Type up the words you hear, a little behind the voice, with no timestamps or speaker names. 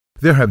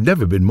There have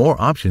never been more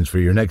options for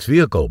your next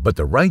vehicle, but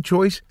the right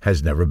choice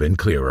has never been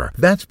clearer.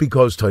 That's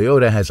because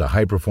Toyota has a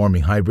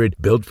high-performing hybrid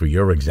built for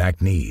your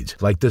exact needs,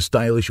 like the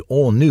stylish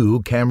all-new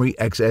Camry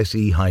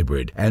XSE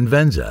Hybrid and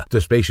Venza, the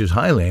spacious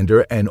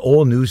Highlander and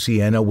all-new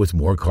Sienna with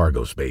more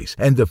cargo space,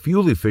 and the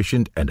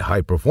fuel-efficient and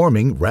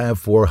high-performing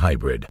RAV4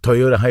 Hybrid.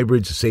 Toyota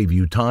hybrids save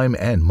you time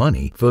and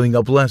money, filling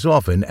up less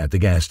often at the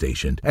gas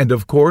station. And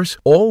of course,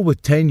 all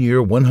with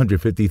 10-year,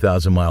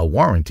 150,000-mile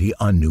warranty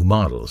on new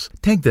models.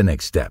 Take the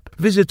next step.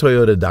 Visit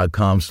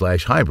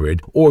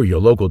Toyota.com/hybrid or your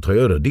local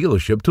Toyota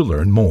dealership to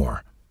learn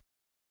more.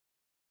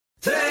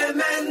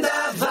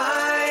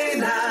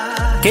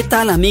 ¿Qué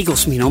tal,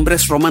 amigos? Mi nombre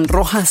es Roman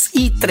Rojas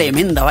y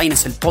Tremenda Vaina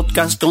es el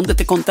podcast donde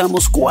te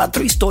contamos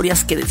 4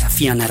 historias que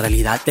desafían la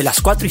realidad. De las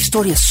 4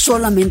 historias,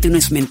 solamente una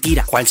es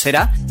mentira. ¿Cuál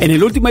será? En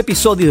el último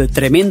episodio de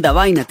Tremenda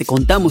Vaina te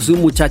contamos de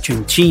un muchacho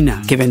en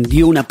China que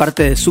vendió una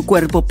parte de su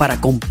cuerpo para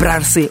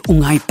comprarse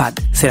un iPad.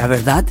 ¿Será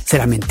verdad?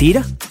 ¿Será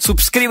mentira?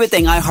 Suscríbete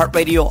en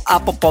iHeartRadio,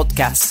 Apple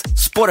Podcasts,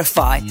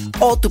 Spotify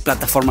o tu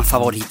plataforma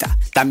favorita.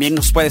 También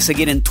nos puedes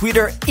seguir en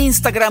Twitter,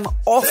 Instagram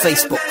o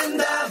Facebook.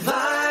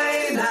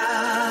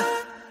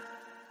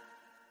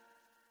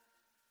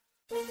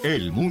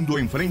 El mundo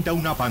enfrenta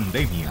una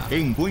pandemia.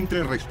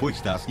 Encuentre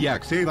respuestas y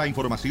acceda a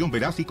información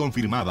veraz y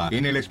confirmada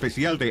en el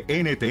especial de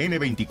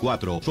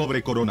NTN24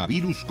 sobre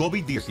coronavirus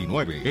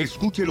COVID-19.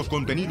 Escuche los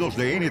contenidos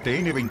de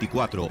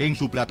NTN24 en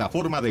su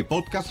plataforma de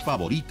podcast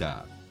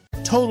favorita.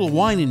 Total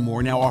Wine &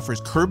 More now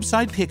offers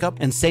curbside pickup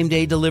and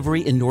same-day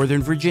delivery in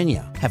Northern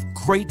Virginia. Have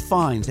great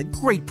finds at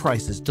great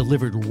prices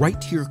delivered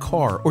right to your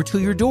car or to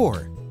your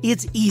door.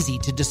 It's easy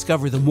to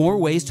discover the more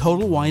ways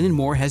Total Wine &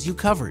 More has you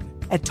covered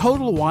at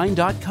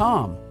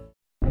TotalWine.com.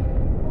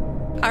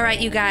 All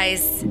right, you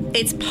guys,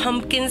 it's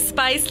pumpkin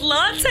spice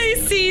latte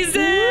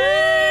season.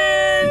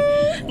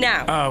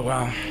 Now. Oh,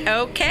 wow.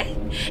 Okay.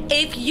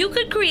 If you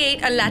could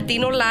create a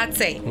Latino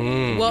latte,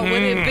 what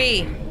would it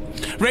be?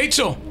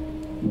 Rachel.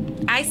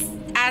 I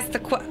asked the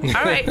question.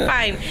 All right,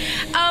 fine.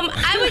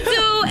 I would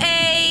do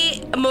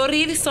a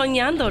Morir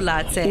Soñando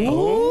latte.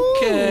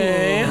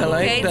 Okay, I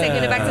like okay, that.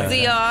 taking it back to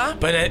DR.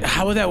 But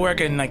how would that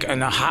work in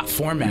a hot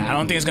format? I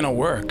don't think it's gonna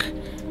work.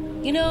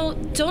 You know,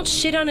 don't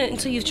shit on it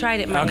until you've tried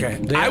it, Mike. Okay.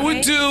 I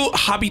would do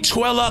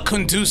Habichuela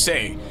con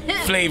dulce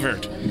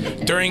flavored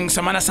during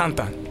Semana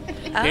Santa.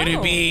 Oh, it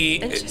would be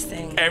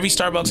interesting. Every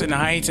Starbucks in the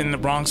Heights and the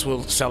Bronx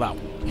will sell out.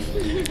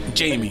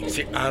 Jamie.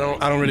 See, I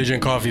don't really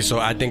drink coffee, so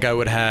I think I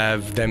would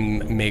have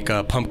them make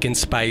a pumpkin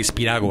spice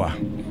piragua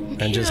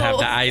and just have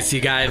the icy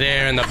guy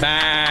there in the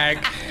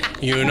back.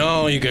 You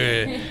know, you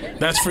could.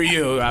 That's for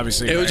you,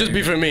 obviously. It would just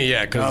be for me,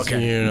 yeah, because,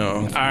 you know.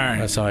 All right.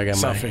 That's how I get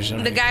Selfish.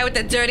 The guy with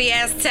the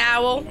dirty-ass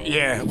towel.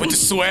 Yeah, with the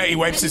sweat. He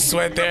wipes his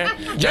sweat there.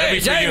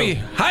 Jamie,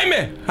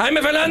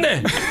 Jaime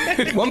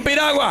Fernandez. One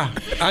piragua.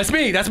 That's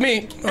me.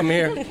 I'm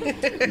here. The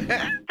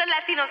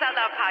Latinos Out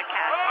Loud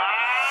podcast.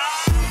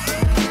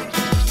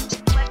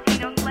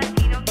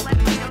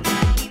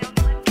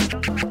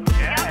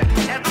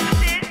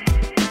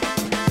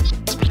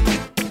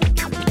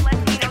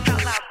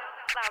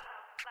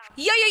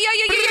 Yo yo yo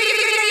yo yo yo yo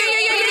yo.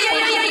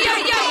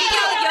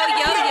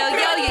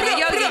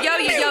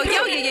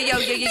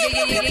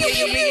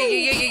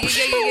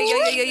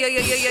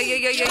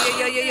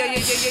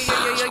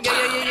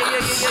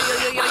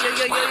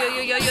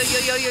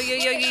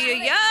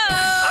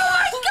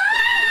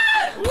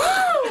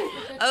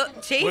 Oh,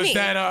 Jamie.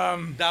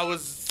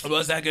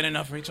 Was that good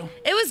enough, Rachel?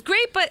 It was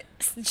great, but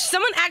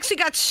someone actually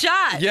got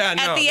shot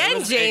at the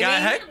end, Jamie. It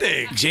got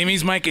hectic.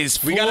 Jamie's mic is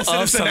full of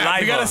saliva.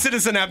 We got a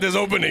citizen app. There's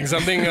opening.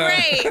 Something.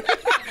 Great.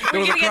 There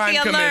was a crime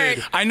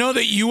committed. I know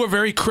that you were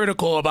very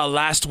critical about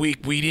last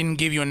week. We didn't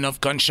give you enough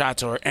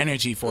gunshots or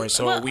energy for it,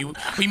 so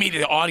we made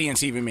the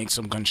audience even make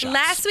some gunshots.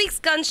 Last week's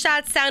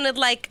gunshots sounded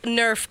like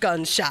Nerf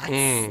gunshots.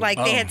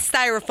 They had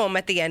styrofoam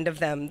at the end of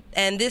them.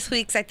 And this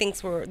week's, I think,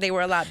 they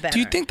were a lot better. Do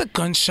you think the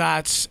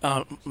gunshots,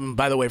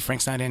 by the way,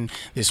 Frank's not in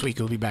this week.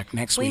 He'll be back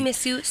next week. We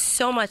miss you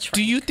so much, Frank.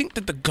 Do you think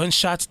that the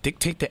gunshots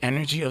dictate the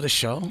energy of the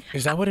show?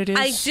 Is that what it is?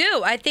 I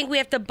do. I think we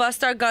have to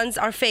bust our guns,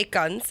 our fake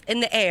guns, in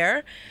the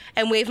air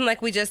and wave them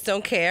like we just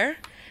don't care.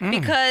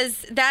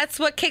 Because that's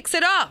what kicks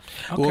it off.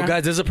 Okay. Well,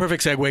 guys, this is a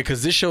perfect segue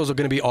because this show is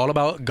going to be all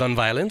about gun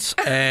violence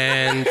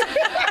and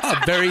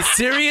a very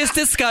serious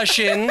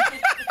discussion.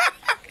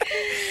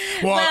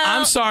 Well,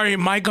 I'm sorry,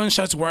 my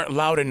gunshots weren't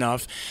loud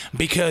enough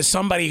because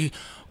somebody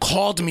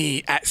called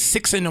me at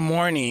 6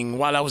 a.m.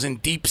 while I was in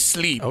deep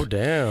sleep. Oh,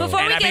 damn.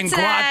 Before we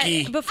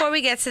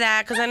get to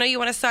that, because I know you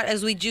want to start,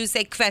 as we Jews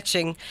say,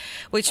 kvetching,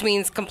 which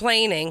means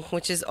complaining,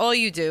 which is all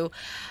you do.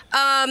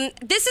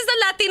 This is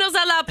the Latinos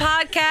a la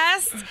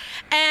podcast,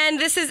 and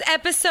this is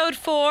episode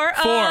 4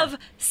 of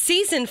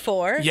season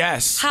 4.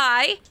 Yes.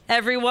 Hi,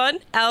 everyone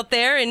out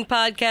there in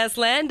podcast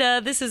land.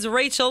 This is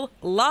Rachel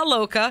La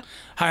Loca.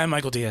 Hi, I'm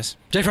Michael Diaz.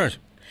 Jay Ferns.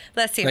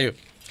 Let's hear it.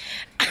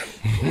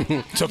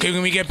 So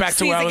can we get back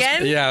to what I was...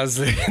 again? Yeah,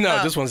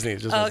 just one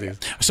sneeze. Just one sneeze.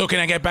 So can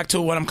I get back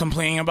to what I'm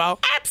complaining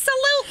about?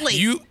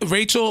 Absolutely.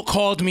 Rachel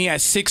called me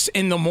at 6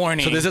 a.m.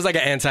 So this is like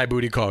an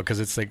anti-booty call because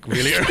it's like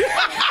really early.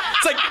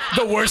 It's like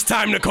the worst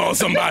time to call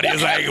somebody.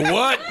 It's like,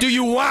 what do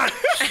you want?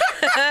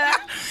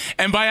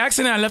 And by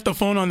accident, I left the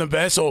phone on the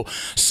bed. So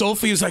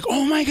Sophie was like,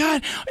 "Oh my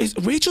God,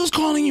 Rachel's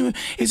calling you.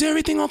 Is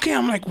everything okay?"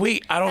 I'm like,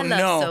 "Wait, I don't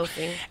know."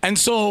 Sophie. And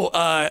so,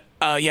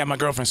 yeah, my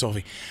girlfriend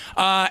Sophie.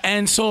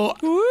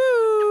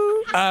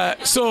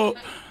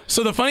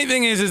 So the funny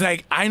thing is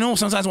like, I know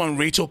sometimes when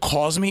Rachel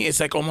calls me,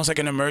 it's like almost like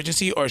an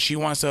emergency or she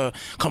wants to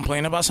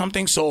complain about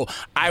something. So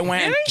I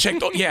went and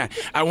checked.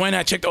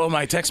 I checked all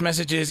my text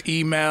messages,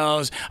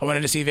 emails. I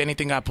wanted to see if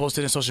anything got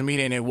posted in social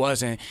media, and it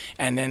wasn't.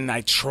 And then I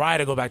tried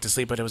to go back to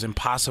sleep, but it was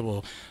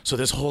impossible. So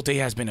this whole day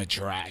has been a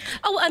drag.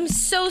 Oh, I'm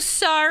so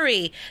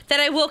sorry that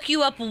I woke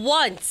you up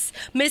once.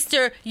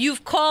 Mister,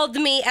 you've called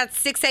me at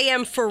 6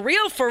 a.m. for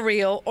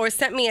real, or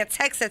sent me a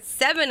text at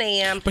 7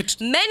 a.m. But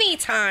many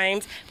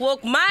times,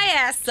 woke my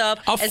ass up. A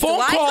and phone so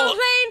call, I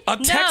complain? a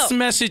text No.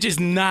 message is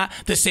not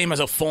the same as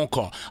a phone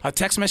call. A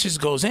text message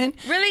goes in.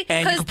 Really?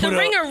 And you Because can the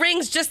put ringer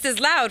rings just as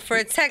loud for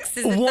a text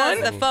as it does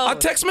the phone. A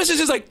text message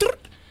is like,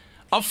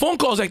 a phone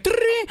call is like, Do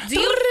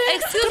you,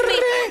 excuse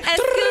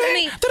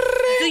me,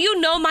 do you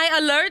know my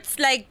alerts?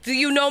 Like, do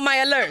you know my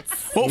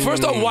alerts? Well,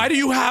 first off, why do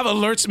you have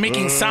alerts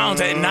making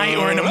sounds at night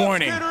or in the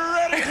morning? Is it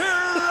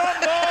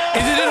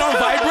on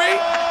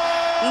vibrate?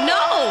 No.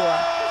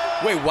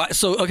 Wait, why?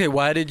 So, okay,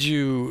 why did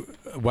you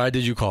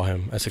call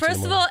him at 6 in the First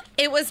morning? of all,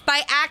 it was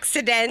by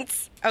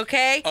accident,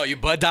 okay? Oh, you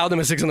butt dialed him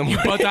at 6 in the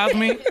morning. Butt dialed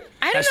me?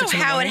 I at don't 6 know in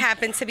the how it morning?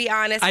 happened, to be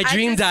honest. I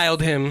dream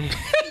dialed him.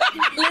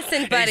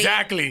 Listen, buddy.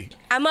 Exactly.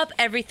 I'm up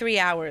every 3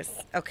 hours,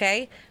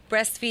 okay?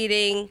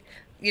 Breastfeeding,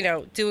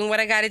 doing what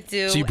I got to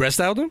do. So you breast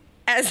dialed him?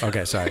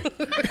 Okay, sorry.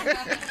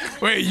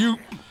 Wait, you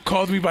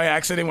called me by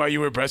accident while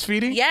you were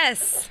breastfeeding?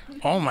 Yes.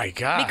 Oh my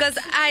God. Because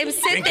I'm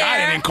sitting Thank God I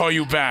there. didn't call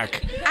you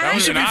back. That I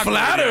was should an be awkward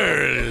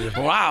flattered.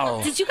 video.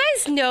 Wow. Did you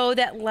guys know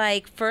that,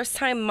 like,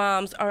 first-time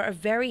moms are a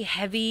very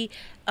heavy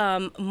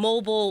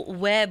mobile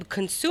web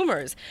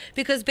consumers?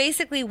 Because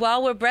basically,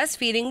 while we're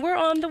breastfeeding, we're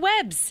on the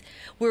webs.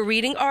 We're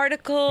reading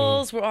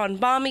articles. We're on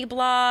mommy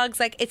blogs.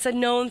 Like, it's a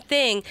known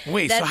thing.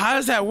 Wait, so how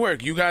does that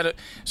work? You gotta.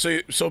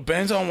 So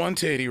Ben's on one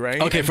titty,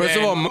 right? Okay, And first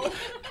of then- all,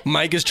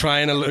 Mike is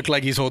trying to look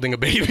like he's holding a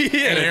baby. And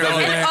it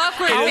doesn't- An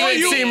awkward How baby. are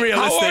you- seem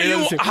realistic. It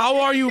doesn't seem- How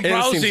are you it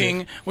doesn't seem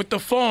browsing with the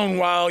phone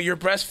while you're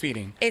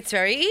breastfeeding? It's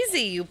very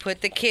easy. You put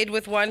the kid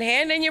with one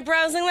hand and you're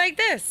browsing like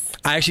this.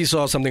 I actually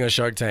saw something on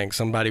Shark Tank.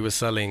 Somebody was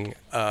selling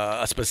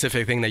a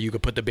specific thing that you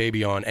could put the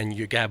baby on and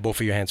you have both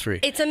of your hands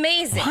free. It's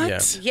amazing.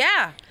 What?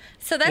 Yeah.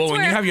 So that's Well, where.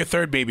 when you have your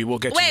third baby, we'll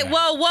get Wait, you. that.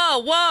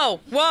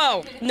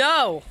 whoa.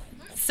 No.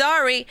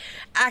 Sorry.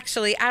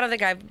 Actually, I don't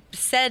think I've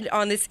said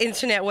on this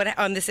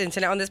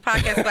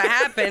podcast what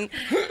happened.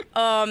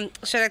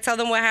 Should I tell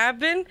them what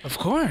happened? Of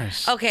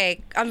course. Okay,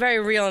 I'm very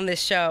real on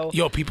this show.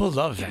 Yo, people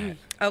love that.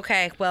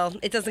 Okay, well,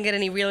 it doesn't get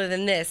any realer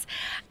than this.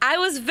 I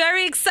was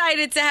very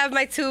excited to have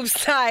my tubes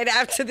tied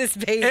after this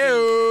baby.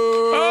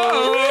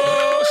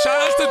 Oh,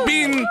 shout out to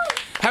being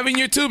having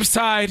your tubes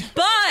tied.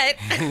 But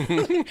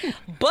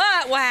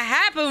what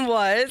happened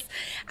was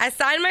I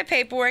signed my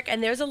paperwork,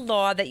 and there's a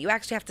law that you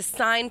actually have to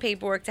sign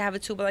paperwork to have a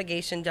tubal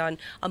ligation done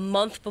a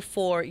month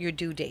before your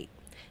due date.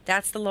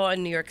 That's the law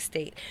in New York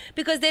State.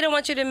 Because they don't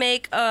want you to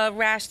make a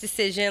rash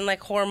decision,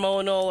 like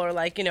hormonal, or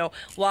like,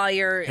 while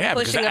you're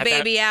pushing a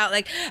baby out,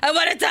 like, I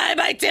want to tie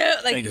my tube.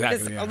 Like, Exactly,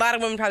 because yeah. a lot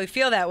of women probably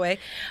feel that way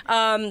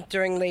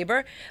during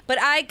labor.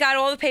 But I got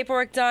all the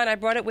paperwork done. I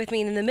brought it with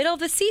me. And in the middle of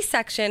the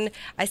C-section,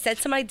 I said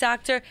to my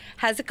doctor,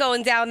 how's it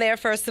going down there,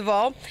 first of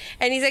all?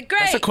 And he said,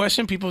 great. That's a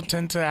question people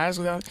tend to ask.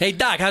 Hey,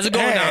 Doc, how's it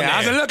going down there?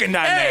 How's it looking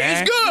down there?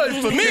 Hey, it's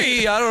good for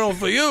me. I don't know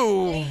for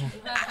you.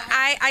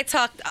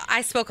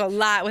 I spoke a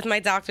lot with my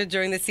doctor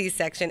during the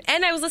C-section,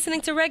 and I was listening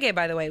to reggae,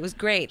 by the way. It was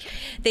great.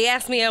 They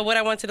asked me what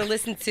I wanted to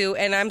listen to,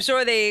 and I'm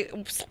sure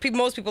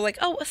most people were like,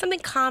 oh, something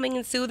calming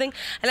and soothing.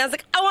 And I was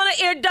like, I want to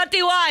hear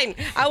Dirty Wine.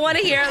 I want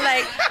to hear,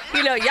 like,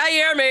 y'all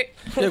hear me.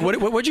 Yeah,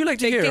 what'd you like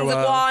to hear? Kings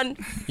of Juan.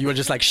 You were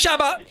just like,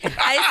 Shabba.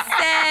 I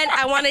said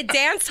I want a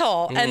dance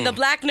hall, and the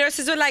black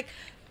nurses were like,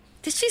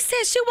 did she say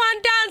she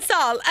want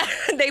dancehall?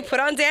 They put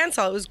on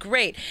dancehall. It was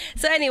great.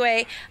 So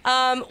anyway,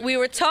 we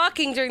were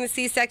talking during the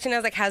C-section. I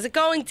was like, how's it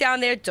going down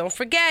there? Don't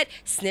forget,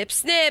 snip,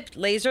 snip,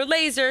 laser,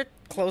 laser,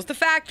 close the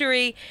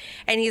factory.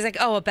 And he's like,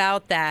 oh,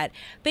 about that.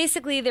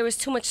 Basically, there was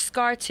too much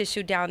scar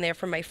tissue down there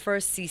from my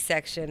first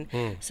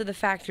C-section, so the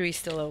factory's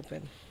still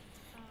open.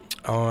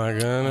 Oh, my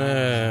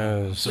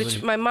goodness.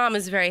 Which my mom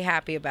is very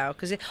happy about,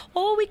 because,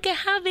 we can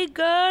have a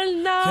girl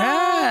now.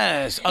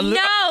 Yes.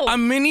 No. A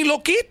mini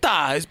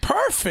loquita is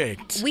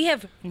perfect. We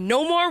have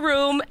no more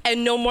room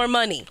and no more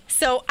money.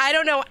 So I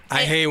don't know.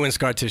 I hate when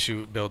scar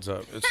tissue builds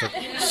up. It's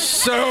like,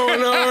 so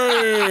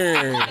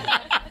annoying.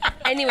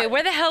 Anyway,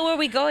 where the hell were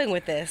we going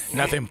with this?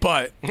 Nothing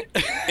but,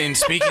 in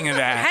speaking of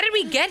that, How did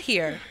we get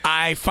here?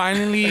 I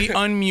finally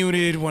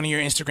unmuted one of your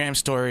Instagram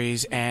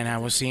stories, and I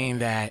was seeing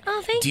that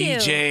Oh, thank you.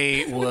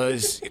 DJ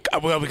was,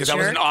 because I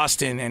was in Jerk.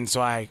 Austin, and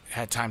so I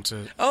had time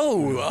to.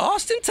 Oh,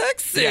 Austin,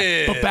 Texas.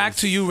 Yeah. But back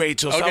to you,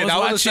 Rachel. So Okay, I was that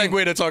was watching, a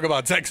segue to talk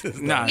about Texas.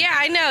 Nah. Yeah,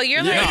 I know.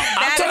 You're like No, I'm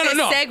bad telling at you,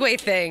 the no. segue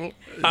thing.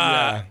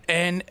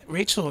 And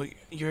Rachel,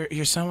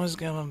 your son was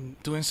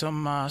doing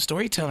some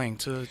storytelling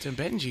to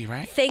Benji,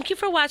 right? Thank you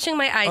for watching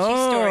my IG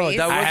stories.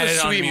 That I had was it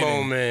a on sweet muted.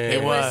 moment.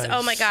 It was,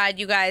 oh my God,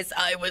 you guys,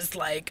 I was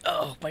like,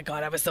 oh my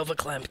God, I was so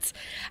verklempt.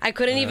 I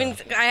couldn't even,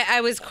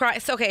 I was crying.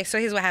 Okay, so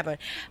here's what happened.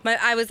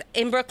 I was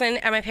in Brooklyn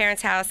at my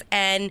parents' house,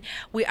 and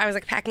I was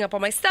like packing up all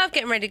my stuff,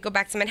 getting ready to go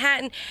back to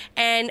Manhattan,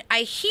 and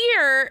I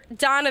hear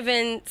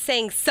Donovan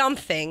saying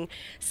something.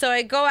 So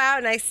I go out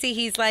and I see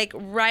he's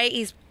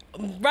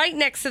right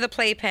next to the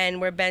playpen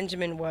where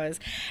Benjamin was,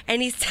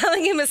 and he's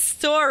telling him a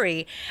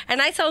story.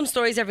 And I tell him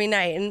stories every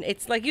night, and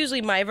it's like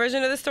usually my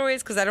version of the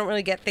stories because I don't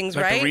really get things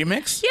like right. The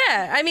remix?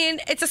 Yeah, I mean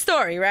it's a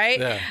story, right?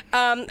 Yeah.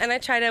 And I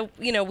try to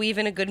weave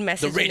in a good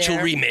message. The Rachel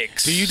in there.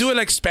 remix. Do you do it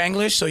like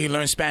Spanglish, so you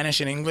learn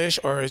Spanish and English,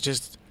 or it's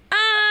just?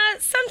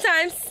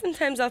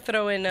 Sometimes I'll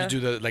throw in a You do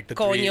the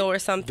coño three, or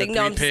something. the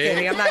No, I'm just three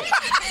kidding.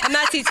 I'm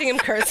not teaching him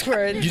curse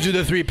words. You do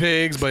the 3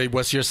 pigs, but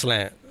what's your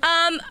slant?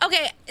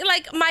 Okay,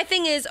 like my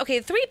thing is, okay,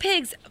 3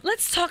 pigs,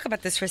 let's talk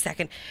about this for a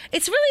second.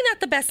 It's really not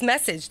the best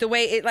message the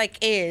way it like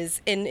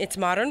is in its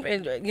modern,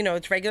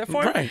 its regular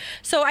form. Right.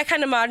 So I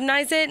kind of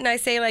modernize it and I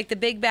say like the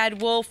big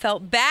bad wolf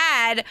felt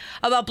bad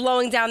about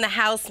blowing down the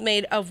house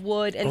made of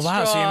wood and straw.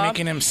 Wow, so you're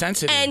making him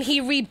sensitive. And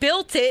he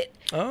rebuilt it.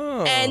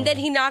 Oh. And then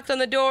he knocked on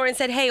the door and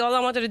said, hey, all I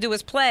wanted to do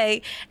was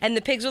play. And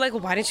the pigs were like,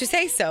 well, why didn't you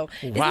say so?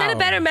 Isn't that a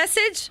better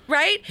message,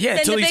 right? Yeah,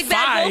 than till the he's big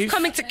bad 5. wolf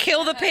coming to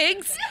kill the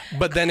pigs?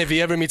 But then if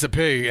he ever meets a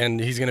pig and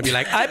he's going to be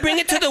like, I bring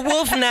it to the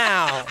wolf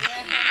now.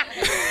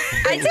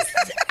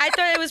 I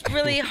thought it was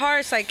really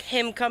harsh, like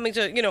him coming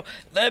to,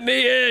 let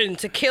me in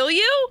to kill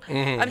you.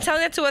 Mm-hmm. I'm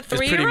telling that to a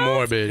 3-year-old. It's pretty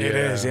morbid. It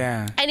is,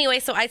 yeah. Anyway,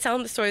 so I tell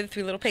him the story of the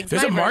 3 little pigs.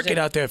 There's my a market version.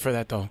 out there for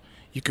that, though.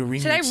 You can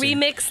remix. Should I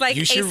remix like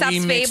You should Aesop's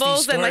remix these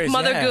Fables and like stories,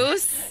 Mother yeah.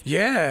 Goose?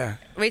 Yeah.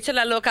 Rachel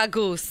La Loca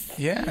Goose.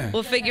 Yeah.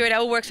 We'll figure it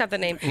out. We'll workshop the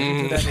name.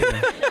 Do that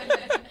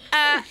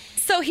either.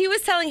 So he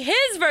was telling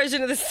his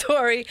version of the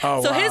story.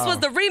 Oh, so his wow. was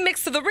the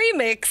remix to the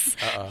remix.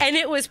 And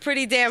it was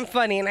pretty damn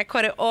funny. And I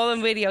caught it all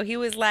in video. He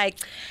was like,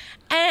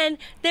 and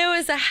there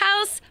was a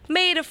house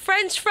made of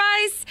French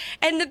fries,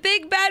 and the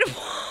big bad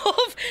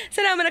wolf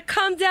said, I'm going to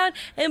come down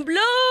and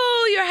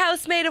blow your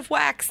house made of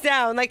wax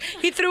down. Like,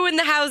 he threw in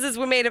the houses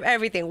were made of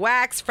everything.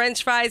 Wax,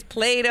 French fries,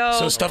 Play-Doh.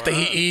 So stuff that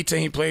he eats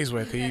and he plays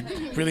with. He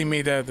really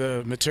made that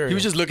the material. He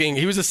was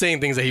just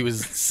saying things that he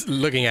was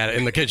looking at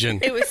in the kitchen.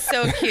 It was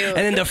so cute. And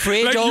then the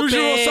fridge like open.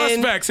 usual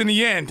suspects in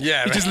the end.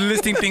 Yeah, He's just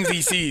listing things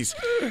he sees.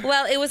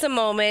 Well, it was a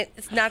moment.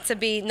 It's not to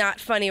be not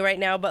funny right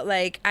now, but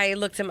like I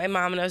looked at my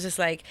mom and I was just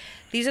like,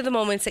 these are the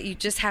moments that you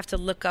just have to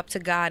look up to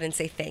God and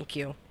say thank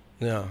you.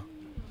 Yeah.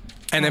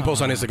 And then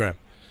post on Instagram.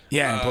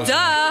 Yeah. and post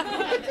Duh.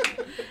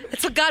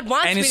 That's what God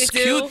wants and me it's to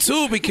do. cute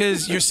too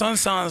because your son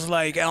sounds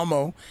like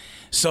Elmo,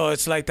 so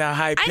it's like that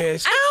high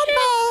pitch.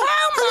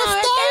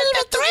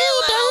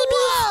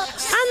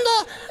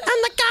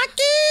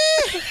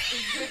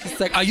 It's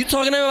like, are you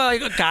talking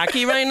about like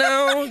cocky right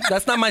now?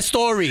 That's not my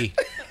story.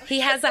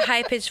 He has a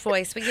high-pitched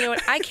voice, but you know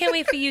what? I can't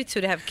wait for you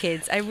two to have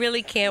kids. I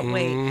really can't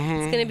wait.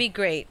 It's going to be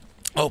great.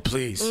 Oh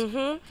please.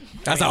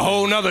 That's a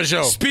whole nother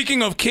show.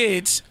 Speaking of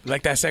kids,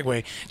 like that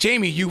segue,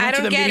 Jamie, you went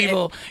to the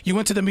medieval. You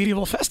went to the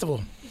medieval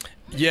festival.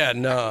 Yeah,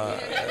 no.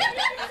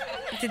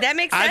 Did that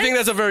make sense? I think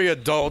that's a very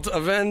adult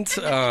event.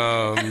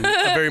 A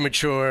very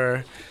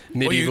mature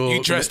medieval. Well,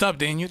 you dressed up,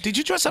 didn't you? Did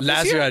you dress up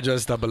Last this year I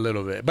dressed up a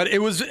little bit, but it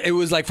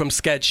was like from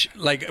sketch.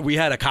 Like we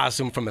had a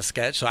costume from a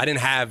sketch, so I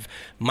didn't have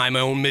my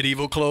own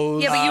medieval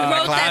clothes. Yeah, but you in my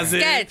wrote that closet.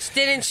 sketch,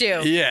 didn't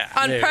you? Yeah,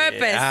 On maybe.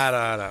 purpose.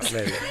 I don't know.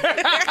 Maybe.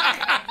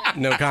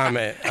 No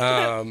comment.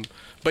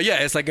 But yeah,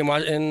 it's like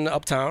in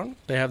Uptown.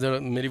 They have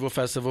the medieval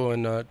festival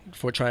in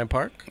Fort Tryon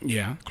Park.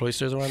 Yeah.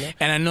 Cloisters around there.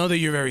 And I know that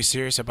you're very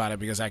serious about it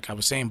because, like I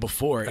was saying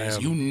before, is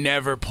you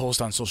never post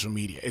on social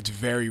media. It's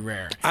very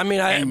rare. I mean,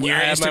 and your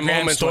had my Instagram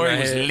moments story when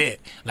I was hit. lit.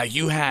 Like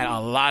you had a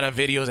lot of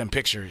videos and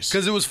pictures.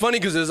 Because it was funny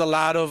because there's a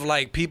lot of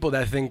like people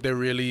that think they're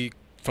really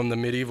from the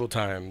medieval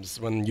times.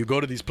 When you go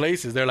to these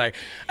places, they're like,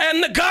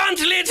 and the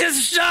gauntlet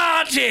has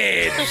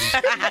started.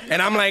 And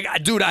I'm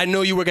like, dude, I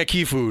know you work at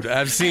Key Food.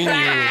 I've seen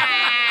you.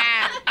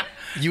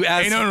 You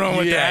asked, Ain't nothing wrong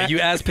with that. You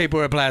asked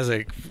paper or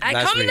plastic. I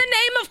last come in week. the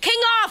name of King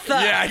Arthur.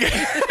 Yeah.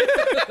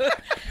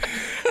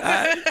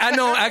 I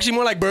know, actually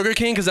more like Burger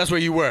King because that's where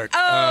you work.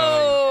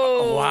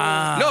 Oh.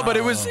 Wow. No, but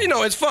it was,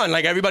 it's fun.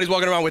 Like everybody's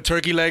walking around with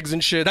turkey legs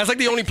and shit. That's like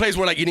the only place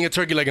where like eating a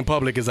turkey leg in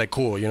public is like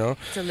cool, Delicious.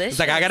 It's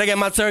like I gotta get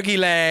my turkey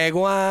leg.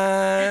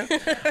 What?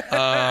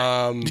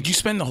 Did you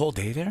spend the whole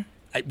day there?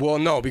 Well,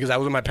 no, because I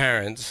was with my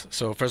parents.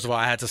 So first of all,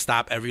 I had to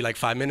stop every like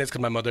 5 minutes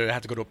because my mother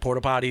had to go to a porta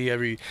potty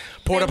every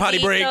porta potty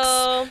breaks.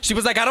 She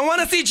was like, I don't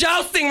want to see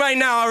jousting right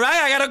now. All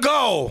right, I gotta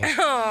go.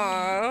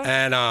 Aww.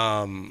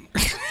 And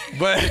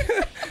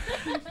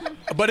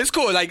but it's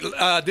cool. Like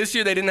this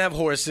year they didn't have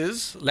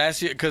horses.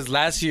 Last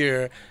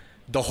year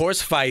the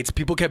horse fights,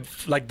 people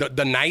kept, like,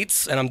 the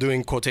knights, and I'm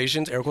doing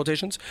quotations, air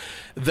quotations,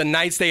 the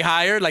knights they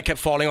hired, like, kept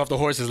falling off the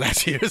horses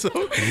last year. So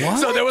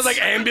there was,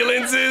 like,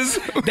 ambulances.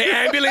 The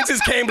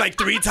ambulances came, like,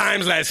 3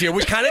 times last year,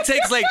 which kind of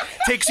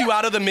takes you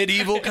out of the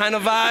medieval kind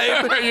of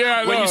vibe.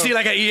 Yeah, when you see,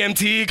 like, an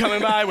EMT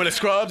coming by with a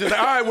scrubs, it's like,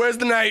 all right, where's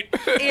the knight?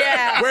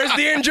 Yeah. Where's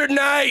the injured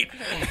knight?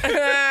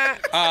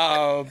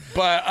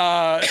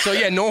 So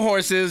yeah, no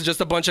horses, just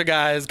a bunch of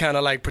guys kind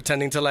of, like,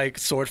 pretending to, like,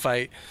 sword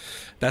fight.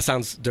 That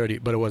sounds dirty,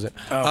 but it wasn't.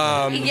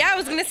 Yeah, I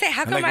was gonna say,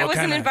 how come I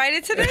wasn't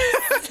invited to this?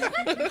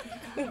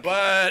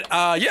 But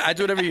yeah, I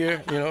do it every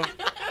year. You know,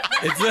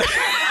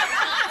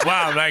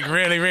 Wow, like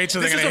really,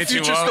 Rachel, they're gonna hit you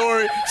up.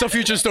 Story. It's a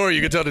future story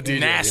you can tell the DJ.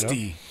 Nasty.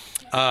 You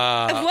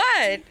know?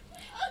 What?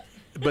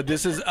 But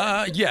this is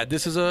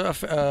this is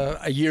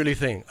a yearly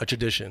thing, a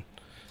tradition.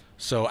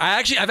 So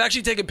I've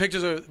actually taken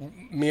pictures of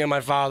me and my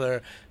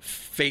father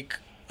fake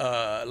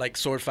like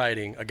sword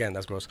fighting. Again,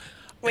 that's gross.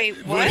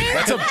 Wait, what?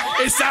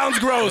 It sounds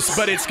gross,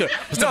 but it's good.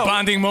 It's a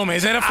bonding moment.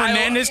 Is that a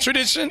Fernandez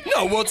tradition?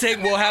 No, we'll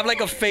have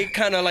like a fake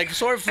kind of like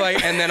sword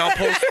fight, and then I'll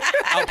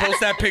post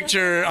that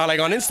picture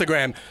like on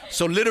Instagram.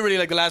 So literally,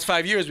 like the last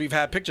 5 years, we've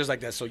had pictures like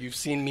that. So you've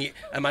seen me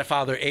and my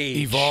father age.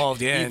 Evolve.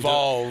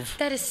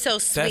 That is so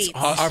sweet. That's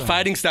awesome. Our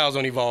fighting styles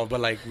don't evolve, but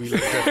like we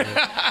look different.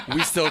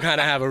 We still kind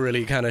of have a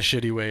really kind of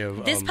shitty way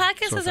of. This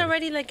podcast is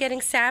already like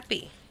getting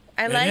sappy.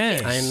 I like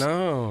it. I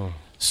know.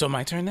 So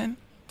my turn then?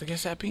 To get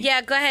sappy?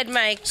 Yeah, go ahead,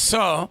 Mike.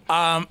 So,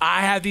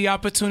 I had the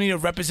opportunity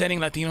of representing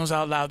Latinos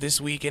Out Loud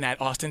this weekend at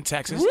Austin,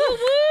 Texas,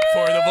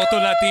 for the Voto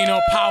Latino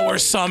Power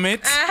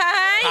Summit.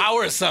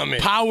 Power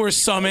Summit.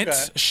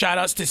 Okay. Shout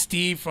outs to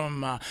Steve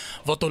from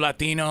Voto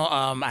Latino.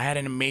 I had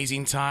an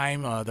amazing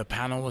time. The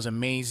panel was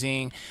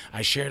amazing.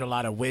 I shared a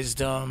lot of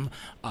wisdom.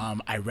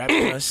 I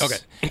repped us. Okay.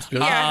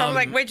 Yeah, I'm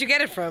like, where'd you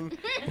get it from?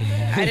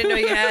 I didn't know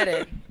you had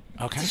it.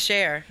 Okay. To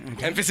share.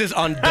 Okay. Emphasis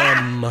on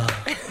dumb.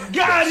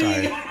 Got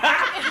it.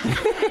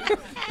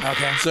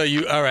 Okay. So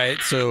all right.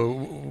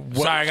 So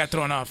sorry, I got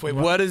thrown off. Wait,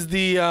 what is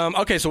the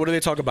okay? So what do they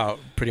talk about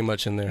pretty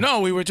much in there?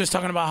 No, we were just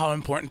talking about how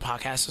important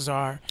podcasters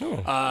are.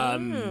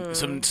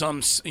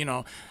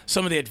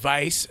 Some of the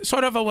advice,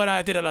 sort of what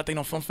I did at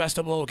Latino Film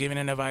Festival, giving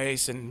an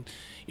advice and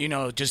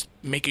just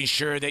making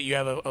sure that you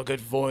have a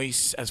good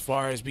voice as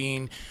far as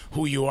being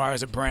who you are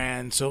as a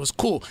brand. So it was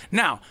cool.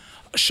 Now,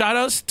 shout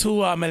outs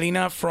to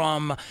Melina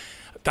from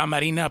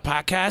Tamarina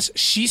podcast.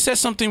 She said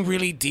something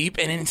really deep,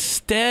 and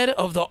instead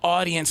of the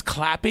audience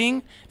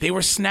clapping, they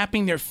were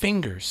snapping their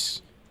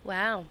fingers.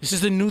 Wow. This is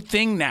the new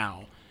thing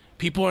now.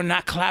 People are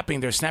not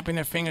clapping. They're snapping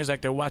their fingers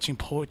like they're watching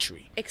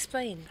poetry.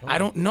 Explain. I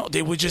don't know.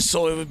 They would just,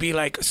 so it would be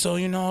like,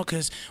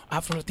 because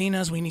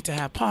Afro-Latinas, we need to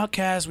have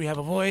podcasts, we have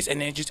a voice,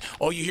 and then just,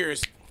 all you hear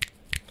is.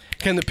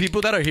 Can the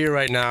people that are here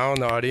right now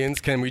in the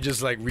audience, can we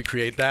just like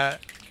recreate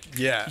that?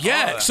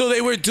 Yeah. So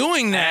they were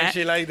doing that. I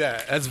actually like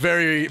that. That's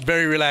very,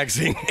 very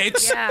relaxing.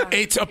 It's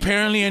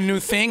apparently a new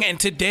thing. And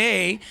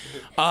today,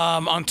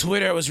 on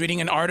Twitter, I was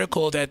reading an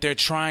article that they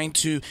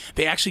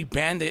actually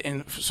banned it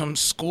in some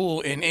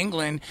school in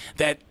England,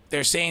 that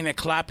they're saying that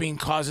clapping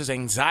causes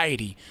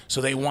anxiety.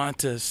 So they want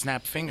to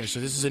snap fingers. So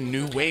this is a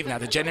new wave now.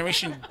 The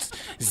Generation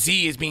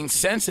Z is being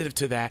sensitive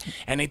to that.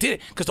 And they did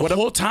it because the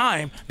whole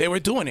time they were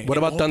doing it. What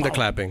about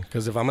thunderclapping?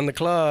 Because if I'm in the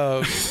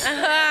club...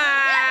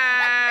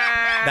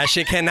 That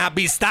shit cannot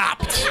be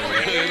stopped.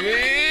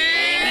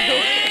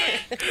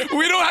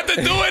 We don't have to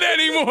do it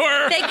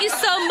anymore. Thank you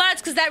so much,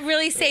 because that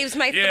really saves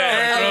my throat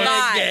a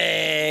lot.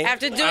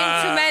 After doing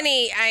too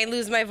many, I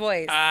lose my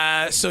voice.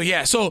 So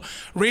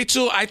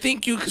Rachel, I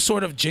think you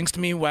sort of jinxed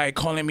me by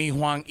calling me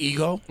Juan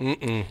Ego.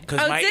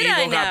 Because my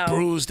ego got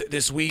bruised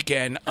this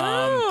weekend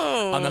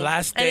on the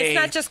last day. And it's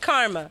not just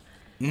karma.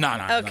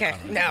 No. Okay.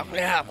 No.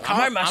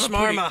 Karma,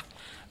 shmarma.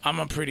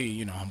 I'm a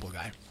pretty, humble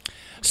guy.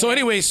 So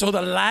anyway,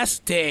 the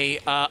last day,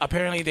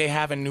 apparently they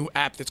have a new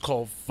app that's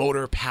called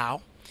Voter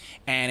Pal.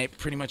 And it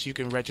pretty much, you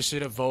can register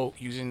to vote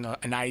using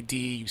an ID.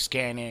 You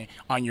scan it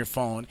on your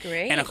phone.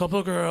 Great. And a couple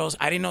of girls,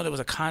 I didn't know there was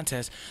a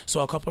contest. So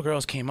a couple of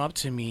girls came up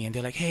to me and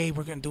they're like, hey,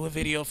 we're going to do a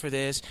video for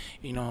this.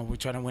 We're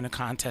trying to win a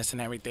contest and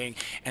everything.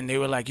 And they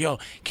were like, yo,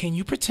 can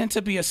you pretend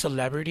to be a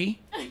celebrity?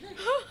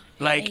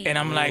 And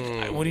I'm like,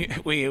 what do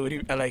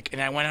you like?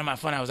 And I went on my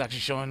phone. I was actually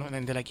showing them,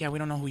 and they're like, yeah, we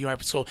don't know who you are.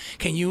 So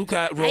can you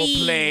role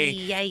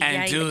play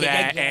and do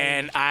that?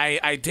 And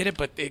I did it,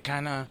 but it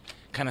kind of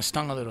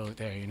stung a little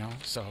there,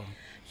 So.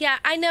 Yeah,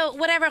 I know.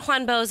 Whatever,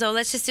 Juan Bozo.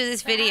 Let's just do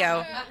this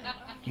video.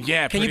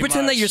 Yeah. Can you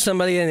pretend that you're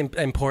somebody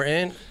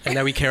important and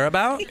that we care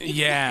about?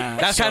 Yeah.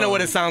 That's kind of what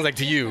it sounds like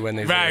to you when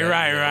they say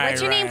Right.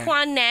 What's your name,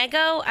 Juan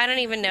Nago? I don't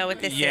even know what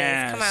this is.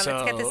 Come on,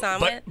 let's get this on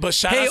with. But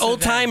shout hey, out to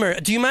old timer,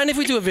 do you mind if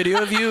we do a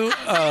video of you?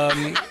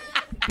 Can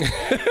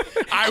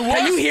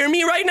you hear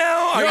me right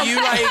now? Are you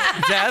like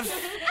deaf?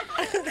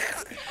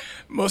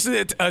 Most of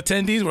the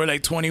attendees were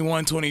like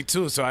 21,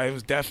 22, so I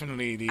was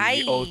definitely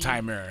the old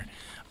timer.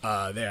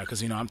 there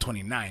because I'm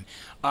 29.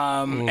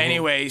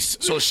 Anyways,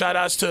 so shout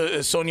outs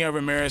to Sonia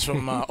Ramirez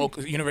from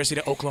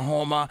University of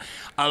Oklahoma.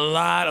 A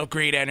lot of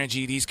great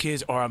energy. These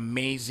kids are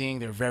amazing.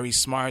 They're very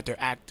smart. They're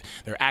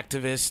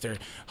activists. They're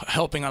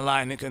helping a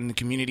lot in the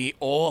community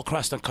all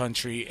across the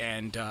country,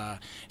 and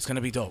it's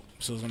gonna be dope.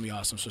 So it's gonna be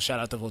awesome. So shout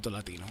out to Voto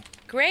Latino.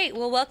 Great.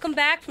 Well, welcome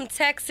back from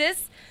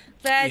Texas.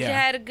 Glad you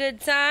had a good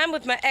time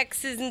with my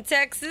exes in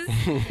Texas.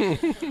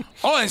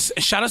 Oh, and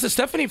shout out to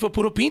Stephanie for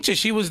Puro Pinche.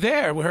 She was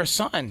there with her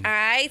son. All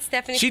right,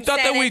 Stephanie. She from thought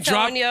San that we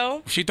Antonio.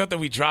 dropped. She thought that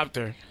we dropped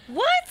her.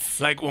 What?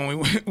 Like when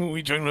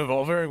we drank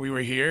Revolver, we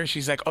were here.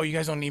 She's like, "Oh, you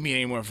guys don't need me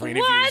anymore for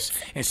interviews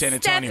in San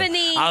Antonio."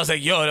 Stephanie. I was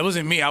like, "Yo, that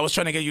wasn't me. I was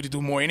trying to get you to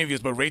do more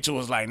interviews," but Rachel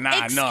was like,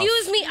 "Nah, no."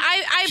 Excuse me,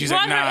 I She's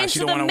brought like, "Nah, her she into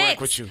don't the wanna mix.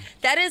 work with you."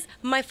 That is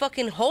my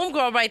fucking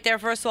homegirl right there.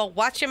 First of all,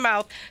 watch your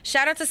mouth.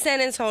 Shout out to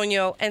San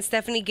Antonio and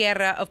Stephanie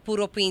Guerra of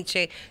Puro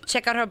Pinche.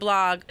 Check out her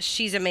blog.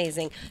 She's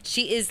amazing.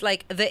 She is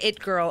like the it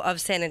girl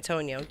of San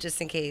Antonio, just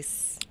in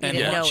case you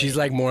didn't know she's it.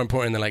 like more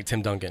important than like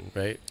Tim Duncan,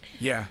 right?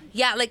 Yeah.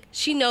 Yeah, like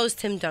she knows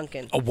Tim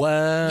Duncan. Oh, what?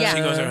 Yeah.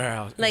 She goes to her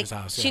house. Like his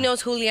house, she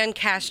knows Julian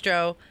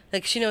Castro.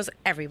 Like she knows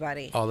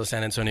everybody. All the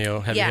San Antonio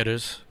heavy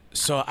hitters.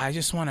 So I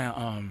just want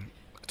to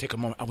take a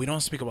moment. We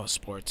don't speak about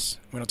sports.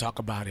 We don't talk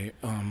about it.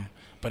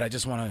 But I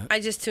just want to. I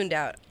just tuned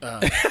out.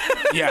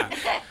 Yeah.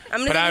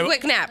 I'm gonna take a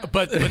quick nap.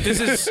 But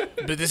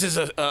this is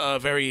a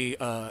very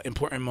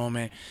important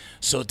moment.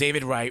 So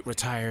David Wright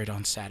retired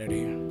on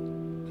Saturday.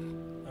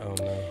 Oh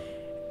no.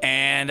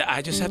 And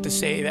I just have to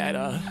say that.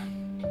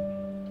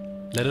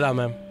 Let it out,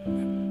 man.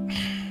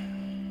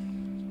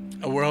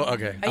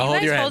 Okay. Are I'll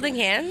hold you your guys hand. holding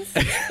hands?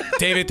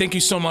 David, thank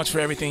you so much for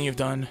everything you've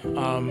done.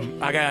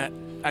 I got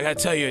to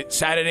tell you,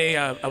 Saturday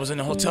I was in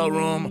the hotel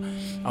room.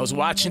 I was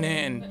watching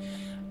it, and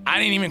I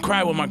didn't even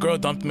cry when my girl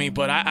dumped me,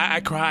 but I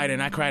cried,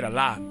 and I cried a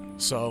lot.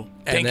 So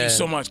thank you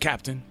so much,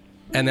 Captain.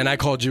 And then I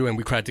called you, and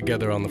we cried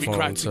together on the phone.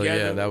 Cried so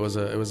together. yeah, it was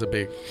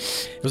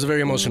a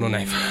very emotional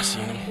night for us.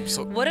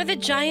 So What are the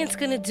Giants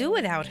gonna do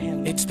without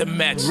him? it's the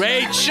Mets.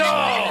 Rachel,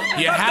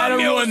 You had to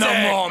ruin the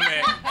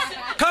moment.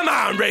 Come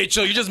on,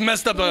 Rachel. You just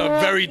messed up a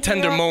very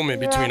tender moment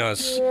between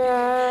us.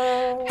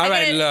 All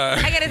right,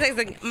 look. I got a text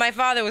like my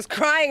father was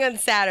crying on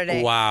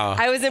Saturday. Wow.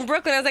 I was in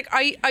Brooklyn. I was like,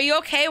 "Are you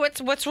okay?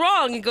 What's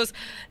wrong?" He goes,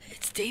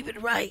 "It's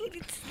David Wright.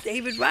 It's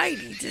David Wright."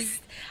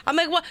 I'm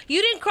like, "Well,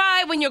 you didn't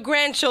cry when your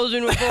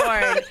grandchildren were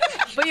born,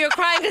 but you're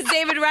crying because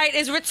David Wright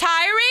is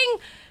retiring."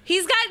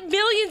 He's got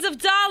millions of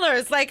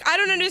dollars. Like, I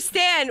don't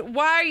understand.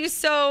 Why are you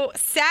so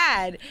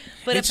sad?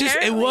 But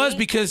It was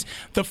because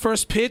the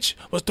first pitch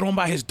was thrown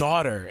by his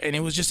daughter, and it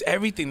was just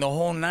everything the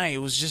whole night. It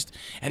was just,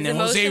 and then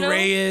Jose emotional?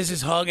 Reyes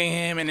is hugging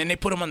him, and then they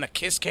put him on the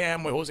kiss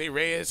cam with Jose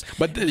Reyes.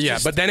 But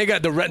but then they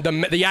got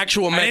the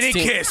actual And Mets they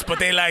didn't team. kiss, but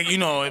they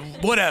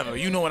whatever.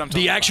 You know what I'm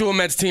talking The about. actual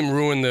Mets team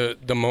ruined the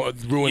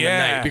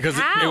night because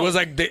it How? was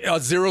like a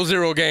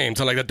 0-0 game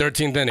till like the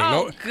 13th inning.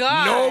 Oh,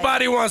 God.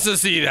 Nobody wants to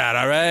see that.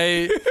 All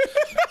right.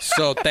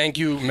 So thank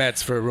you,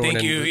 Mets, for ruining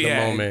the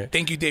moment.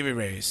 Thank you, David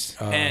Reyes.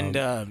 And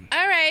all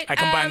right. I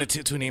combined the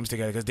two names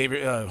together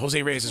because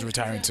Jose Reyes is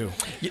retiring too.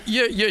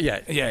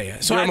 Yeah.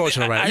 So You're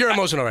emotional right now. You're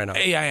emotional right now.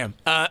 Yeah, I am.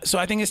 So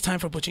I think it's time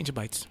for Bochincha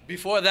Bites.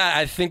 Before that,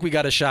 I think we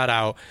got to shout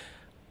out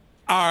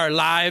our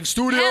live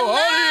studio Hello.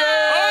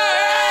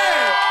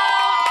 audience.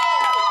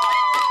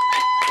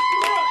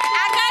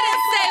 I gotta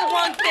say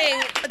one thing.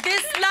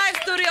 This live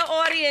studio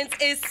audience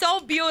is so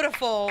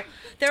beautiful.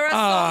 There are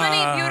so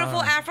many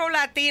beautiful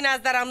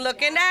Afro-Latinas that I'm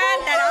looking at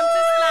that I'm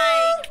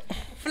just like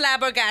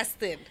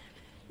flabbergasted.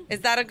 Is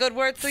that a good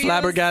word to use?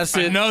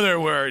 Flabbergasted. Another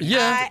word.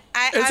 Yeah,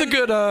 it's a I'm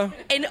good.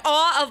 in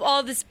awe of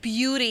all this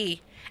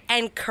beauty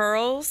and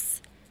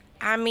curls.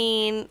 I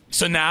mean,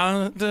 So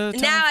now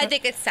I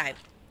think it's time.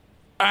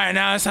 All right,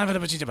 now it's time for the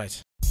Bochincha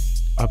Bites.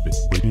 I've been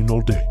waiting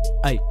all day.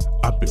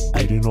 I've been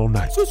waiting all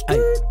night.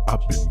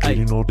 I've been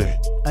waiting all day.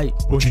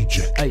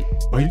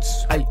 Bochincha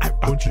bites. I've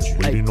been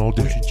waiting all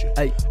day.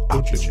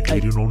 I've been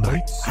waiting all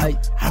night.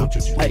 I've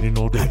been waiting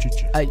all day.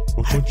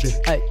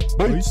 Bochincha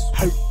bites.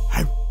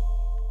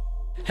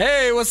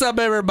 Hey, what's up,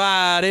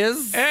 everybody?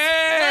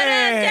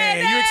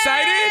 Hey, you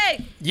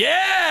excited?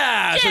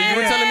 Yeah. So you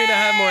were telling me to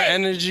have more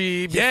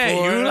energy before.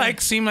 Yeah, you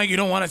seem like you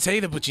don't want to say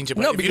the Bochincha Bites.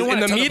 No, If you because don't in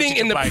wanna the tell meeting,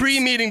 in the Bochincha Bites-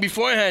 pre-meeting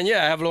beforehand, I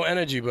have low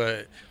energy,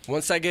 but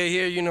once I get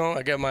here,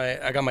 I got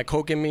my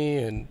Coke in me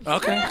and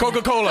Okay.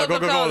 Coca-Cola.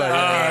 Coca-Cola. All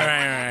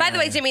Yeah. right. By the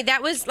way, Jimmy,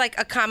 that was like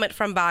a comment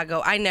from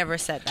Bago. I never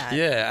said that.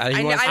 Yeah,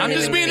 I wants- don't I'm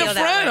just even being a feel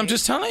that friend. way. I'm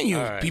just telling you.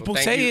 All right, People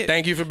well, say thank you- it.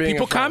 thank you for being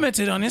People a friend.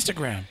 commented on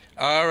Instagram.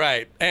 All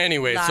right.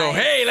 Anyway, so Live.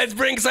 hey, let's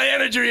bring some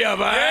energy up.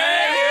 All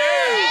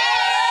right?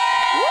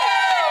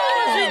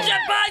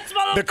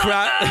 The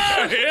crowd,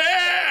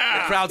 the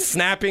crowd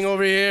snapping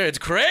over here. It's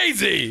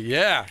crazy.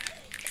 Yeah.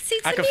 See,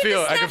 to I can me,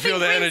 feel this the snapping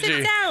brings energy.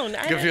 it down.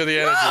 I can feel the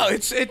energy. Oh,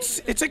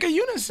 it's like a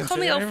unison. Call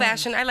me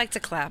old-fashioned. I like to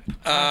clap.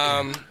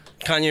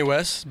 Kanye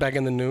West back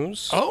in the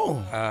news.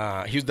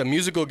 Oh. He was the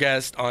musical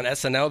guest on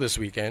SNL this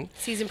weekend.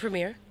 Season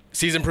premiere.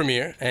 season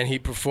premiere, and he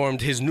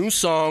performed his new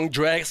song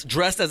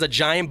dressed as a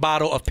giant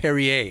bottle of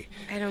Perrier.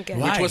 I don't get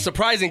it. Which was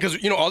surprising because,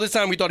 all this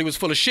time we thought he was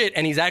full of shit,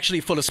 and he's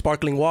actually full of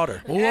sparkling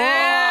water.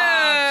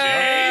 Wow,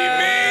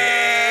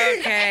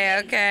 Jamie!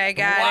 Okay,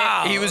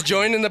 got He was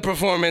joined in the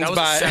performance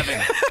by... That was a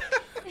 7.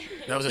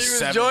 That was a 7.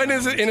 He was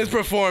joined in his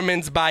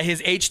performance by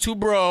his H2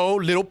 bro,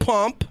 Lil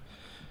Pump,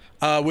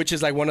 which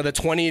is like one of the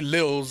 20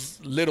 There's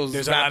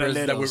rappers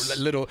that were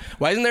little.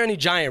 Why isn't there any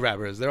giant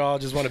rappers? They all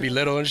just want to be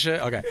little and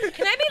shit. Okay.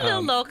 Can I be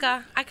Lil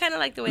Loca? I kind of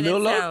like the way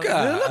Lil that sounds.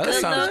 Loca.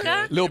 Lil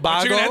Loca? Lil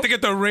But you're Bago. gonna have to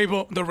get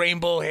the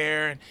rainbow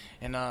hair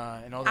and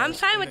all those. I'm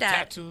fine with the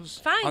that. tattoos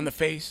Fine. on the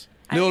face.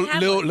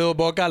 Lil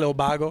Boca, Lil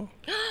Bago.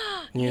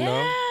 You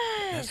know?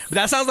 Yes.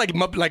 That sounds like a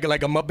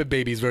Muppet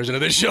Babies version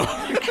of this show.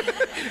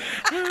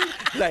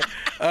 Like,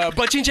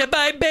 Bochinche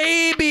by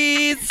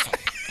Babies.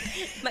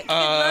 My kid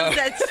loves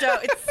that show.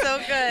 It's so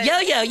good. Yo,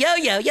 yo, yo,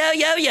 yo, yo,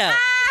 yo, yo.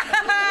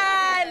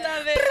 I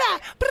love it.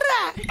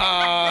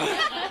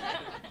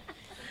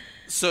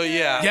 So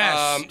yeah,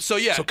 Yes. So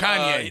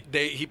Kanye.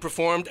 He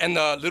performed, and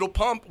the Little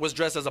Pump was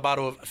dressed as a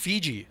bottle of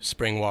Fiji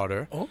spring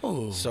water.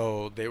 Oh.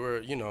 So they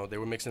were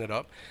mixing it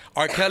up.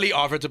 R. Kelly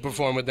offered to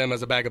perform with them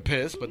as a bag of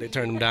piss, but they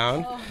turned him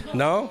down.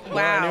 No?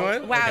 Wow.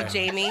 Anyone? Wow, Okay.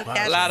 Jamie.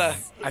 A lot of.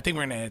 I think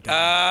we're gonna hit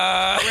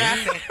that.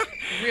 graphic.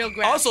 Real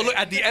graphic. Also, look,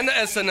 at the end of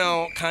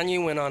SNL,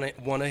 Kanye went on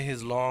one of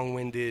his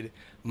long-winded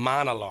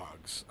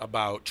monologues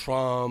about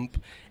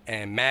Trump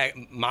and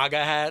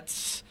MAGA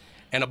hats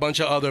and a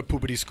bunch of other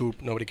poopity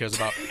scoop nobody cares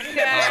about.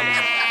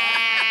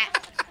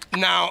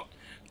 Now,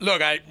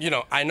 look, I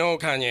know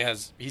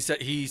Kanye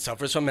he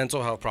suffers from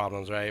mental health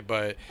problems, right?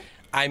 But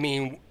I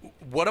mean,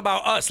 what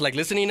about us? Like,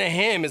 listening to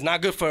him is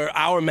not good for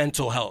our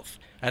mental health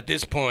at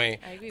this point.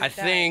 I agree I with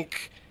that.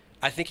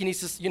 think he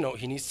needs to,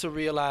 he needs to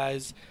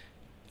realize.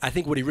 I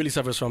think what he really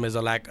suffers from is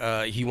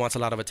he wants a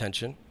lot of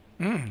attention,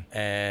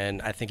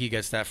 and I think he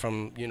gets that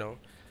from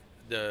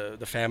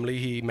the family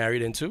he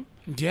married into.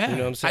 Yeah, you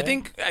know what I'm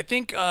saying. I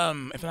think if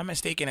I'm not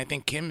mistaken, I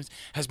think Kim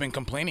has been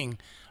complaining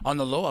on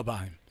the low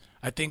about him.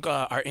 I think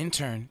our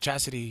intern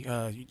Chastity.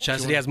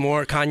 Chastity has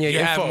more Kanye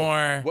info. Have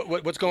more.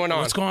 What's going on?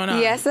 What's going on?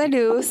 Yes, I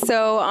do.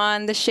 So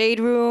on the Shade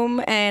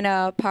Room and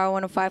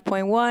Power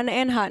 105.1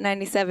 and Hot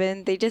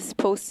 97, they just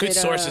posted. Good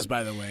sources,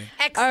 by the way.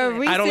 Excellent.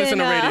 Recent, I don't listen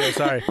to radio.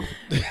 Sorry.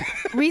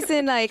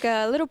 recent, like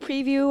a little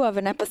preview of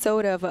an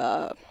episode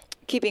of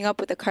Keeping Up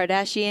with the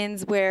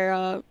Kardashians,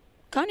 where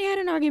Kanye had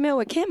an argument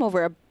with Kim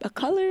over a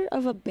color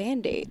of a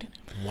Band-Aid.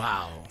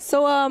 Wow.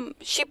 So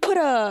she put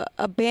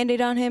a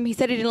Band-Aid on him. He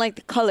said he didn't like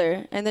the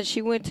color, and then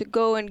she went to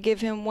go and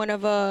give him one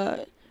of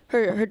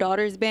her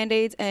daughter's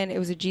Band-Aids, and it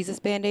was a Jesus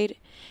Band-Aid.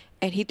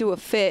 And he threw a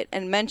fit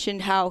and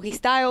mentioned how he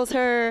styles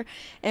her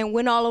and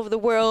went all over the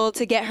world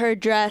to get her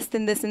dressed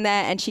and this and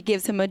that, and she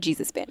gives him a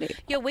Jesus Band-Aid.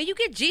 Yo, where you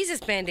get Jesus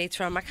Band-Aids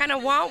from? I kind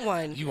of want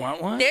one. You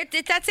want one?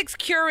 That's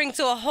curing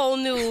to a whole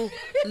new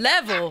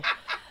level.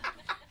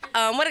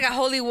 What, I got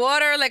holy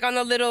water, like on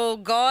a little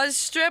gauze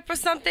strip or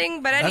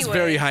something? But anyway. That's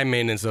very high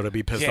maintenance, though, to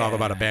be pissed off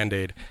about a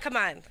Band-Aid. Come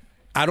on.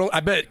 I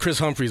bet Chris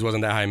Humphries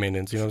wasn't that high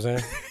maintenance. You know what I'm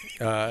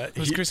saying?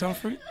 Was Chris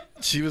Humphrey?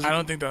 She was. I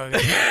don't think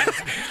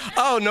that.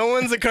 Oh, no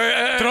one's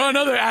Throw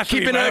another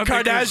athlete. keeping her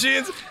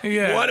Kardashians.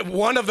 Yeah.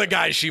 One of the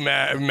guys she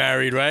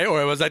married, right?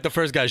 Or it was like the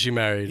first guy she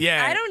married.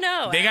 Yeah. I don't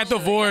know, They got actually.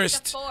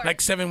 divorced Like the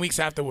like 7 weeks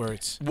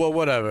afterwards. Well,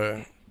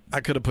 whatever. I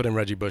could have put in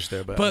Reggie Bush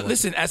there, but. But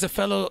listen, as a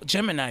fellow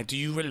Gemini, do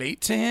you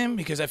relate to him?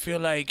 Because I feel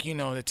like,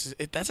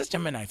 that's a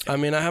Gemini thing. I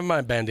mean, I have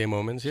my Band-Aid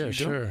moments, yeah,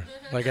 sure.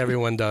 Like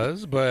everyone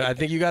does. But I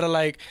think you got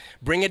to,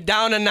 bring it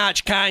down a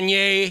notch,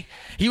 Kanye.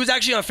 He was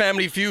actually on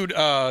Family Feud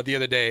the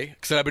other day,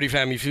 Celebrity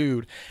Family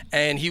Feud.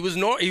 And he was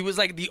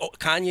like the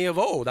Kanye of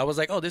old. I was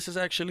like, oh, this is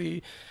the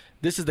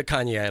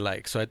Kanye I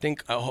like. So I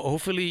think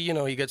hopefully,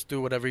 he gets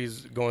through whatever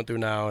he's going through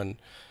now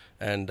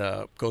and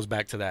goes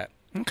back to that.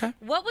 Okay.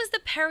 What was the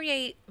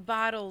Perrier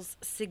bottle's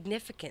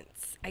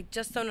significance? I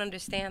just don't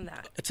understand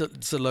that.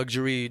 It's a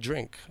luxury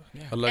drink,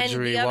 a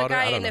luxury and the other water.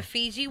 guy I don't in know. the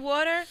Fiji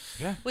water,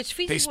 Yeah. which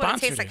They Fiji water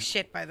sponsored tastes like it.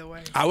 shit, by the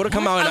way. I would have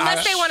come out and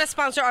Unless they want to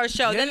sponsor our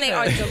show, then they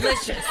are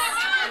delicious.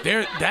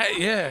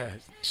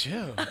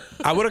 Chill.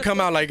 I would have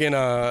come out like in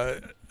a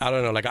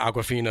like an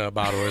Aquafina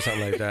bottle or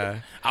something like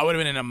that. I would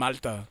have been in a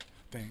Malta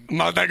thing.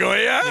 Malta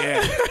Goya?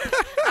 Yeah.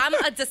 I'm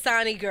a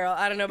Dasani girl.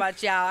 I don't know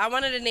about y'all. I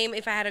wanted to name,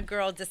 if I had a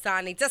girl,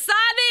 Dasani.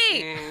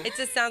 Dasani! It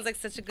just sounds like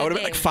such a I would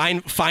good have name.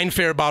 been like fine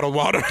fair bottled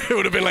water. It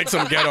would have been like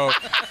some ghetto.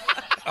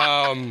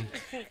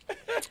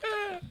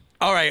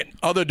 All right,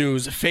 other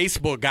news.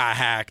 Facebook got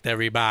hacked,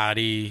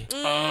 everybody.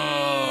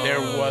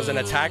 There was an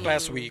attack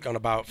last week on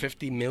about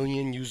 50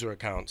 million user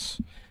accounts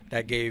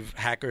that gave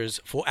hackers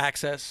full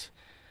access,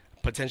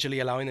 potentially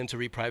allowing them to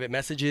read private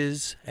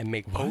messages and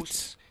make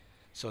posts.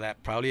 So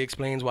that probably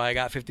explains why I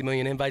got 50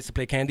 million invites to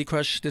play Candy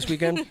Crush this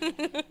weekend.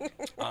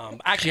 I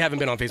actually haven't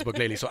been on Facebook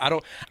lately, so I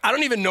don't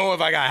even know if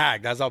I got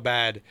hacked. That's how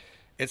bad.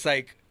 It's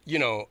like,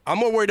 I'm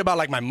more worried about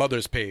like my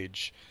mother's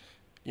page.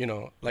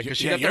 Cause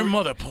she Your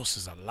mother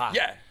posts a lot.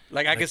 Yeah.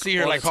 Like I can see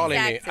her all like the time.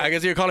 calling me. Exactly. I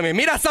can see her calling me.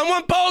 Mira,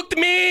 someone poked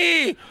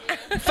me.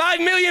 5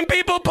 million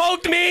people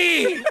poked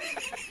me.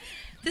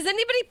 Does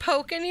anybody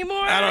poke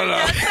anymore? I don't know.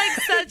 That's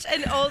like such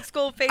an old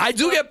school Facebook. I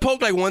do get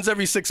poked like once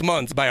every 6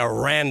 months by a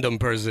random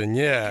person.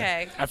 Yeah.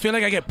 Okay. I feel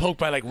like I get poked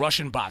by like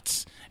Russian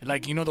bots.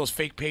 Like, you know those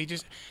fake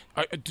pages?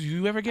 Do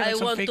you ever get like,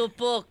 some fake... to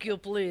poke you,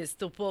 please,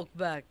 to poke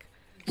back.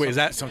 Wait, is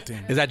that something?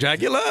 Is that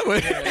Dracula?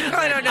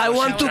 I don't know. I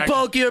want to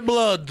poke your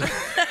blood.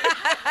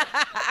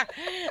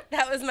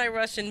 That was my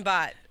Russian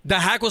bot. The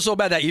hack was so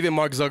bad that even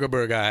Mark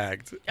Zuckerberg got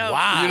hacked. Oh,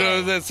 wow. You know what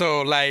I'm saying?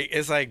 So, like,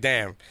 it's like,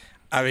 damn.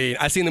 I mean,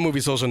 I seen the movie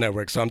Social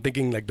Network, so I'm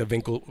thinking like the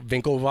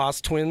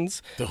Winklevoss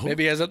twins. The who?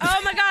 Maybe has a...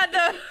 Oh, my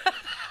God,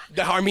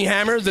 The Army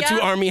Hammers, the Yeah.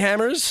 two Army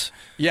Hammers.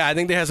 Yeah, I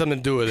think they had something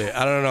to do with it.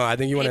 I don't know. I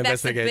think you want to Hey,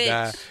 that's a investigate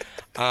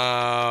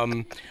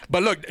that.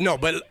 But look, no,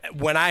 but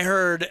when I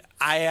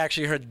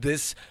actually heard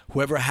this,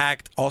 whoever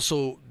hacked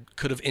also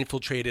could have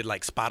infiltrated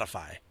like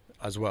Spotify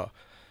as well.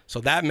 So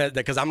that meant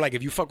that, because I'm like,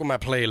 if you fuck with my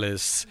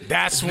playlists,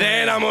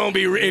 then I'm going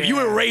to be, if you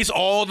erase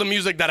all the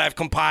music that I've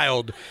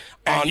compiled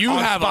on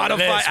Spotify,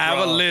 list, I have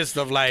a list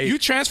of like. You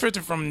transferred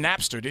it from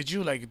Napster, did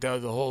you? Like the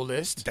whole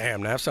list?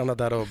 Damn, Napster, I'm not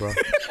that old, bro.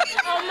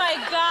 Oh, my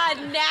God,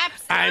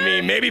 Napster. I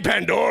mean, maybe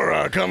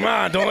Pandora. Come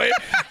on, don't wait.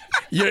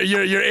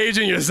 You're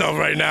aging yourself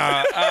right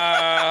now.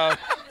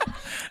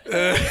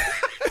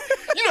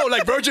 You know,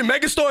 like Virgin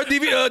Megastore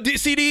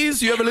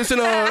CDs. You ever listen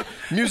to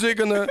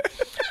music on the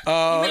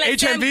like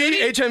Sam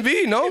Goody?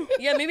 HMV? No.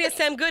 Yeah, maybe it's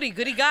Sam Goody.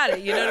 Goody got it.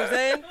 You know what I'm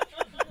saying?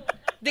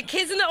 The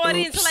kids in the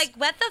audience are like,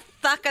 what the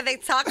fuck are they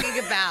talking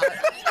about?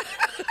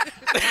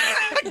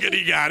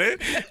 Goody got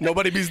it.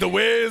 Nobody beats the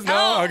Wiz.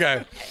 No. Oh,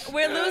 Okay.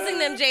 We're losing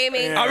them,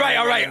 Jamie. All right.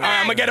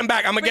 I'm gonna get them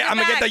back. I'm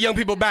gonna get the young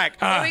people back.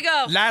 Here we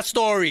go. Last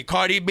story.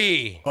 Cardi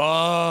B.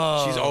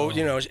 Oh. She's old.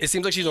 You know, it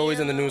seems like she's always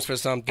in the news for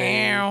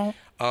something.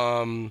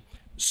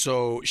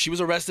 So she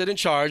was arrested and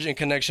charged in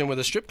connection with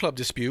a strip club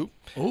dispute,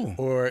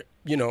 or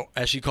you know,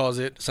 as she calls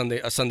it,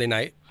 a Sunday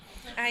night.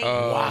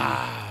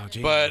 Wow.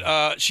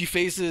 But she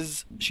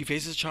faces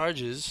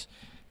charges,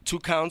 2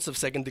 counts of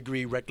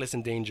second-degree reckless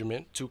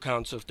endangerment, 2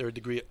 counts of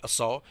third-degree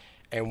assault,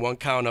 and 1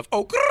 count of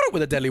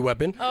with a deadly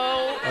weapon.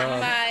 Oh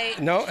my.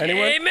 No,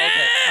 anyone?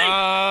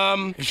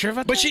 Amen. You sure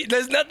about But that?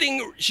 there's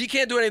nothing. She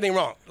can't do anything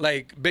wrong.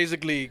 Like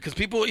basically, because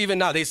people even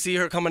now they see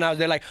her coming out,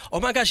 they're like, "Oh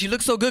my gosh, she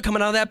looks so good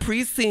coming out of that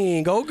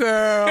precinct. Go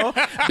girl,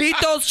 beat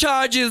those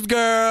charges,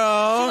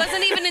 girl." She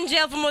wasn't even in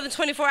jail for more than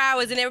 24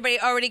 hours, and everybody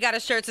already got a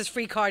shirt that says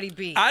 "Free Cardi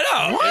B." I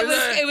know.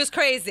 It was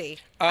crazy.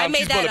 I made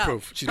she's that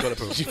bulletproof. up. She's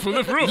bulletproof. She's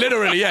bulletproof.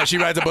 Literally, yeah. She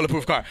rides a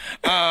bulletproof car.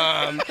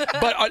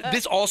 But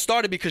this all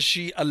started because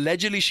she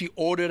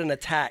ordered an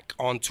attack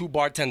on 2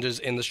 bartenders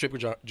in the strip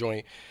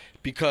joint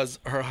because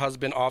her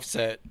husband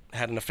Offset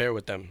had an affair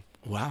with them.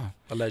 Wow.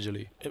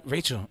 Allegedly.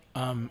 Rachel,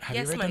 have you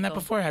Yes, ever done that Michael.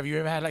 before? Have you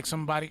ever had like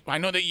somebody? I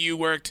know that you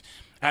worked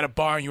at a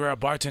bar and you were a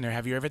bartender.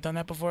 Have you ever done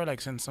that before?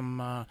 Like send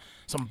some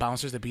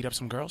bouncers to beat up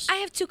some girls? I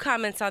have 2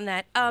 comments on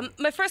that.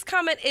 My first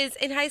comment is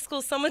in high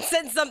school, someone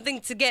said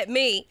something to get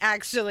me,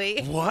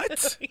 actually.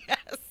 What?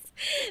 Yes.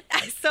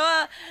 I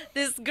saw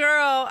this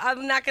girl.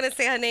 I'm not going to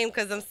say her name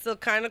because I'm still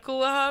kind of cool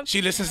with her. She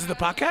listens to the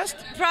podcast?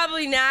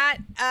 Probably not.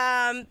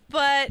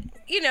 But,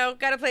 you know,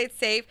 got to play it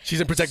safe.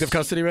 She's in protective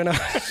custody right now.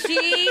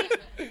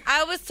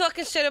 I was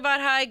talking shit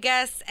about her, I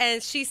guess,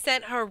 and she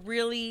sent her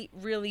really,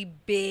 really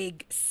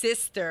big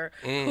sister,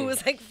 who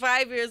was like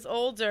 5 years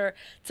older,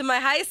 to my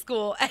high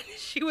school, and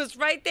she was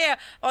right there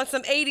on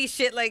some 80s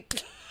shit,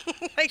 like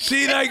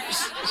She had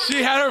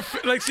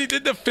her she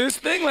did the fist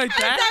thing like as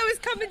that. I was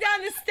coming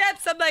down the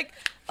steps, I'm like,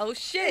 oh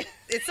shit,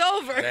 it's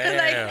over.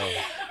 Damn.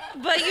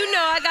 But you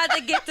know, I got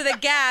the gift of the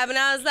gab, and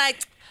I was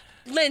like,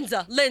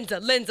 Linda,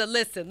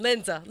 listen,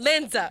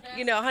 Linda.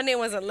 You know, her name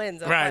wasn't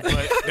Linda. Right,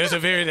 but there's a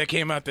video that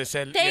came out that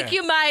said, Thank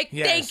you, Mike.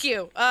 Yes. Thank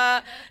you.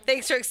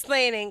 Thanks for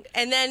explaining.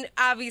 And then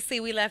obviously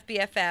we left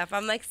BFF.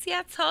 I'm like, see,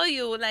 I told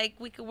you, like,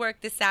 we could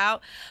work this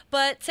out.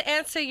 But to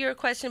answer your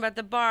question about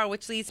the bar,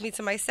 which leads me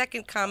to my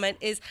second comment,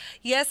 is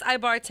yes, I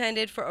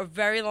bartended for a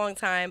very long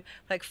time,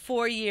 like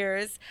 4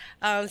 years.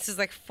 This is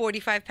like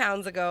 45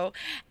 pounds ago.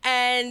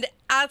 And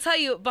I'll tell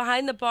you,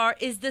 behind the bar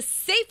is the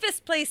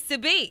safest place to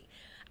be.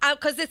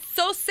 Because it's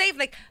so safe.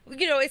 Like,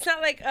 you know, it's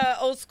not like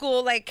old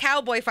school, like,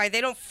 cowboy fight. They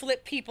don't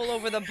flip people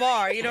over the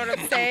bar. You know what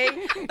I'm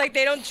saying? Like,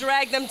 they don't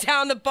drag them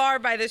down the bar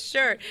by the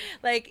shirt.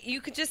 Like, you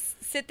could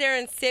just sit there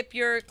and sip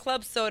your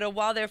club soda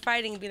while they're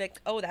fighting and be like,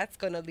 oh, that's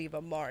going to leave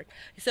a mark.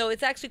 So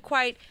it's actually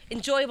quite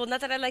enjoyable.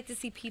 Not that I like to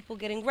see people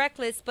getting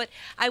reckless, but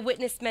I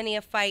witnessed many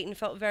a fight and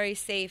felt very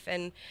safe.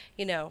 And,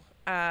 you know.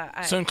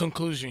 So in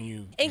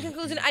conclusion,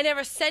 I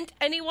never sent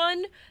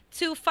anyone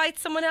to fight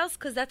someone else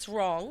because that's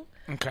wrong.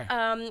 Okay.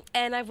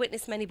 And I've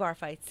witnessed many bar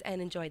fights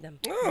and enjoyed them.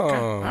 Oh, all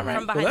From right.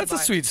 behind Well, that's the a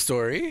bar. sweet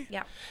story.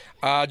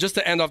 Yeah. Just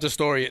to end off the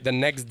story, the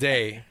next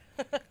day,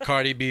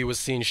 Cardi B was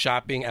seen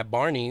shopping at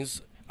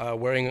Barney's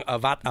wearing a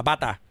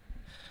bata.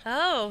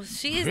 Oh,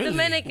 she's Really?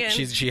 Dominican.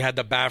 She had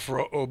the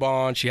bathrobe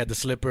on. She had the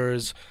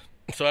slippers.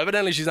 So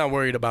evidently she's not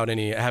worried about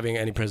having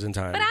any prison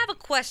time. But I have a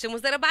question.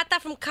 Was that a bata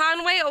from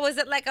Conway or was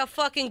it like a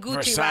fucking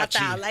Gucci Versace.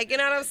 bata? Like, you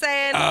know what I'm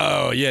saying?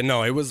 Oh, yeah,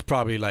 no, it was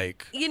probably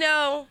like... You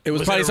know? It was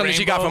Was probably it a something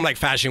she got rainbow? from like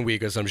Fashion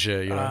Week or some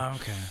shit, you know?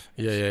 okay.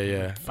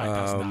 Yeah.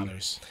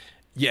 $5,000.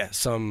 Yeah,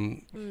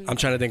 I'm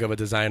trying to think of a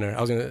designer.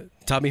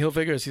 Tommy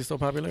Hilfiger, is he still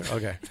popular?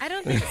 Okay. I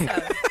don't think so.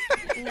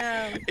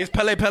 No. Is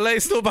Pele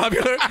still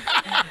popular?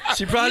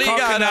 She probably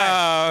got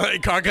a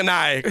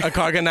Carcanai.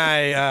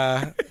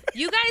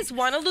 You guys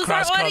want to lose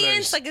Cross our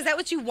audience? colors. Like, is that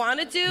what you want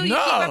to do? You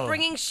No. keep on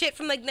bringing shit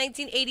from, like,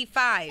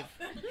 1985.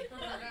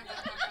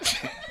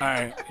 All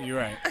right, you're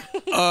right.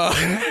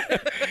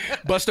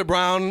 Buster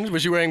Brown.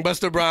 Was she wearing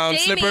Buster Brown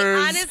Jamie,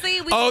 slippers?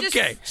 honestly, we should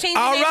okay. just change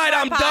the All name right, of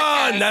our I'm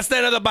podcast. done. That's the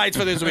end of the bites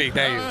for this week.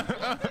 Thank you.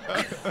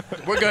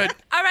 We're good.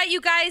 All right, you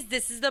guys,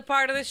 this is the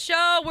part of the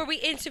show where we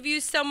interview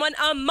someone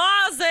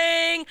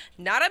amazing.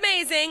 Not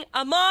amazing,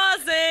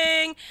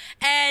 amazing.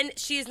 And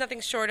she is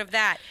nothing short of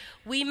that.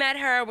 We met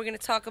her. We're going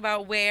to talk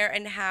about where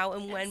and how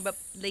and when. But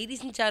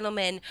ladies and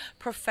gentlemen,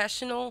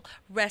 professional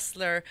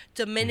wrestler,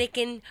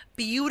 Dominican,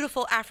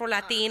 beautiful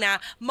Afro-Latina,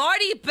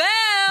 Marti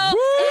Belle.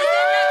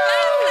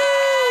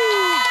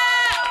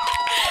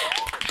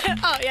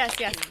 Oh, yes.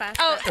 Class.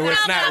 Oh, We're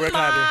come clapping.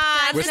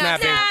 on. We're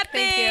snapping.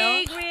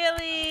 Thank you.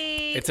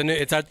 Really?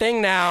 It's our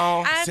thing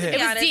now. I have to It be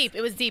was honest.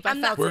 It was deep. I'm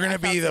not- We're I gonna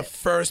felt be the it.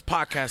 first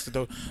podcast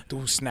to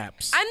do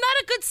snaps. I'm not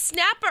a good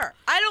snapper.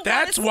 I don't want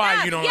That's to why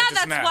snap. you don't yeah, like to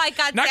that's snap. why,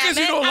 God Not damn because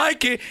you it. don't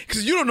like it,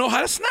 because you don't know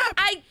how to snap.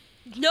 I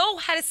know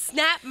how to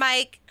snap,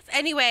 Mike.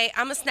 Anyway,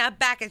 I'm going to snap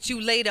back at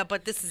you later,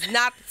 but this is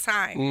not the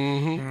time.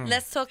 Mm-hmm.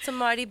 Let's talk to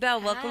Marti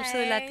Belle. Welcome to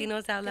the Hi.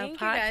 Latinos Out Loud Thank you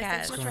guys. podcast.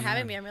 Thanks so much for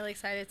having me. I'm really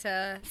excited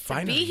to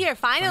Finally. be here.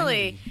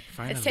 Finally.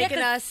 Finally. It's taken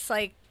us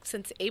like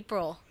since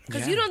April.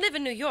 Because Yeah. you don't live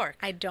in New York.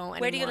 I don't anymore.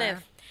 Where do you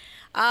live?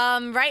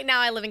 Right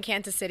now I live in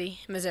Kansas City,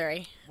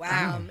 Missouri.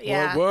 Wow.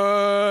 Yeah.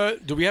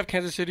 What? Do we have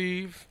Kansas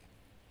City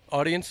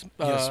audience?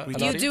 Yes, we an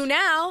do. You audience? do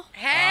now.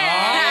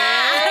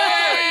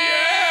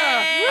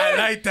 I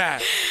like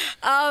that.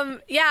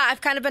 Yeah,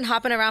 I've kind of been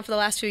hopping around for the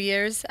last few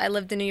years. I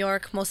lived in New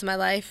York most of my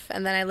life,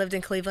 and then I lived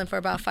in Cleveland for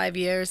about 5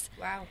 years.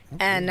 Wow.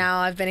 And now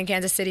I've been in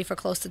Kansas City for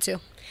close to 2.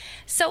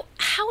 So,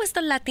 how is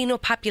the Latino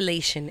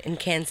population in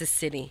Kansas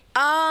City?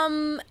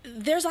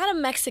 There's a lot of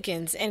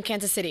Mexicans in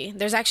Kansas City.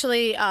 There's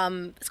actually,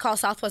 it's called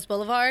Southwest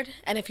Boulevard.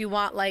 And if you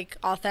want like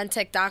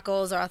authentic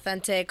tacos or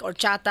authentic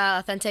horchata,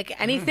 authentic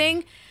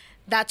anything,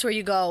 that's where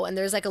you go. And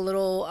there's like a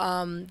little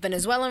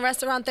Venezuelan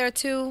restaurant there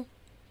too.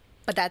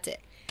 But that's it.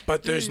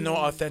 But there's no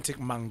authentic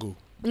mango.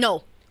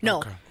 No.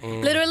 Okay.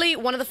 Literally,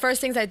 one of the first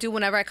things I do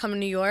whenever I come to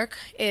New York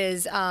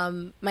is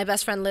my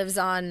best friend lives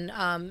on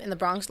in the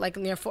Bronx, like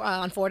near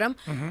on Fordham.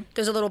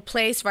 There's a little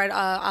place right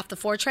off the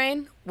 4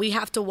 train. We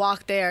have to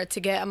walk there to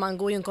get a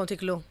mango y un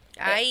conticlú.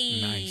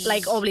 Nice.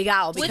 Like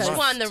obligado. Which because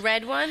one? The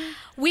red one?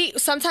 We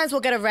sometimes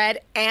we'll get a red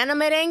and a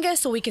merengue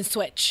so we can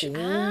switch.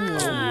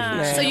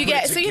 So you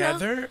get Put it so you know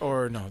together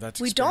or no?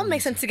 That's we don't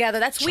mix them together.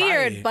 That's Try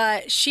weird, it.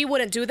 but she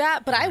wouldn't do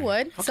that, but I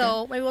would.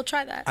 So maybe we'll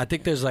try that. I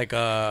think there's like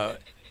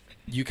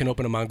you can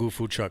open a mango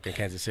food truck in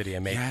Kansas City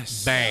and make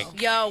Yes. bank.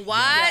 Yo, what?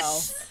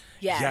 Yes.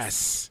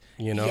 Yes.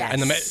 You know, Yes.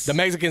 and the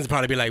Mexicans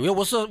probably be like, "Yo,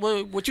 what's up?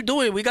 What you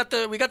doing? We got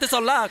this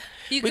on lock.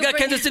 You We can got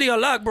bring- Kansas City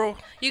on lock, bro."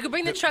 You could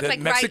bring the truck The like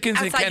Mexicans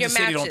right in outside your Kansas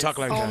City matches. don't talk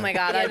like Oh that. my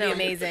god, Yeah, that'd be no.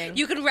 amazing.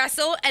 You can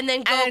wrestle and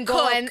then go And go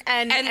cook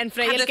and have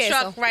freír the queso.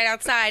 truck right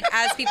outside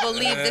as people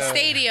leave the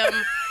stadium.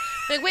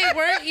 Like, wait,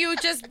 weren't you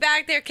just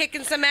back there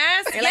kicking some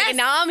ass? You're like,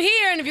 now I'm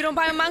here, and if you don't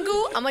buy a mango,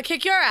 I'm gonna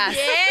kick your ass.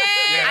 Yeah,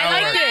 I I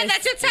like like this.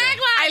 That's your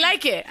tagline. I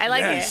like it. I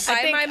like Yes. it. I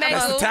Buy think my mango,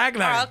 That's the tagline.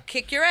 or I'll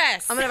kick your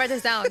ass. I'm gonna write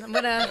this down. I'm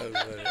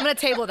gonna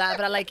table that,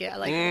 but I like it. I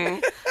like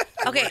it.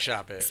 Okay.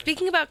 Workshop it.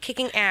 Speaking about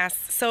kicking ass,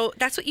 so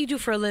that's what you do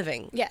for a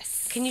living.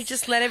 Yes. Can you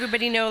just let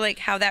everybody know like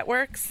how that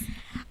works?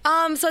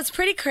 So it's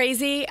pretty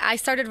crazy. I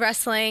started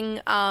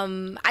wrestling.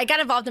 I got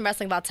involved in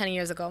wrestling about 10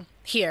 years ago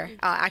here,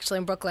 actually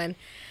in Brooklyn.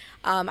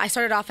 I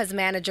started off as a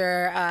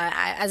manager,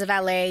 as a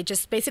valet,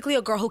 just basically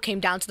a girl who came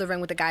down to the ring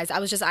with the guys. I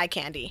was just eye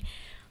candy.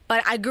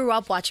 But I grew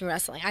up watching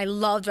wrestling. I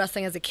loved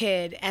wrestling as a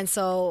kid. And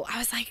so I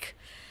was like,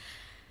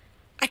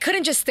 I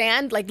couldn't just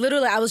stand. Like,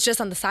 literally, I was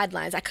just on the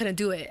sidelines. I couldn't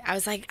do it. I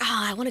was like,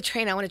 I want to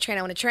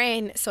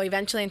train. So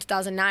eventually in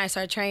 2009, I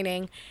started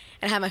training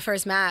and I had my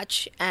first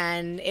match.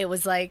 And it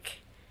was like,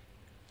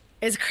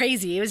 it's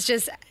crazy. It was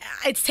just,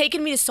 it's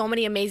taken me to so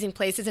many amazing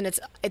places, and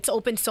it's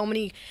opened so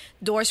many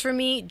doors for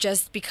me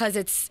just because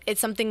it's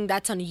something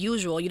that's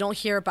unusual. You don't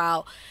hear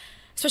about,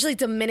 especially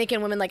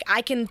Dominican women. Like,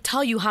 I can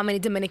tell you how many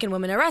Dominican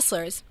women are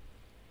wrestlers.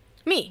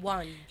 Me.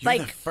 One. You're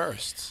Like, the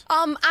first.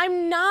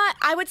 I'm not.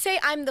 I would say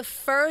I'm the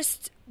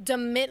first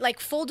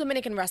full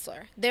Dominican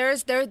wrestler. There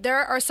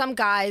are some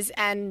guys,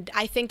 and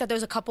I think that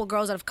there's a couple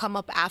girls that have come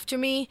up after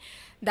me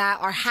that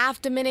are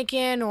half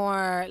Dominican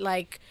or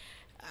like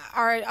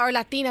are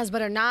Latinas,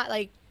 but are not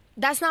like,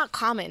 that's not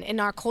common in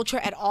our culture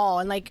at all.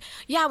 And like,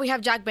 yeah, we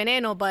have Jack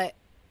Veneno, but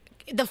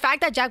the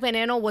fact that Jack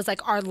Veneno was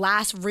like our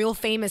last real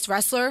famous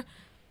wrestler,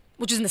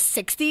 which is in the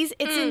 60s,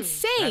 it's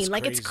insane. That's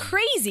like, it's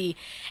crazy.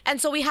 And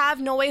so we have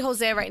No Way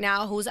Jose right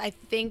now, who's, I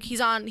think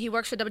he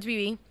works for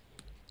WWE.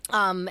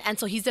 And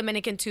so he's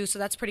Dominican too, so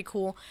that's pretty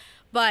cool.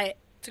 But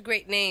It's a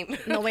great name.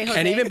 No way, Jose.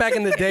 And even back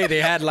in the day,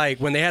 they had like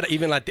when they had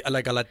even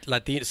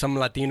some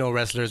Latino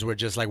wrestlers were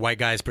just like white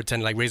guys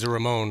pretending like Razor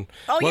Ramon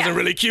wasn't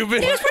really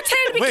Cuban. He was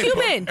pretending to be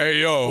Cuban.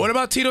 Hey yo, What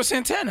about Tito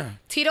Santana?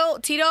 Tito.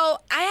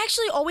 I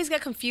actually always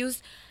get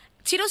confused.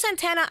 Tito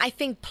Santana, I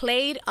think,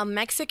 played a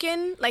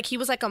Mexican, like he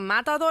was like a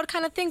matador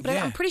kind of thing, but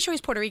I'm pretty sure he's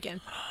Puerto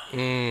Rican.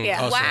 Yeah.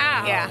 awesome.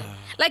 Wow. Yeah.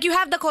 Like you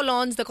have the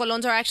Colons. The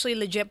Colons are actually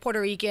legit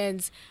Puerto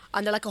Ricans.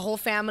 They're like a whole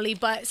family.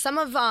 But some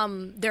of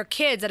their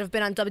kids that have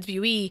been on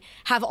WWE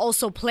have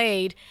also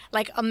played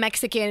like a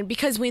Mexican,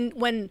 because when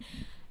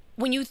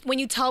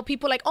you tell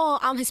people like, oh,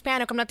 I'm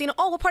Hispanic, I'm Latino,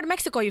 oh, what part of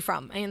Mexico are you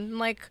from? And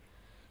like,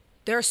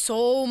 there's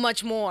so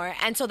much more.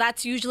 And so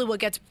that's usually what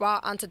gets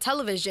brought onto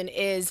television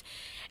is,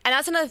 and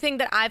that's another thing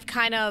that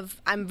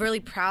I'm really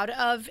proud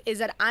of, is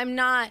that I'm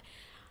not,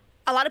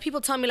 a lot of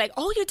people tell me like,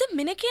 oh, you're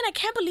Dominican? I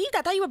can't believe that.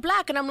 I thought you were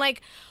black. And I'm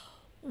like,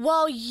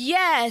 well,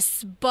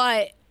 yes,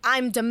 but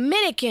I'm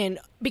Dominican,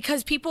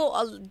 because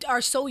people are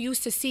so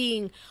used to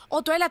seeing,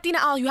 oh, tú eres Latina,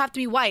 oh, you have to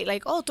be white.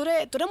 Like, oh, tú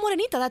eres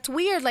morenita, that's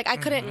weird. Like, I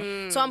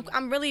couldn't. So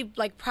I'm really,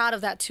 like, proud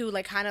of that, too,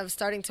 like, kind of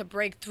starting to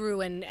break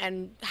through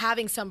and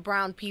having some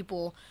brown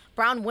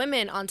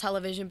women on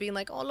television being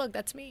like, oh, look,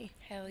 that's me.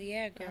 Hell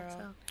yeah, girl.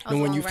 So,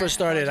 And when you first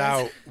started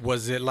out,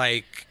 was it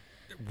like,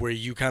 were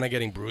you kind of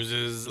getting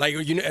bruises? Like,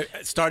 you know,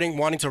 starting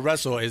wanting to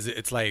wrestle,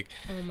 it's like,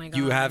 oh my God,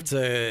 you have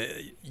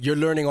to, you're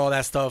learning all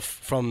that stuff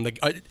from the,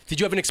 did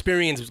you have an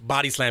experience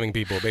body slamming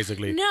people,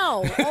 basically?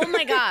 No. Oh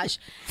my gosh.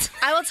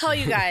 I will tell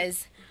you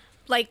guys,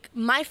 like,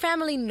 my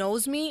family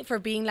knows me for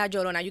being La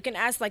Llorona. You can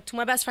ask, like, two of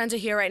my best friends are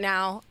here right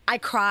now. I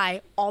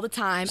cry all the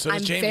time. So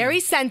does I'm Jamie. very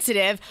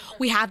sensitive.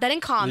 We have that in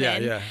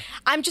common. Yeah.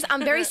 I'm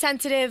very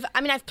sensitive. I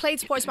mean, I've played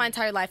sports my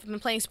entire life. I've been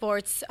playing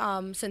sports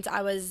since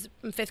I was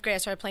in 5th grade. I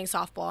started playing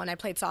softball, and I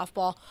played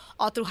softball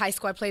all through high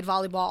school. I played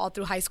volleyball all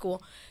through high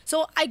school.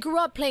 So I grew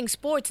up playing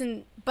sports,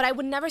 but I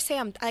would never say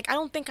I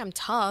don't think I'm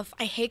tough.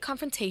 I hate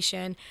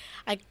confrontation.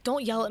 Like,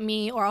 don't yell at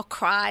me or I'll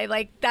cry.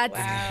 Like, that's,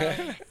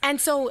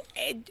 and so,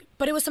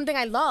 but it was something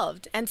I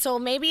loved. And so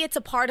maybe it's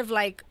a part of,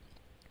 like,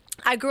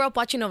 I grew up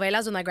watching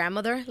novelas with my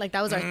grandmother. Like,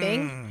 that was our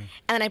thing.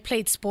 And then I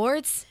played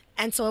sports.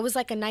 And so it was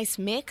like a nice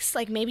mix.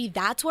 Like, maybe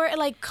that's where it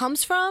like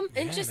comes from.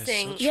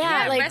 Interesting.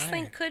 Yeah, like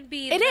wrestling could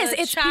be. It is.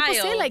 The It's people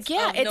say like,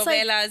 yeah, of it's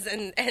like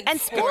novelas and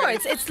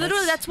sports. It's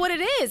literally that's what it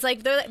is.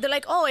 Like they're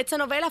like, oh, it's a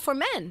novela for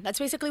men. That's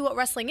basically what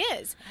wrestling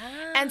is.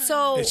 And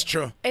so It's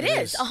true. It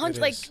is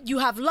 100. Like you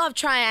have love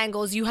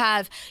triangles. You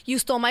have you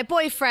stole my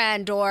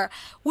boyfriend, or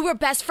we were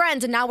best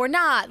friends and now we're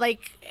not.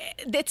 Like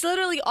it's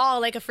literally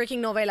all like a freaking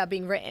novela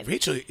being written.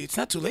 Rachel, it's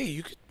not too late.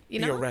 You could be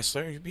a know?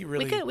 wrestler. You'd be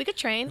really. We could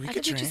train. I could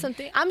teach you train.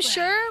 something. I'm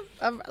sure,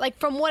 like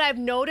from what I've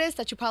noticed,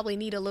 that you probably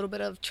need a little bit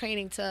of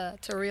training to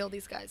reel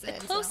these guys in. The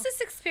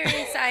closest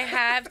experience I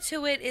have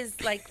to it is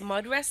like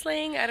mud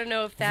wrestling. I don't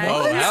know if that.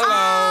 Oh,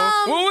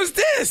 hello. What was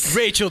this?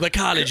 Rachel, the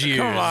college years.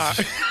 Come on.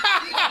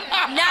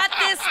 Not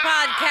this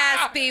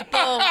podcast,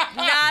 people.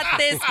 Not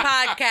this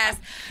podcast.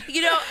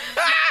 You know,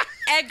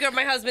 Edgar,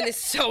 my husband, is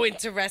so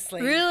into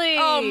wrestling. Really?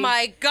 Oh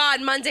my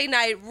God! Monday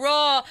Night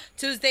Raw,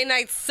 Tuesday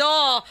Night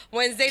Saw,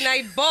 Wednesday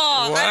Night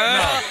Ball.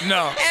 I don't know.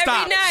 No.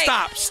 Every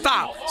night.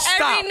 Stop.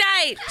 Every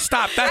night.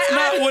 Stop. That's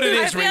not what it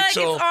is, I feel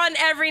Rachel. like it's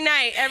on every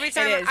night. Every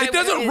time. It is. It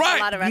doesn't It is rhyme.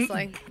 a lot of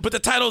wrestling. But the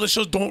title of the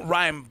shows don't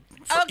rhyme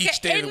for Okay, each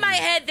day of in the my week.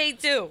 head they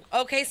do.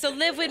 Okay, so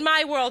live with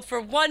my world for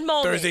one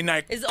moment. Thursday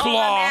Night is all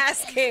Claw. I'm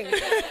asking.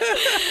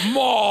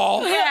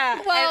 Mall.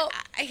 Yeah. Well-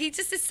 and he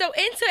just is so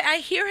into it. I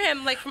hear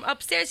him like from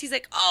upstairs. He's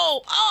like,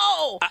 oh.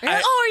 You're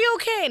like, oh, are you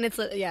okay? And it's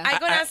yeah. I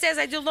go downstairs.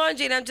 I do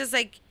laundry, and I'm just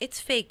like, it's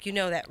fake. You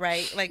know that,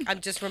 right? Like I'm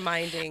just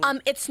reminding.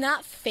 It's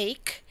not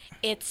fake.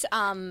 It's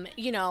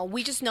you know,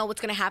 we just know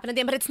what's gonna happen at the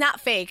end, but it's not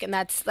fake, and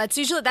that's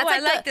usually I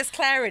like like this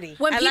clarity.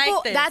 When I people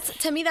like this. that's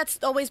to me that's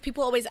always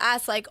people always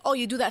ask like, oh,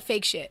 you do that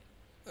fake shit.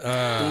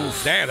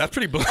 Damn, that's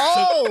pretty blunt.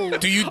 Oh,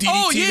 Do you DDT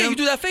Oh, yeah, them? you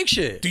do that fake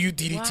shit. Do you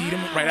DDT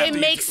them right It after?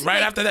 makes, right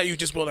like- after that, you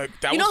just will like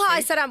that. you know was how I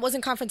fake? said I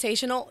wasn't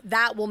confrontational?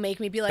 That will make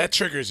me be like, that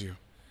triggers you.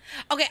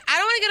 Okay, I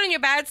don't want to get on your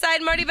bad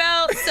side, Marty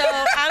Belle. So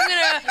I'm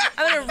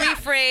gonna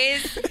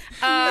rephrase.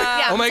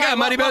 yeah, Oh my sorry, God,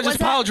 Marty Belle what just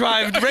was pile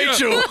that? drive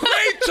Rachel.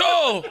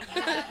 Rachel.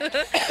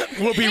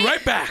 We'll be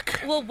right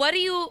back. Well, what do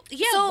you?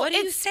 Yeah, So what do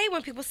you it's- say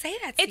when people say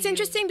that? To It's you?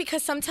 interesting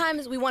because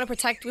sometimes we want to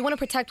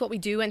protect what we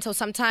do, and so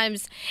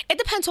sometimes it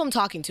depends who I'm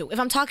talking to. If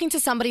I'm talking to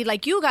somebody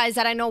like you guys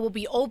that I know will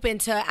be open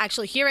to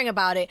actually hearing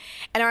about it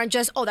and aren't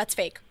just, oh, that's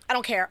fake, I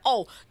don't care.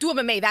 Oh, do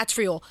MMA, that's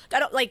real. I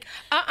don't like.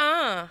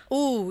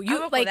 Ooh, you I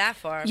won't like go that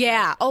far.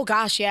 Yeah. Oh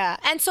gosh, yeah.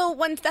 And so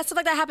when that stuff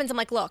like that happens, I'm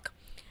like, look,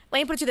 let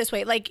me put it to you this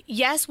way. Like,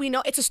 yes, we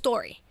know it's a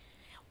story.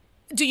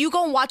 Do you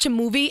go and watch a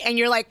movie and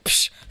you're like,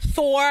 Psh,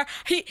 Thor?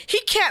 He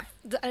can't.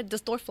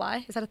 Does Thor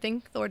fly? Is that a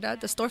thing? Thor does?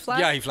 Does Thor fly?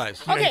 Yeah, he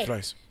flies. Okay.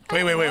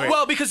 Wait.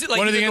 Well, because like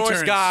One of he's the a Norse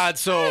interns. god,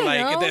 so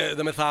like know.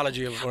 the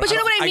mythology of. But you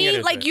know what I get mean?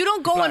 it, Like, but you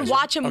don't go he and flies.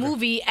 watch a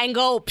movie and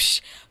go, Psh,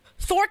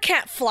 Thor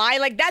can't fly.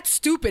 Like, that's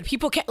stupid.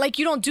 People can't, like,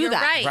 you don't do You're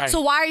that. right. So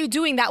why are you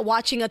doing that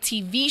watching a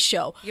TV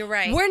show? You're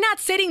right. We're not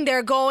sitting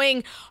there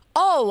going,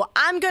 oh,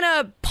 I'm going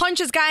to punch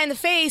this guy in the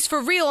face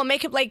for real and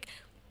make him, like,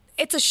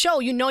 it's a show.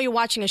 You know you're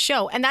watching a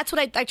show. And that's what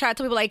I try to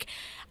tell people. Like,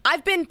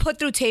 I've been put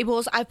through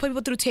tables. I've put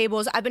people through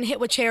tables. I've been hit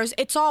with chairs.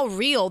 It's all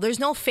real. There's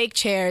no fake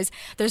chairs.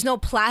 There's no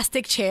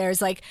plastic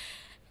chairs. Like,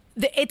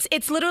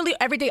 it's literally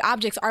everyday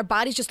objects. Our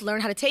bodies just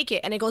learn how to take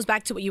it. And it goes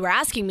back to what you were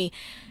asking me.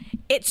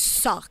 It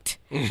sucked.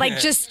 Like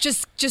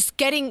just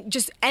getting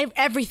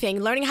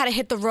everything, learning how to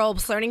hit the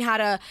ropes, learning how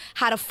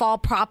to fall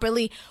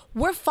properly.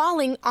 We're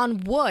falling on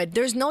wood.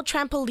 There's no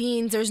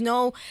trampolines.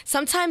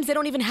 Sometimes they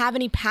don't even have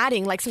any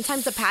padding. Like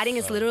sometimes the padding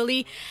is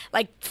literally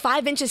like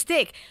 5 inches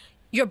thick.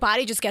 Your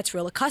body just gets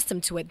real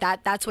accustomed to it.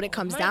 That's what it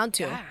comes down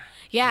to.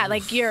 Yeah,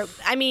 like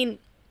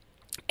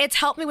it's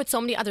helped me with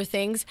so many other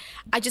things.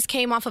 I just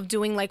came off of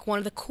doing like one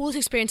of the coolest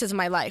experiences of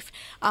my life,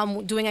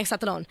 doing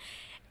Hexathlon.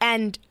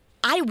 And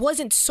I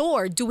wasn't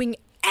sore doing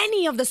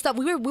any of the stuff.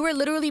 We were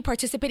literally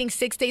participating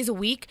 6 days a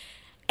week,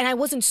 and I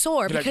wasn't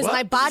sore because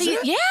my body.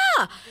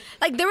 Yeah,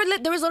 like there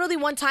was literally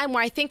one time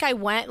where I think I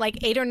went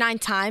like 8 or 9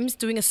 times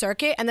doing a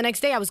circuit, and the next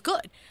day I was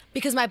good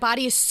because my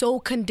body is so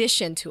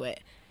conditioned to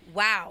it.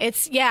 Wow.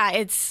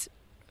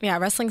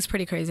 Wrestling's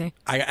pretty crazy.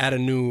 I had a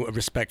new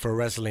respect for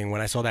wrestling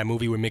when I saw that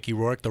movie with Mickey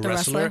Rourke, the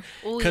wrestler.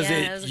 Because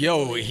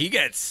he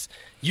gets.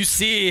 You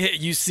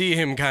see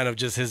him kind of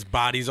just his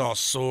body's all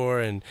sore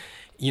and.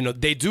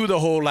 They do the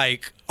whole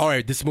like, all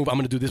right, this move, I'm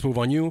going to do this move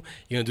on you.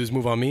 You're going to do this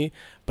move on me.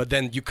 But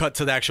then you cut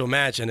to the actual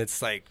match and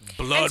it's like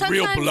blood,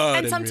 real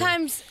blood. And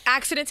sometimes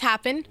accidents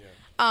happen.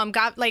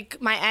 Got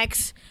like my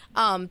ex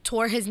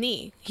tore his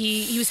knee.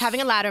 He was having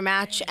a ladder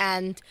match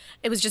and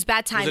it was just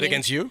bad timing. Was it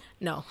against you?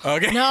 No.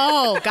 Okay.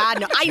 No,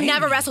 God, no. I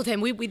never wrestled him.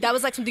 We that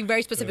was like something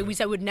very specific. We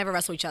said we would never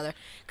wrestle each other.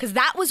 Because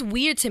that was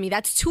weird to me.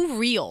 That's too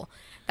real.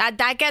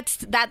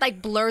 That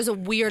like blurs a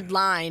weird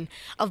line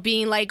of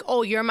being like,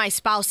 oh, you're my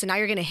spouse and now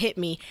you're gonna hit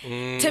me.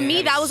 To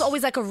me, that was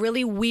always like a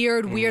really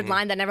weird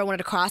line that I never wanted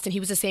to cross, and he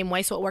was the same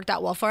way, so it worked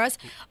out well for us.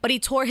 But he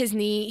tore his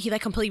knee, he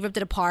like completely ripped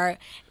it apart.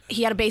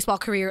 He had a baseball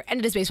career,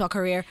 ended his baseball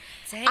career.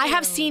 Damn. I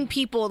have seen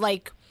people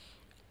like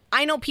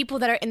I know people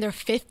that are in their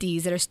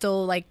 50s that are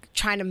still like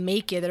trying to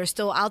make it, that are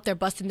still out there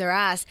busting their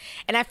ass.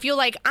 And I feel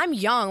like I'm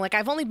young. Like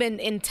I've only been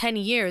in 10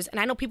 years. And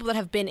I know people that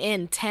have been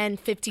in 10,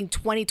 15,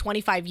 20,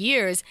 25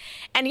 years.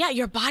 And yeah,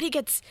 your body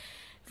gets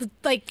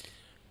like,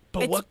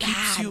 but what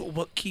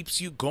keeps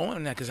you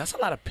going? Because that's a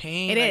lot of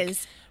pain. It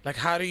is. Like,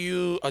 how do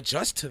you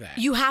adjust to that?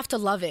 You have to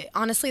love it.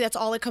 Honestly, that's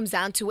all it comes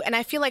down to. And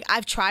I feel like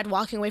I've tried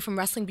walking away from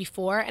wrestling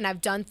before, and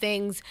I've done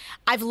things.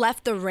 I've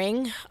left the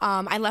ring.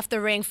 I left the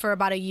ring for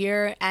about a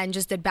year and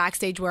just did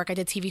backstage work. I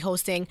did TV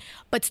hosting,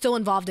 but still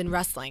involved in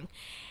wrestling.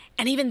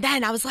 And even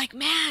then, I was like,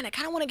 man, I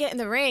kind of want to get in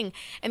the ring.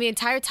 And the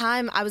entire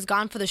time I was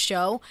gone for the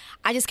show,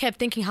 I just kept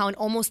thinking how in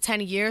almost 10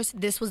 years,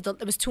 it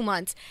was 2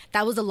 months.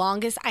 That was the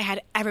longest I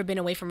had ever been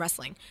away from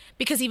wrestling.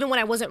 Because even when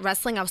I wasn't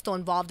wrestling, I was still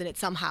involved in it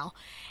somehow.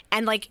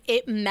 And like,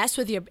 it messed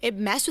with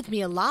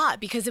me a lot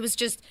because it was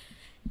just,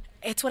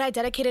 it's what I've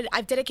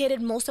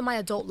dedicated most of my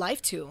adult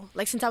life to.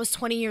 Like since I was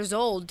 20 years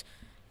old,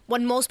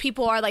 when most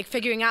people are like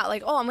figuring out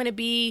like, oh, I'm going to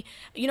be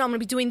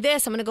doing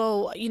this. I'm going to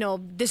go,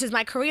 this is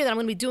my career that I'm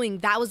going to be doing.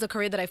 That was the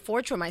career that I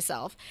forged for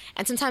myself.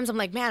 And sometimes I'm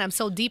like, man, I'm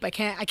so deep. I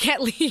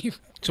can't leave.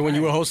 So when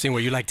you were hosting, were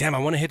you like, damn, I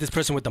want to hit this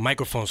person with the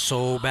microphone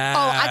so bad? Oh,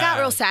 I got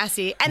real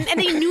sassy. And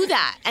they knew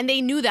that. And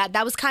they knew that.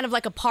 That was kind of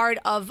like a part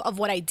of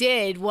what I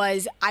did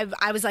was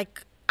I was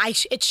like,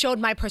 it showed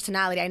my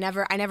personality. I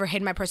never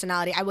hid my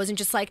personality. I wasn't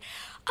just like,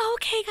 oh,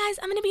 okay, guys,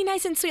 I'm going to be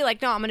nice and sweet.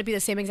 Like, no, I'm going to be the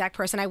same exact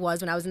person I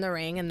was when I was in the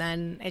ring, and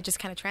then it just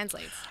kind of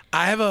translates.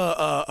 I have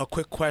a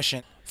quick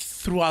question.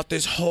 Throughout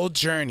this whole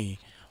journey,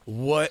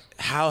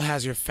 how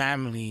has your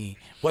family,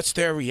 what's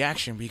their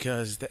reaction?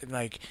 Because the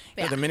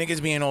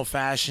Dominicans being old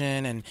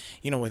fashioned and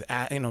with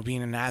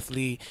being an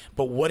athlete,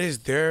 but what is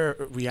their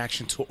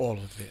reaction to all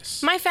of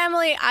this? My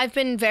family, I've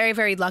been very,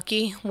 very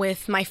lucky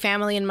with my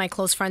family and my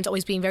close friends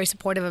always being very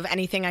supportive of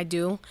anything I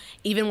do,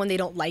 even when they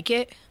don't like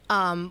it.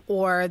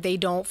 Or they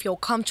don't feel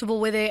comfortable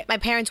with it. My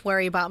parents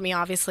worry about me,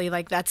 obviously.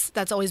 Like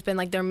that's always been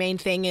like their main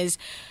thing is,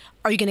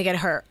 are you gonna get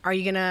hurt? Are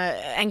you gonna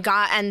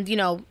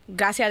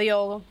gracias a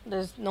Dios,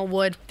 there's no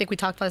wood. I think we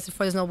talked about this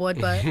before. There's no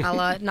wood, but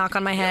I'll knock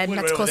on my head.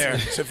 That's close.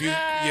 So if you,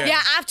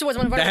 afterwards,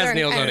 when that has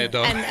nails on it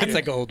though. It's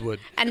like old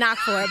wood. And knock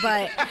for it,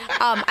 but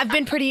I've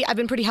been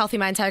pretty healthy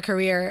my entire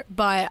career.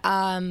 But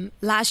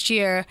last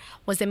year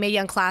was the Mae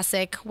Young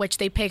Classic, which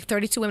they picked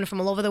 32 women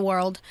from all over the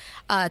world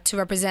to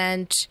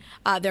represent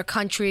their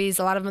countries.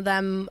 A lot of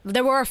them,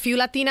 there were a few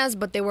Latinas,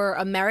 but they were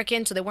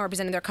American, so they weren't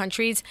representing their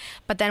countries.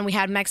 But then we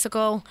had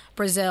Mexico,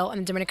 Brazil,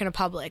 and the Dominican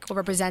Republic were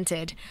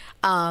represented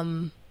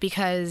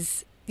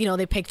because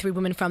they picked 3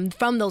 women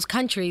from those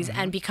countries. Mm-hmm.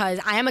 And because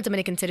I am a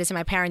Dominican citizen,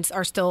 my parents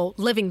are still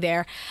living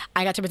there,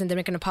 I got to represent the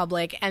Dominican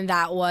Republic, and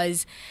that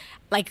was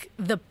like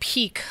the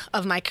peak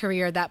of my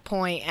career at that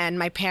point. And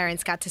my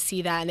parents got to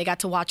see that, and they got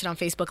to watch it on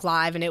Facebook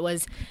Live, and it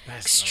was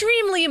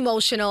extremely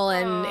emotional,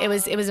 and it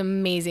was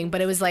amazing.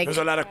 But it was like, there's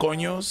a lot of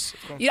coños.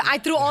 I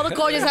threw all the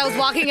coños. I was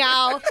walking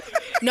out.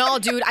 No,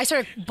 dude, I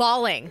started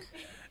bawling.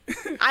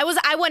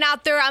 I went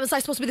out there. I was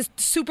like supposed to be this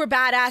super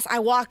badass. I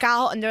walk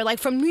out and they're like,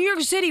 from New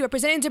York City,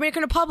 representing the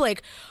Dominican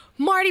Republic,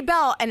 Marti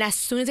Belle. And as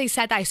soon as they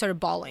said that, I started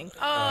bawling.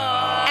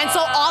 And so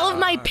all of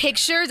my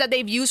pictures that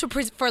they've used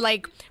for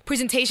like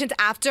presentations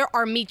after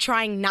are me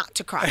trying not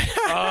to cry.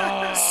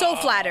 So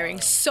flattering,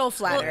 so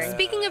flattering. Well,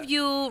 speaking of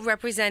you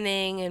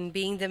representing and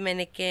being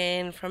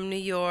Dominican from New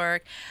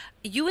York,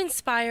 you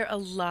inspire a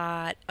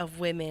lot of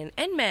women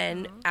and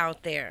men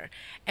out there.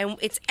 And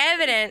it's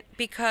evident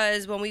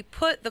because when we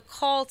put the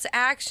call to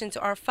action to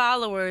our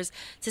followers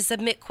to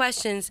submit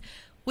questions,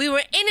 we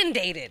were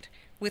inundated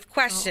with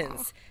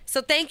questions.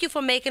 So thank you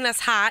for making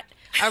us hot.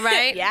 All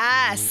right?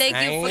 Yes. Thank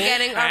you for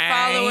getting our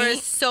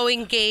followers so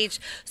engaged.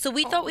 So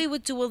we thought we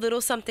would do a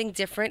little something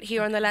different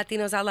here on the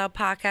Latinos Out Loud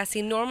podcast.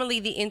 See, normally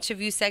the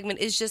interview segment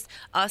is just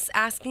us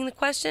asking the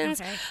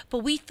questions, but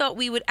we thought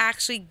we would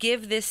actually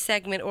give this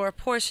segment or a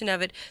portion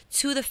of it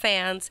to the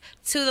fans,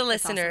 to the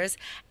listeners,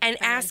 and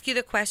ask you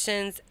the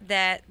questions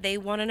that they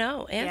want to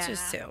know answers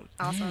to.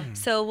 Awesome.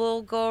 So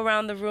we'll go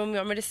around the room. You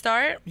want me to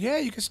start? Yeah,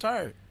 you can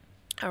start.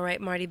 All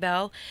right, Marti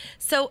Belle.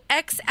 So,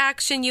 X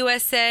Action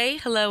USA.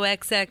 Hello,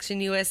 X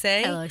Action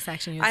USA. Hello, X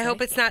Action USA. I hope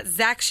it's not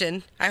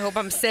Zaction. I hope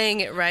I'm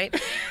saying it right.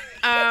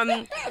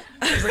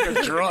 It's like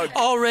a drug.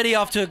 Already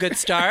off to a good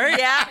start.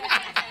 Yeah.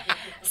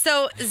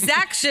 So,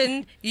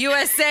 Zaction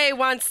USA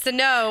wants to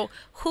know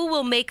who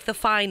will make the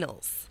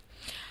finals.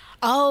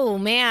 Oh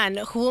man,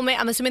 who will make?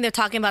 I'm assuming they're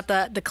talking about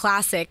the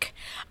classic.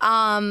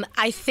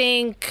 I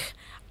think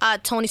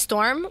Toni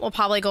Storm will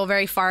probably go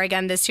very far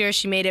again this year.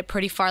 She made it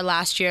pretty far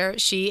last year.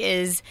 She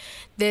is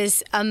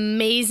this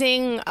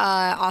amazing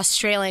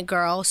Australian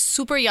girl,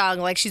 super young.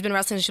 Like she's been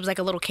wrestling since she was like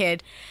a little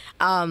kid,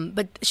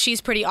 but she's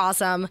pretty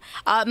awesome.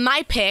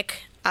 My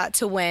pick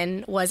to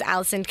win was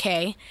Allison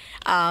Kay,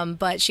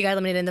 but she got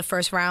eliminated in the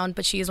first round.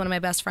 But she is one of my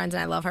best friends,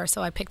 and I love her,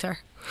 so I picked her.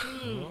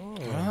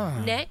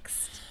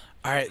 Next.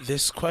 All right,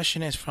 this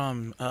question is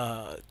from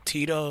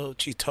Tito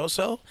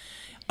Chitoso.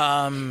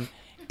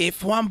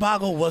 If Juan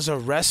Bago was a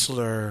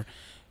wrestler,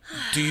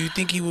 do you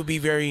think he would be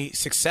very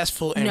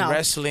successful in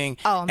wrestling,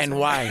 and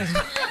why?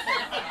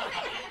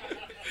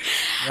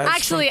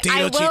 Actually,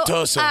 I will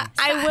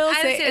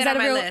say, is that on a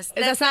my real list?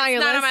 That's not on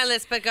your list? Not on my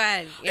list, but go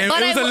ahead. It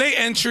was a late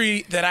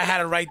entry that I had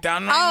to write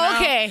down right now.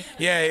 Okay.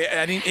 Yeah,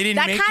 it didn't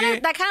make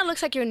it. That kind of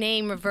looks like your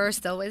name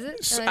reversed, though, is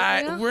it?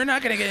 We're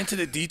not going to get into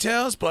the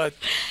details, but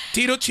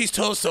Tito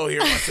Chistoso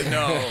here wants to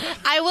know.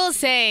 I will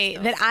say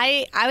that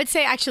I would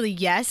say actually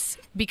yes,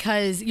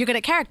 because you're good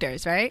at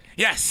characters, right?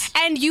 Yes.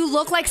 And you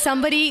look like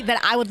somebody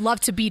that I would love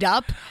to beat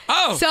up.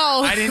 Oh, so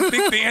I didn't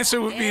think the answer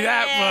would be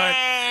that,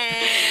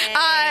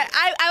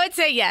 I would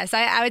say yes.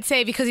 I would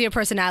say because of your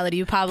personality,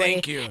 you probably.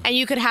 Thank you. And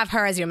you could have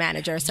her as your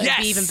manager, so it'd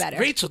be even better.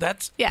 Rachel,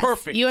 that's yes.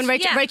 perfect. You and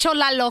Rachel, Rachel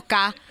La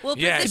Loca to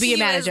be your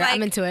manager.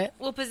 I'm into it.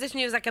 We'll position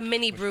you as like a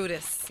mini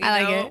Brutus. You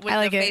I like know? it. With I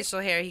like the it. facial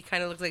hair, he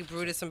kind of looks like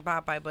Brutus from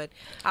Popeye, but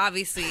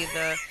obviously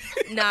the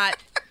not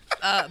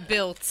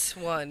built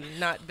one,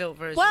 not built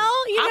version.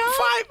 Well, you know,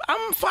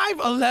 I'm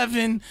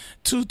 5'11",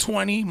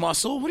 220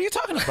 muscle. What are you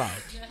talking about?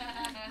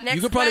 Next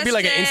You could probably be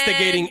like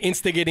an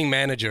instigating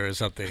manager or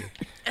something.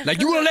 Like,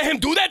 you gonna let him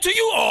do that to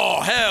you? Oh,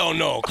 hell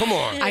no. Come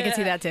on. I can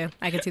see that too.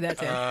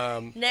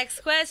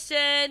 Next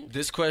question.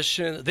 This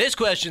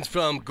question's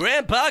from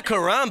Grandpa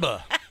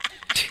Caramba.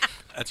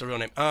 That's a real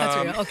name.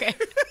 That's real. Okay.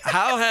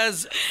 How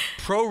has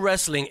pro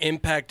wrestling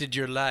impacted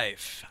your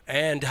life?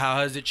 And how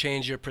has it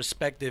changed your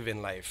perspective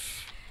in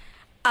life?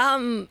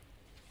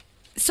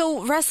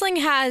 So wrestling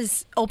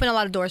has opened a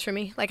lot of doors for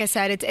me. Like I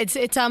said,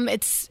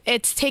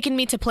 it's taken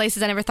me to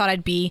places I never thought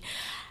I'd be.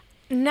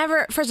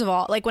 Never, first of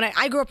all, like when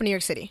I grew up in New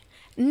York City,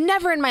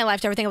 never in my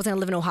life did I ever think I was going to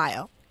live in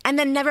Ohio. And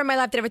then never in my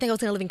life did I ever think I was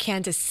going to live in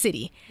Kansas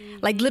City.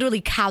 Like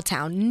literally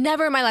Cowtown.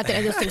 Never in my life did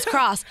any of those things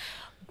cross.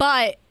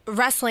 But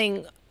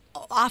wrestling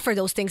offered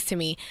those things to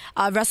me.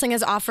 Wrestling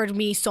has offered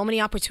me so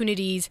many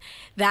opportunities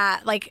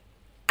that, like,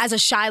 as a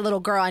shy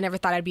little girl, I never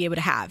thought I'd be able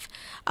to have.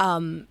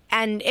 And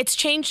it's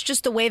changed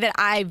just the way that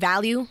I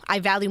value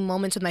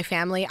moments with my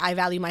family. I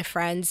value my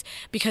friends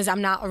because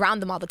I'm not around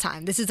them all the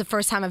time. This is the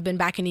first time I've been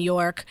back in New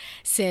York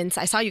since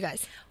I saw you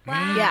guys.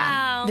 Wow.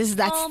 Yeah.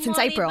 That's since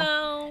April.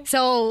 Mo.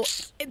 So,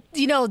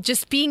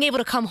 just being able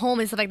to come home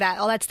and stuff like that,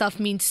 all that stuff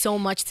means so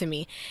much to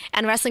me.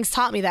 And wrestling's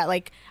taught me that,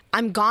 like,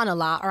 I'm gone a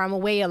lot or I'm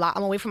away a lot.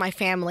 I'm away from my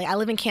family. I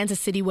live in Kansas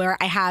City where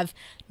I have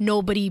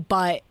nobody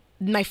but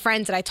my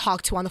friends that I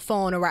talk to on the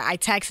phone or where I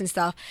text and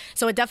stuff.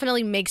 So it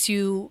definitely makes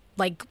you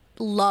like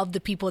love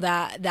the people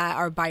that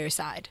are by your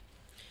side.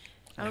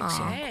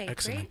 Okay,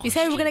 excellent. great. We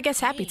said we were gonna get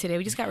sappy today.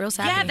 We just got real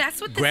sappy. Yeah,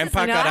 that's what this Grandpa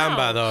is about.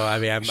 Caramba, though. I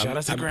mean, Shout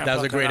out to that Grandpa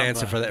was a great Caramba.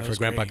 answer for That was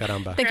Grandpa great.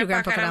 Caramba. Thank you,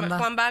 Grandpa Caramba.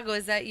 Juan Bago,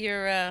 is that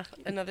your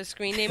another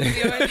screen name of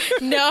yours?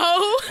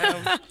 No.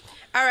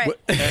 All right.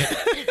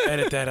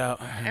 Edit that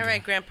out. All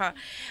right, Grandpa.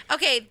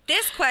 Okay,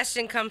 this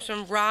question comes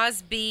from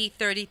Roz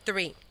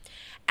B33.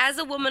 As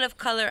a woman of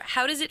color,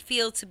 how does it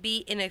feel to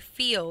be in a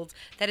field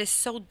that is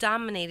so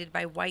dominated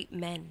by white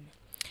men?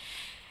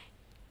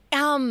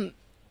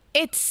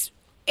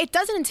 It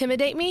doesn't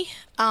intimidate me.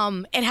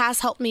 It has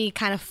helped me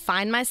kind of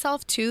find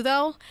myself too,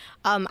 though.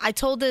 I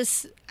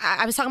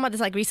was talking about this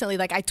like recently.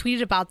 Like I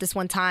tweeted about this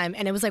one time,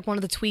 and it was like one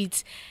of the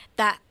tweets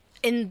that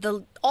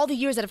all the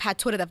years that I've had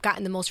Twitter that have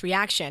gotten the most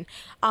reaction.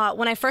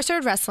 When I first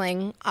started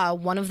wrestling,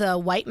 one of the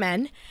white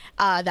men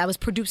that was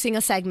producing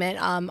a segment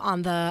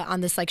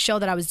on this like show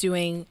that I was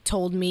doing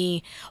told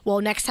me,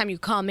 well, next time you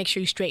come, make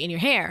sure you straighten your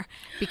hair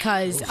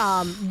because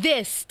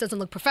this doesn't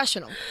look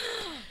professional.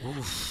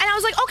 Oof. And I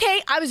was like,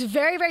 okay. I was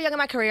very, very young in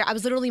my career. I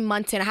was literally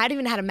months in. I hadn't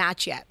even had a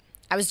match yet.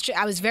 I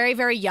was very,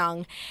 very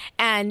young,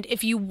 and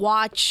if you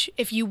watch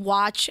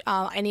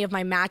any of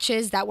my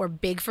matches that were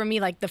big for me,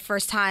 like the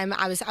first time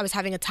I was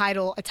having a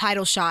title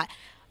shot,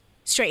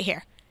 straight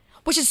hair,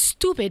 which is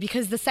stupid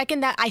because the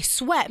second that I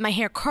sweat, my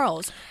hair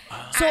curls.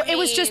 So it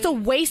was just a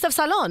waste of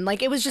salon.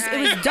 Like it was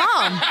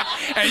dumb.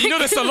 And you know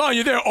the salon,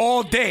 you're there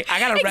all day. I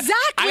got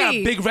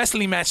a big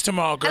wrestling match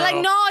tomorrow, girl. I'm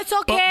like, no, it's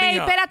okay.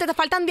 Espérate, te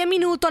faltan 10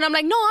 minutos. And I'm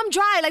like, no, I'm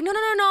dry. Like,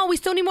 no, we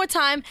still need more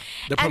time.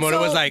 The promoter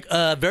was like,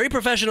 very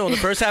professional in the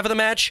first half of the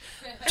match,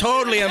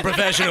 totally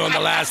unprofessional in the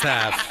last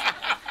half.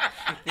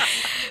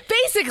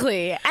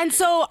 Basically. And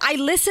so I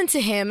listened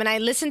to him and I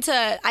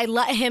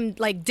let him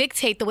like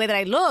dictate the way that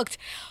I looked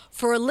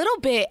for a little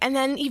bit, and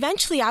then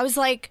eventually I was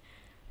like,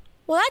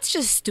 well, that's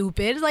just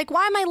stupid. Like,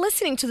 why am I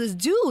listening to this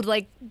dude?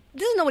 Like,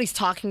 this doesn't know what he's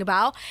talking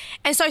about.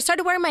 And so I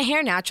started wearing my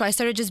hair natural. I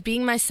started just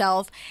being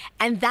myself,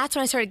 and that's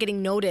when I started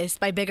getting noticed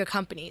by bigger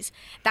companies.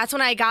 That's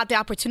when I got the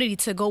opportunity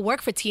to go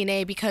work for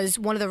TNA because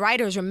one of the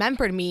writers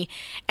remembered me,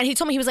 and he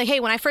told me, he was like,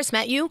 hey, when I first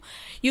met you,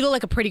 you look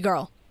like a pretty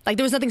girl. Like,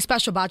 there was nothing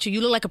special about you.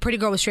 You look like a pretty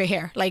girl with straight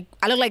hair. Like,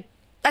 I look like,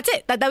 that's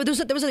it. There was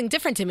something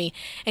different to me.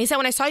 And he said,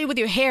 when I saw you with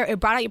your hair, it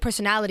brought out your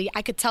personality.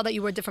 I could tell that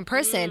you were a different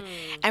person.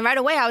 And right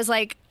away, I was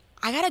like,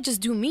 I gotta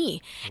just do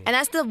me. And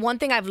that's the one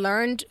thing I've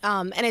learned,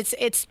 and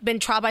it's been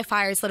trial by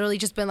fire. It's literally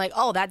just been like,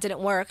 oh, that didn't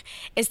work,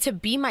 is to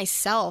be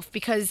myself,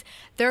 because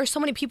there are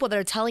so many people that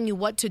are telling you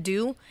what to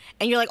do,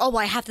 and you're like, oh, well,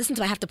 I have to listen to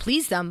them, I have to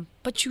please them,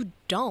 but you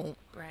don't.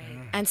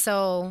 Right. And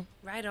so...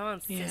 Right on,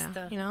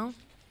 sister. You know?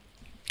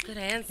 Good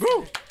answer.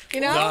 Woo!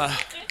 You know?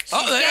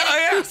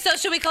 Yeah. So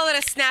should we call it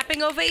a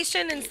snapping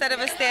ovation instead of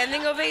a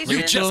standing ovation?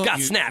 You just got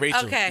snapped.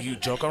 Rachel, okay. You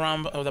joke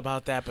around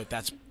about that, but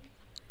that's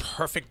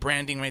perfect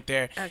branding right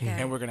there. Okay.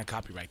 And we're going to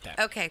copyright that.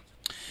 Okay.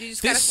 You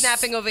just got a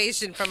snapping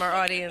ovation from our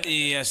audience.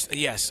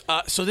 Yes.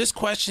 So this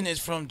question is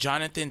from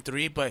Jonathan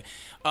 3, but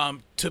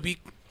to be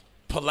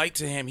polite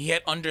to him, he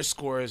had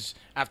underscores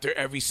after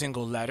every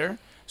single letter.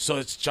 So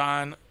it's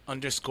John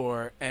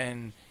underscore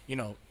and,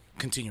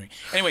 continuing.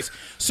 Anyways,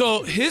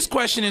 so his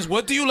question is,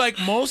 what do you like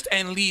most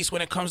and least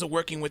when it comes to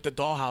working with the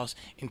Dollhouse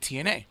in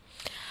TNA?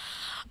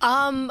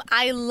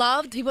 I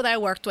loved people that I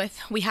worked with.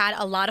 We had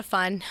a lot of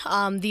fun.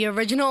 The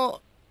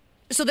original...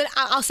 So then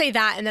I'll say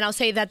that, and then I'll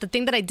say that the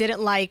thing that I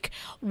didn't like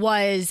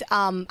was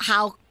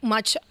how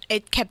much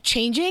it kept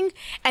changing,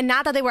 and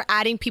not that they were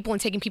adding people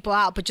and taking people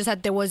out, but just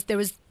that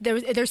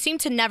there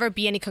seemed to never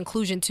be any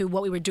conclusion to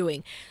what we were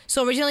doing.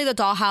 So originally the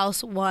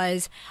Dollhouse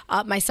was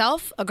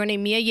myself, a girl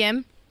named Mia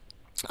Yim,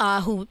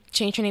 who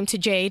changed her name to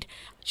Jade.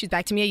 She's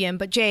back to Mia Yim,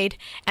 but Jade,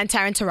 and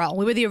Taryn Terrell.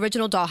 We were the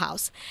original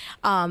Dollhouse.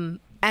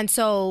 And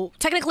so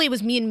technically it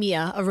was me and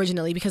Mia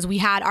originally, because we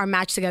had our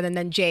match together, and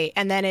then Jay.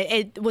 And then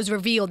it was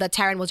revealed that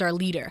Taryn was our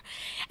leader.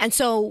 And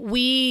so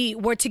we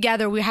were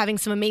together. We were having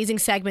some amazing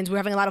segments. We were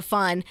having a lot of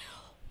fun.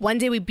 One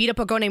day we beat up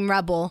a girl named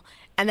Rebel.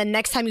 And then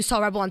next time you saw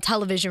Rebel on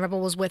television, Rebel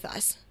was with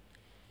us.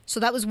 So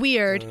that was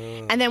weird.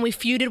 And then we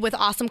feuded with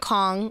Awesome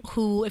Kong,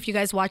 who, if you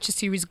guys watch the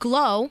series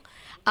Glow,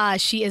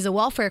 she is a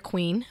welfare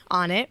queen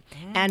on it.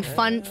 And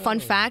fun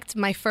fact,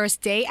 my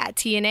first day at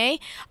TNA,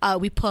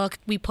 we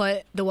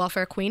put the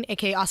welfare queen,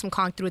 aka Awesome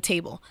Kong, through a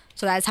table.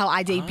 So that's how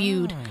I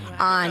debuted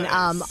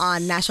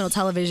on national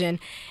television.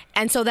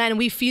 And so then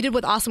we feuded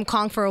with Awesome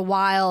Kong for a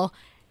while,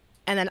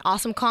 and then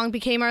Awesome Kong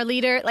became our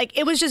leader. Like,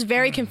 it was just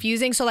very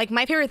confusing. So like,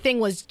 my favorite thing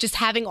was just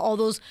having all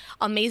those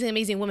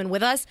amazing women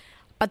with us,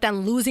 but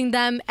then losing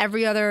them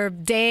every other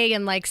day,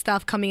 and like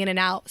stuff coming in and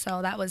out.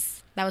 So that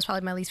was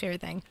probably my least favorite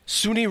thing.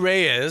 Suni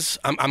Reyes,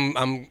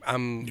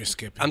 You're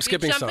skipping. I'm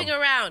skipping You're some. jumping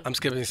around. I'm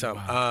skipping some.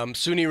 Wow.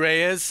 Suni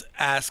Reyes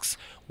asks,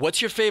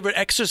 "What's your favorite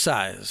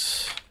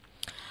exercise?"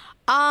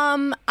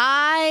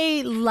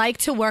 I like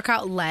to work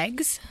out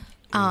legs,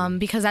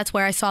 because that's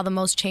where I saw the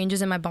most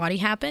changes in my body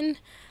happen.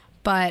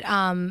 But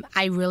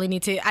I really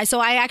need to.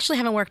 So I actually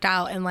haven't worked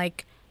out in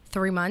like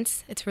 3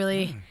 months. It's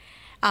really.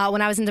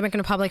 When I was in the Dominican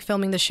Republic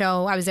filming the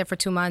show, I was there for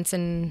 2 months,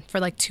 and for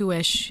like 2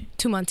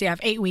 months, yeah,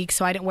 8 weeks.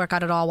 So I didn't work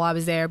out at all while I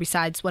was there,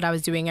 besides what I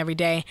was doing every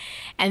day.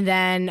 And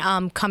then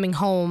coming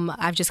home,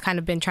 I've just kind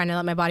of been trying to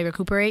let my body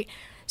recuperate.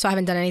 So I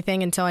haven't done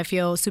anything until I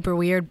feel super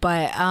weird.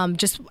 But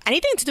just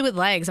anything to do with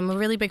legs. I'm a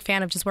really big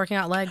fan of just working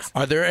out legs.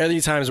 Are there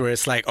any times where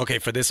it's like, okay,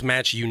 for this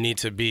match, you need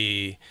to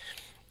be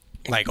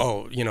like,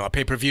 a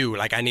pay-per-view,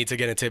 like I need to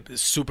get in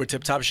super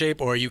tip-top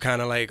shape? Or are you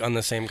kind of like on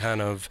the same kind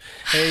of,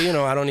 hey,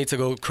 I don't need to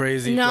go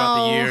crazy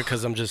throughout the year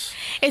because I'm just...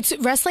 It's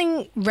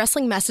wrestling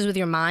messes with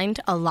your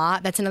mind a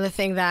lot. That's another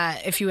thing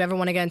that if you ever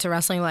want to get into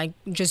wrestling, like,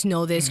 just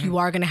know this, you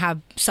are going to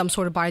have some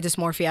sort of body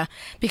dysmorphia,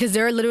 because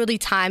there are literally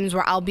times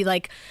where I'll be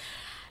like,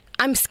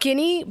 I'm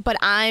skinny, but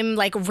I'm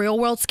like real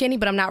world skinny,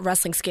 but I'm not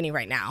wrestling skinny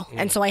right now.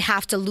 And so I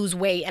have to lose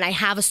weight, and I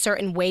have a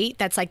certain weight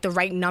that's like the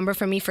right number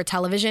for me for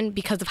television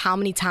because of how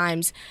many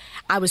times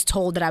I was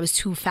told that I was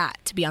too fat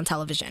to be on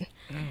television.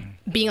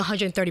 Being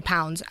 130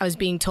 pounds, I was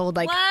being told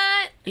like,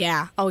 What?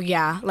 Yeah. Oh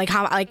yeah.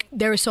 Like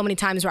there were so many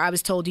times where I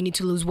was told you need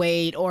to lose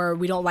weight, or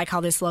we don't like how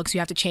this looks, you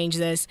have to change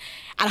this.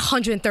 At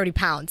 130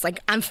 pounds, like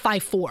I'm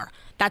 5'4".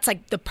 That's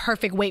like the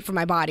perfect weight for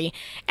my body.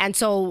 And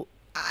so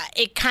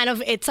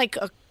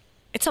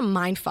it's a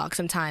mind fuck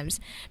sometimes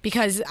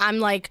because I'm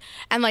like,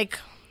 and like,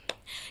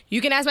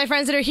 you can ask my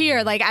friends that are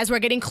here, like as we're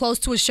getting close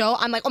to a show,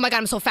 I'm like, oh my God,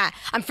 I'm so fat.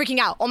 I'm freaking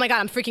out. Oh my God,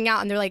 I'm freaking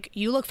out. And they're like,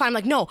 you look fine. I'm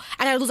like, no,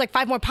 I gotta lose like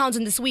 5 more pounds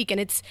in this week. And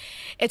it's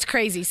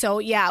crazy. So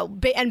yeah,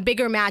 and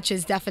bigger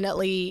matches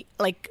definitely,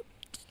 like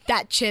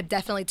that chip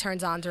definitely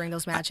turns on during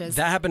those matches.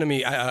 That happened to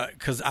me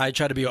because I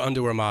tried to be an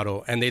underwear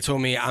model, and they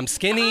told me I'm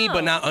skinny,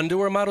 but not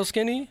underwear model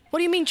skinny. What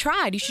do you mean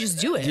tried? You should just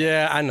do it.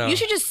 Yeah, I know. You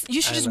should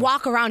just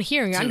walk around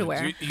here in your underwear.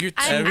 I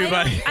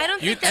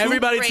don't think that's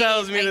everybody a great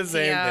tells me the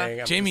same idea.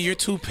 thing. Jamie, you're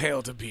too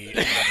pale to be.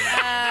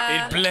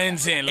 It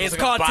blends in. It's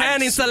called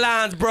tanning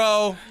salons,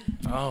 bro.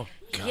 Oh,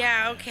 God.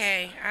 Yeah,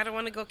 okay. I don't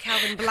want to go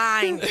Calvin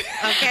blind,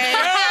 okay?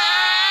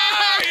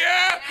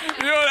 Yeah.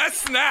 Yo, that's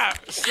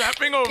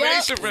snapping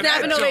ovation for that.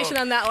 Snapping ovation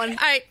on that one. All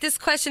right, this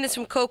question is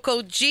from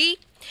Coco G.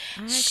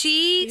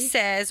 She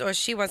says, or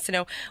she wants to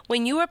know,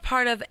 when you were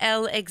part of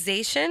El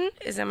Exation,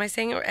 am I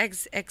saying it? Or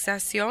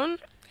Exacion?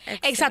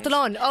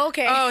 Exatron. Oh,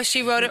 okay. Oh,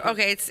 she wrote it.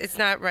 Okay, it's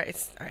not right.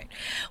 It's all right.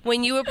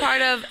 When you were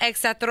part of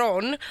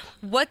Exatron,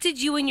 what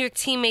did you and your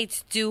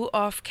teammates do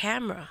off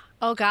camera?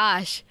 Oh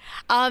gosh.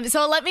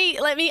 So let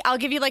me. I'll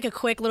give you like a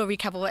quick little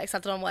recap of what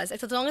Exatron was.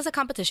 Exatron is a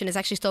competition. It's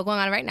actually still going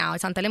on right now.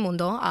 It's on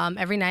Telemundo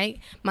every night,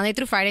 Monday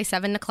through Friday,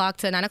 7 o'clock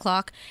to 9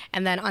 o'clock,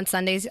 and then on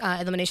Sundays,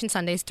 Elimination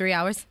Sundays, 3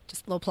 hours.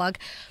 Just a little plug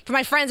for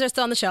my friends that are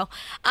still on the show.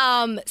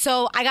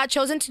 So I got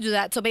chosen to do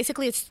that. So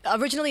basically,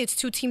 it's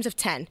 2 teams of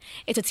 10.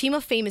 It's a team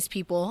of famous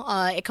people.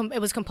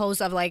 It was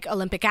composed of like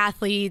Olympic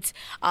athletes,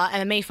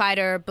 MMA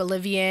fighter,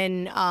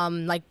 Bolivian,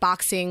 like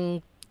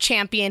boxing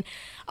champion,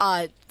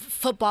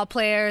 football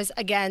players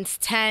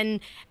against 10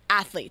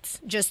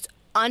 athletes, just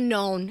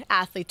unknown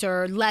athletes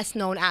or less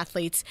known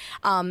athletes.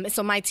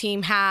 So my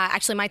team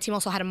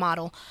also had a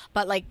model,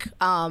 but like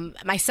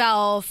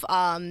myself,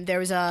 there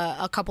was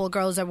a couple of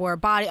girls that were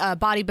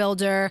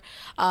bodybuilder,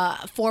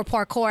 4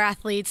 parkour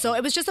athletes. So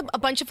it was just a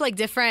bunch of like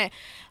different,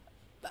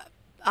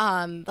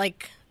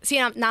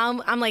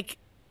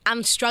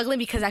 I'm struggling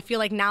because I feel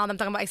like now that I'm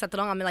talking about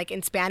Exatron, I'm like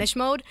in Spanish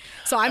mode.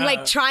 So I'm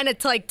like trying to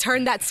like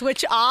turn that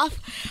switch off.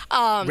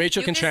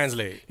 Rachel can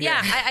translate. Yeah,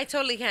 I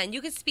totally can.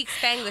 You can speak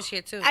Spanglish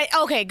here too.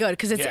 Okay, good,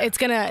 because it's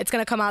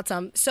gonna come out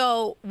some.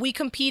 So we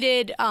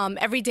competed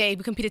every day.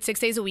 We competed 6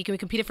 days a week, and we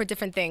competed for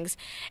different things.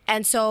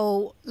 And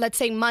so let's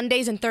say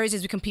Mondays and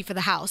Thursdays we compete for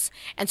the house.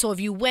 And so if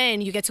you win,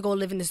 you get to go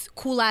live in this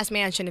cool ass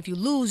mansion. If you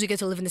lose, you get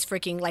to live in this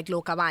freaking like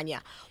low cabaña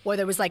where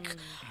there was like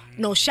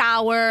no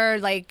shower,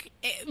 like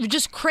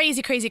just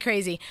crazy.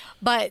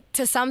 But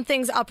to sum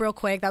things up real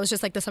quick, that was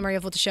just like the summary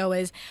of what the show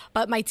is.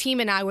 But my team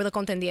and I were the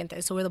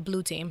contendientes, so we're the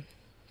blue team.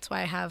 That's why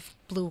I have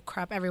blue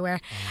crap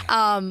everywhere.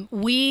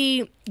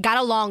 We got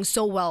along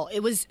so well.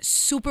 It was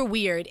super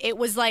weird. It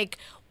was like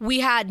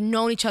we had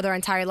known each other our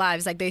entire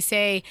lives. Like they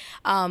say,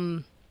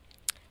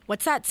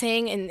 what's that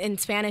saying in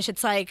Spanish?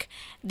 It's like,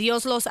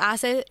 Dios los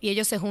hace y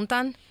ellos se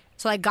juntan.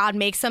 So like God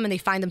makes them and they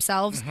find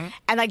themselves.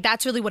 And like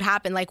that's really what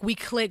happened. Like we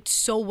clicked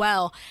so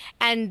well.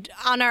 And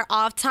on our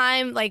off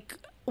time, like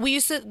we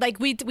used to like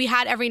we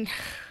had every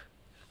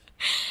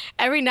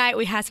night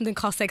we had something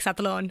called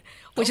Sexathlon,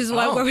 which is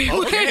where we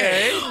would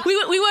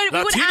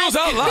Latinos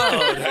out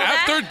loud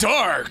after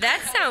dark.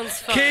 That sounds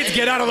fun. Kids,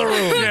 get out of the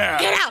room. Yeah.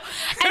 Get out.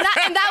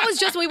 And that was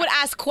just when we would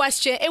ask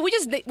questions. And we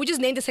just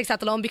named it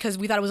Sexathlon because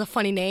we thought it was a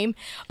funny name.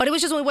 But it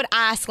was just when we would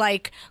ask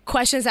like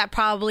questions that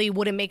probably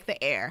wouldn't make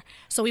the air.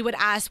 So we would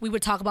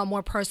talk about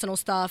more personal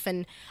stuff,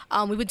 and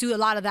we would do a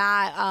lot of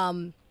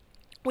that.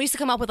 We used to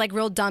come up with like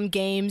real dumb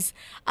games.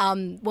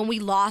 When we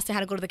lost and had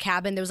to go to the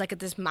cabin, there was like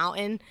this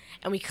mountain,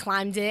 and we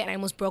climbed it, and I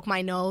almost broke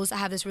my nose. I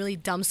have this really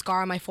dumb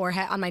scar on my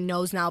forehead, on my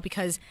nose now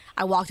because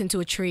I walked into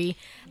a tree.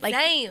 Like,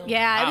 damn.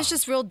 Yeah, Wow. It was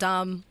just real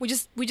dumb. We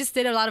just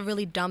did a lot of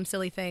really dumb,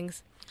 silly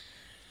things.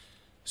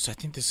 So I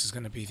think this is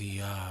gonna be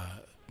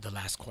the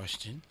last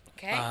question.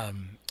 Okay.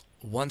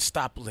 One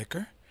Stop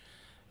Liquor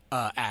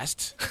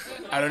asked.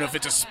 I don't know if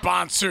it's a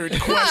sponsored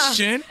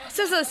question. This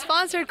is a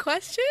sponsored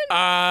question?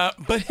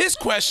 But his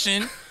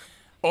question,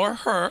 or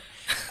her,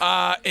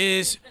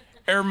 is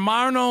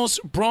Hermanos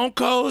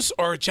Broncos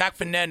or Jack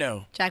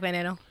Veneno? Jack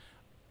Veneno.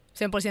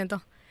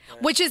 100%.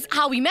 Which is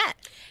how we met.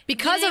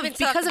 Because of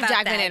Jack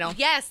Jack Veneno.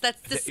 Yes,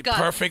 that's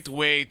disgusting. Perfect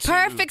way to...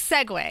 Perfect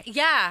segue.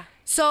 Yeah.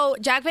 So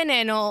Jack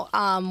Veneno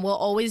will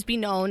always be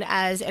known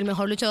as El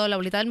Mejor Luchador de la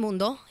Bolita del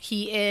Mundo.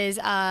 He is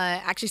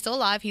actually still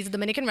alive. He's a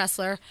Dominican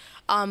wrestler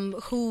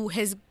who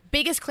his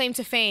biggest claim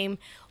to fame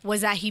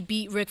was that he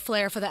beat Ric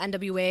Flair for the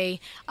NWA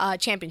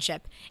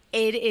championship.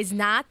 It is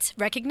not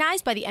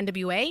recognized by the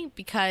NWA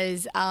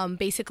because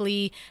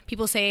basically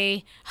people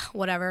say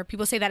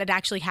that it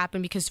actually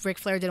happened because Ric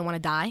Flair didn't want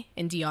to die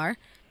in DR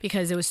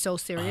because it was so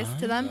serious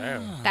to them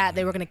that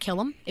they were going to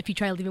kill him if he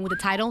tried leaving with the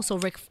title. So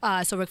Ric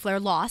Flair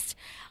lost,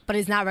 but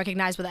it's not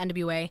recognized by the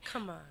NWA.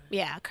 Come on.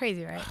 Yeah,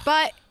 crazy, right?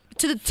 But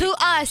to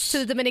us, to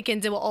the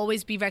Dominicans, it will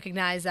always be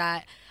recognized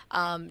that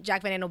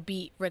Jack Veneno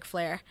beat Ric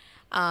Flair.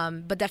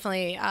 But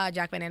definitely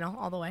Jack Veneno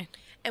all the way.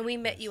 And we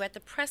met you at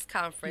the press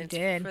conference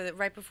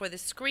right before the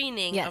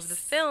screening of the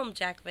film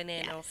Jack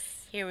Veneno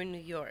here in New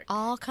York.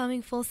 All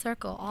coming full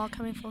circle.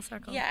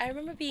 Yeah, I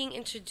remember being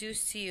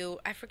introduced to you.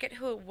 I forget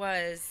who it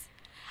was.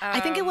 I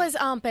think it was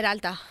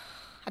Peralta.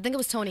 I think it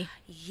was Tony.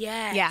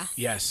 Yes. Yeah.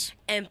 Yes.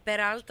 And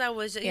Peralta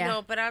was, you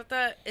know,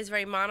 Peralta is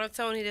very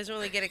monotone. He doesn't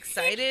really get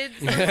excited.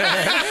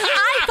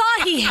 I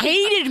thought he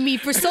hated me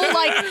for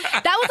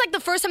that was like the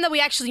first time that we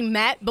actually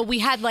met, but we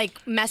had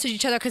like messaged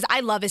each other because I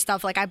love his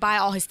stuff. Like I buy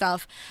all his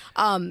stuff.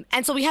 And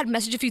so we had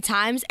messaged a few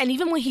times. And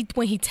even when he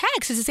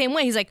texts, it's the same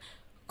way. He's like,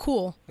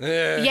 cool.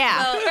 Yeah.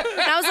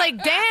 And I was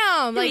like,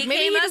 damn, like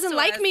maybe he doesn't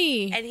like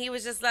me. And he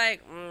was just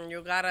like,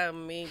 you gotta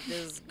meet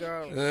this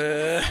girl.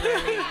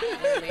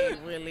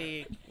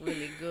 Really,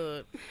 really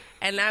good.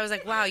 And I was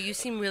like, wow, you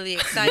seem really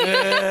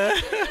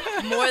excited.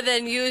 More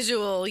than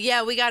usual.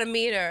 Yeah, we gotta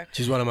meet her.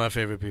 She's one of my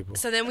favorite people.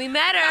 So then we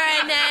met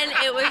her, and then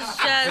it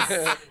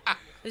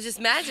was just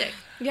magic.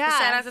 Yeah. So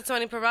shout out to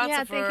Tony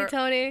Peralta for thank you,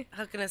 Tony,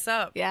 hooking us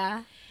up.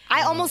 Yeah.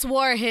 I almost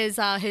wore his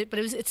but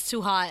it's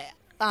too hot.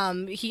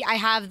 He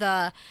has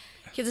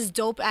this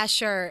dope ass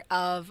shirt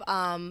of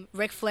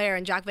Ric Flair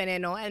and Jack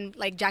Veneno, and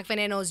like Jack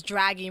Veneno is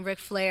dragging Ric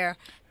Flair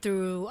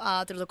through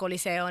the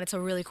Coliseo, and it's a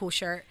really cool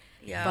shirt.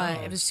 Yeah.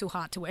 But it was too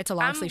hot to wear. It's a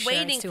long sleeve shirt.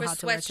 I'm waiting for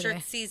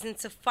sweatshirt season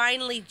to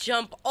finally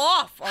jump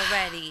off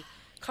already.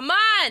 Come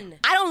on.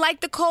 I don't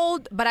like the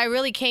cold, but I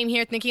really came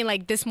here thinking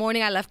like this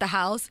morning I left the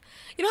house.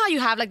 You know how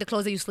you have like the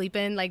clothes that you sleep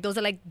in? Like those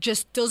are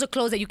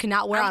clothes that you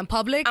cannot wear in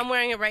public. I'm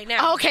wearing it right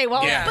now. Okay,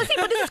 well, but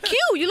this is cute.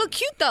 You look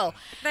cute though.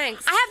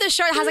 Thanks. I have this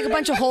shirt that has like a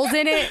bunch of holes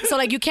in it, so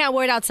like you can't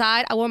wear it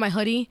outside. I wore my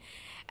hoodie.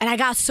 And I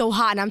got so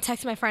hot, and I'm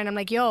texting my friend. I'm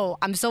like, yo,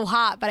 I'm so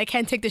hot, but I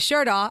can't take the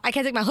shirt off. I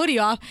can't take my hoodie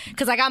off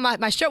because I got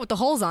my shirt with the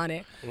holes on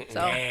it. So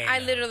I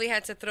literally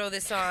had to throw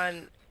this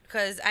on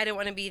because I didn't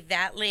want to be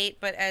that late.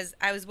 But as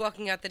I was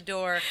walking out the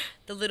door,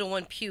 the little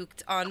one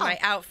puked on my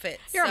outfit.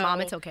 You're a mom.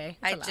 It's okay.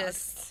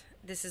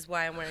 This is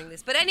why I'm wearing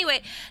this. But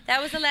anyway,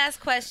 that was the last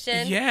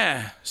question.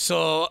 Yeah.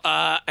 So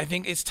I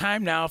think it's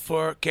time now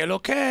for Que Lo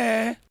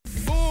Que.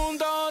 1,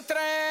 2, 3,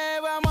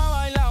 vamos a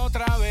bailar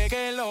otra vez.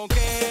 Que lo que.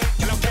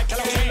 Que lo que, que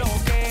lo que, lo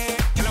que.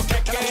 Que lo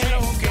que, que lo que,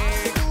 lo que.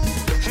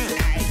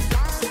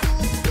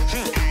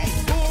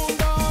 1,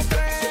 2,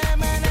 3,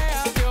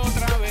 menéate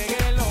otra vez.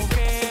 Que lo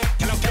que.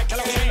 Que lo que, que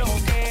lo que, lo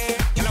que.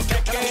 Que lo que,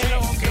 que lo que,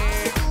 lo que.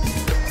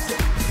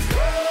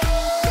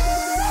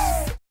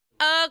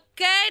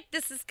 Okay,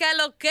 this is Que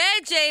Lo Que,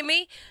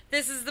 Jamie.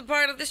 This is the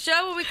part of the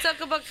show where we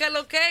talk about Que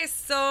Lo Que.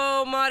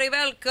 So,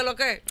 Maribel, Que Lo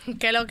Que.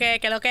 Que lo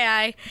que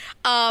hay.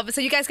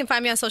 So you guys can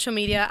find me on social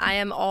media. I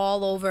am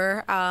all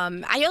over.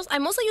 I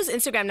mostly use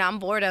Instagram now. I'm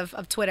bored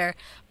of Twitter.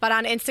 But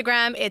on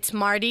Instagram, it's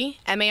Marti,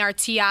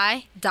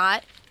 MARTI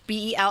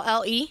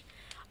 .BELLE.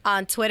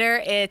 On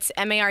Twitter, it's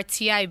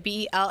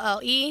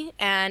MARTIBELLE.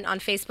 And on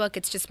Facebook,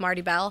 it's just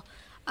Marti Belle.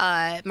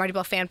 Marti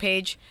Belle fan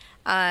page.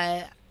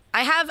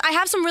 I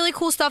have some really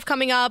cool stuff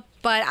coming up,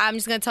 but I'm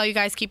just going to tell you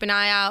guys, keep an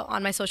eye out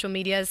on my social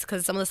medias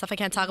because some of the stuff I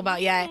can't talk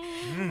about yet.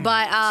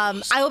 But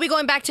I will be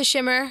going back to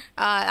Shimmer.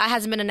 That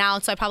hasn't been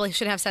announced, so I probably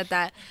shouldn't have said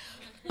that.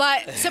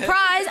 But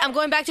surprise, I'm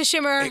going back to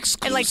Shimmer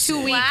in like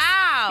 2 weeks.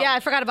 Wow. Yeah, I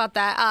forgot about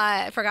that.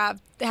 I forgot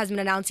it hasn't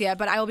been announced yet,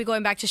 but I will be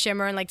going back to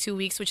Shimmer in like 2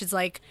 weeks, which is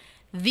like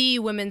the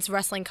women's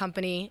wrestling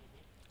company,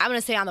 I'm going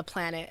to say on the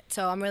planet.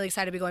 So I'm really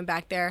excited to be going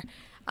back there.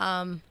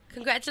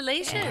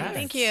 Congratulations. Yes.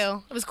 Thank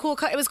you. It was cool.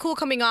 It was cool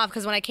coming off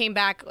because when I came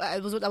back,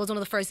 that was one of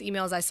the first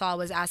emails I saw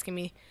was asking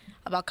me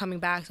about coming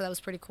back. So that was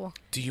pretty cool.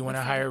 Do you want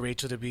to hire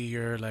Rachel to be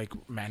your like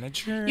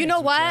manager? You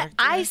know what?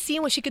 I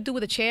seen what she could do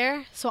with a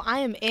chair, so I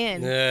am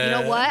in. Yeah. You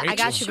know what? Rachel. I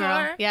got you,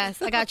 girl. Sure.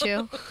 Yes, I got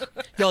you.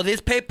 Yo,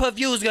 this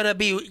pay-per-view is gonna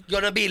be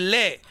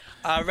lit.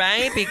 All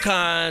right,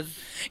 because.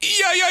 Yo.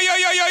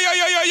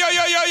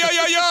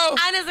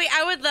 Honestly,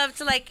 I would love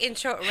to like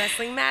intro a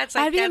wrestling match.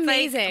 Like, that'd be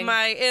amazing.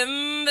 Like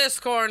in this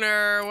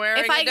corner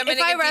wearing a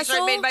Dominican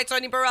t-shirt made by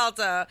Tony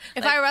Peralta.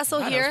 If I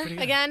wrestle here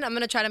again, I'm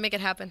gonna try to make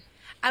it happen.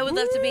 I would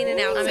love to be an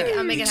announcer.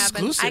 I'll make it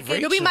happen.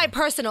 You'll be my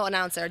personal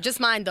announcer. Just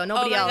mine though.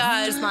 Nobody else.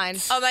 God. Just mine.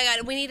 Oh my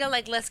God. We need to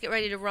like let's get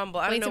ready to rumble.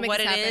 I don't know what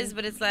it is,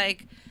 but it's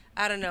like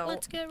I don't know.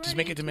 Let's get ready. Just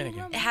make it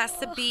Dominican. It has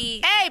to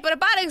be. Hey, but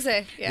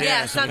prepárense.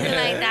 Yeah, something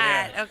like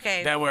that. Yeah.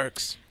 Okay. That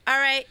works. All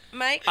right,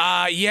 Mike?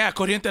 Yeah,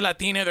 Corriente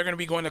Latina, they're going to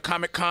be going to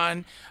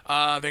Comic-Con.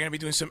 They're going to be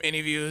doing some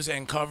interviews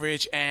and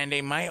coverage, and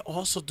they might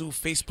also do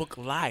Facebook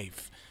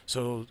Live.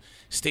 So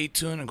stay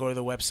tuned and go to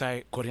the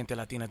website,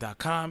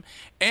 corrientelatina.com.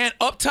 And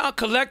Uptown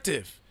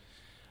Collective,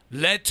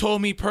 Led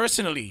told me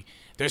personally,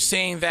 they're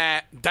saying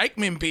that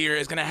Dykeman Beer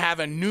is going to have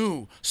a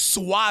new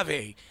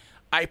Suave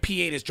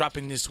IPA that's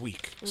dropping this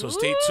week. So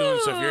stay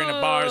tuned. So if you're in the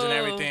bars and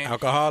everything.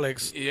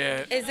 Alcoholics.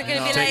 Yeah. Is it going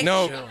to be Take like...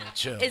 note.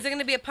 Chill. Is it going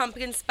to be a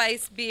pumpkin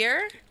spice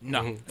beer?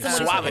 No.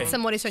 Suave.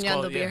 Somebody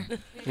soñando beer.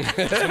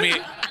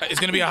 It's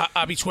gonna be a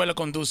habichuela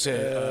con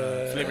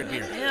dulce flavored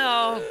beer.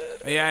 No.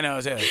 Yeah, I know.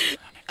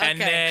 And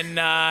then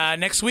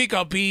next week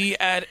I'll be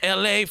at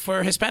LA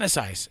for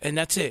Hispanicize, and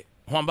that's it.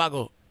 Juan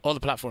Bago, all the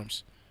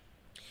platforms.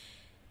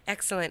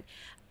 Excellent.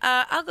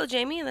 I'll go,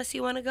 Jamie, unless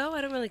you want to go.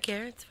 I don't really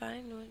care. It's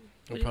fine.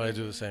 We'll probably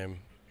do the same.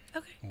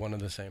 Okay. One of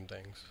the same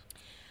things.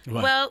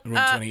 What? Well, Room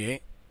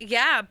 28.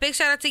 Yeah, big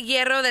shout out to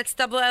Hierro, that's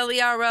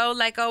LLERO.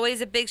 Like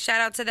always, a big shout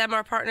out to them,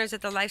 our partners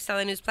at the Lifestyle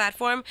and News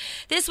platform.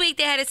 This week,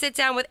 they had a sit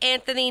down with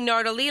Anthony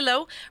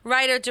Nardolillo,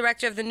 writer,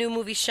 director of the new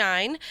movie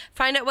Shine.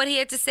 Find out what he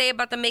had to say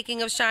about the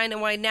making of Shine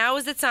and why now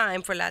is the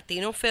time for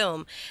Latino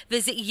film.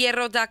 Visit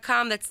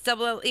hierro.com, that's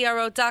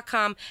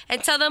LLERO.com,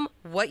 and tell them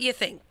what you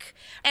think.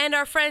 And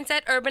our friends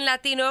at Urban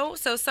Latino,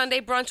 so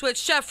Sunday brunch with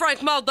Chef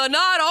Frank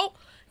Maldonado.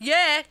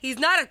 Yeah, he's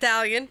not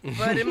Italian,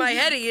 but in my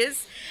head he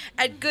is.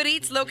 At Good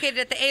Eats, located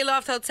at the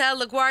Aloft Hotel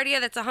LaGuardia,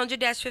 that's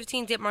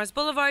 100-15 Ditmars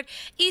Boulevard,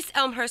 East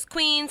Elmhurst,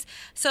 Queens.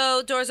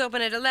 So doors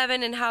open at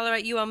 11, and holler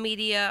at UL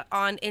Media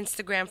on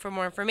Instagram for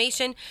more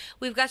information.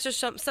 We've got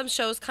some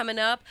shows coming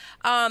up.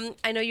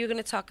 I know you're going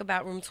to talk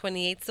about Room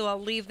 28, so I'll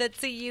leave that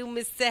to you,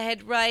 Mr.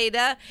 Head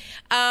Writer.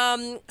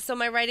 So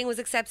my writing was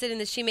accepted in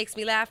the She Makes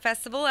Me Laugh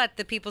Festival at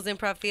the People's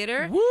Improv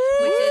Theater, which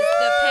is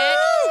the Pit.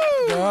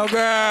 Go, girl.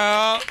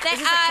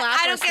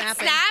 I don't get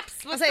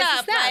snaps. What's it's a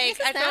up? snap. Like, It's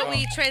a I thought snap.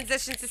 we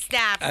transitioned to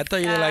snaps. I thought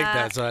you didn't like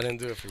that, so I didn't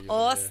do it for you.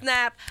 Oh, Yeah.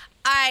 snap.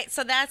 All right,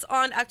 so that's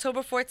on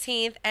October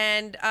 14th,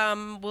 and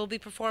we'll be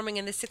performing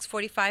in the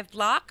 645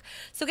 block.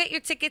 So get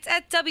your tickets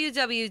at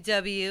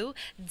www.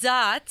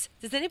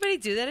 Does anybody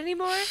do that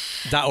anymore?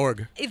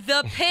 .org.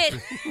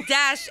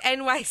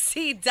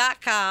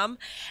 thepit-nyc.com.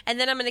 And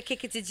then I'm going to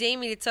kick it to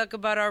Jamie to talk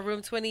about our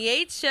Room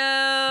 28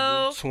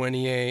 show.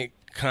 28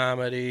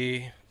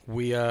 comedy.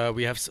 We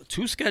have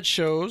two sketch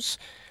shows.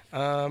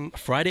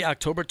 Friday,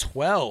 October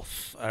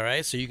 12th. All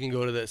right, so you can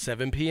go to the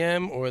 7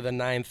 p.m. or the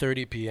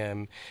 9:30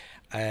 p.m.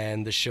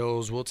 And the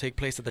shows will take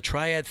place at the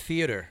Triad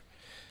Theater.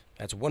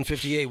 That's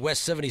 158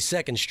 West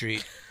 72nd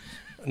Street.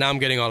 Now I'm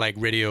getting all like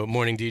radio,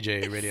 morning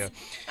DJ radio.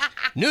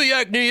 New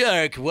York,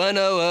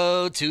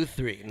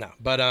 10023. No,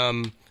 but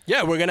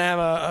yeah, we're gonna have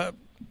a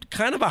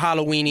kind of a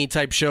Halloween-y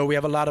type show. We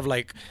have a lot of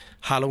like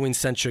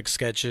Halloween-centric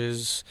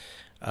sketches.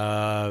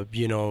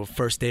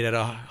 First date at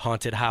a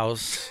haunted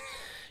house.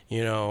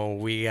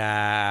 We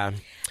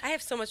I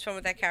have so much fun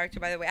with that character,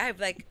 by the way. I have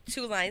like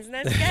 2 lines in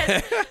that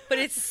sketch, but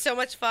it's so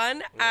much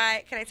fun.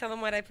 Can I tell them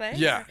what I play?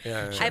 Yeah.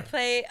 I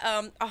play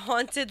a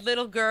haunted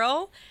little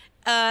girl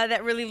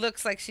that really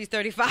looks like she's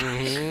 35.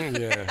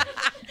 Yeah.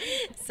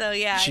 So,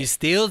 yeah. She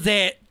steals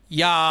it,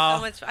 y'all.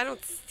 So much fun. I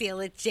don't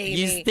steal it, Jamie.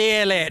 You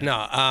steal it. No,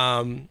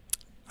 I'm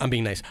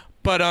being nice.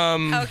 But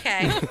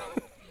Okay.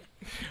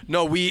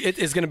 no,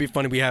 it's gonna be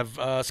funny. We have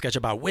a sketch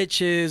about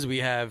witches. We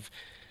have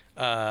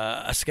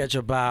a sketch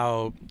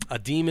about a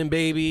demon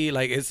baby.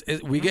 Like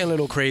we get a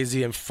little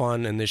crazy and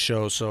fun in this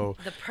show. So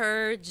The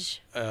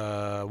Purge.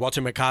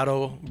 Walter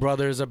Mercado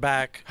brothers are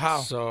back.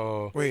 How?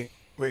 So Wait.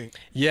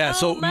 yeah.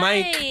 So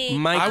Mike.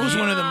 Mike. I was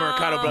one of the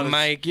Mercado brothers.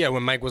 Mike. Yeah,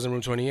 when Mike was in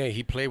Room 28,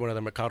 he played one of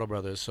the Mercado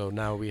brothers. So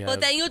now we have.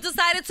 But then you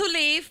decided to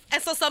leave,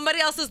 and so somebody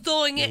else is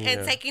doing it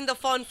and taking the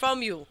fun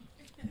from you.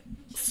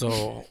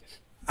 So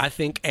I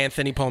think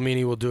Anthony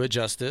Palmini will do it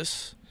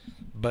justice.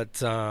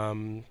 But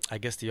I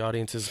guess the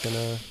audience is going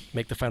to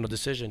make the final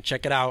decision.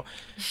 Check it out.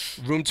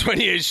 Room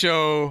 28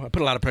 show. I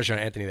put a lot of pressure on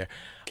Anthony there.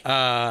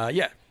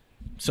 Yeah.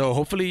 So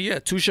hopefully,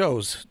 2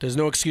 shows. There's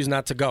no excuse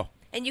not to go.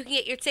 And you can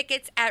get your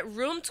tickets at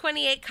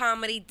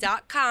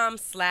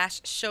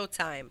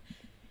room28comedy.com/showtime.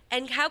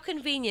 And how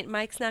convenient,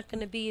 Mike's not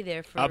going to be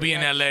there for I'll be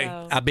in that LA.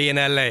 show. I'll be in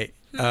LA.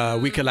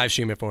 We could live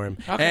stream it for him.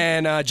 Okay.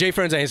 And Jay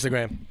Ferns on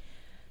Instagram.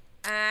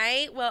 All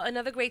right. Well,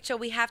 another great show.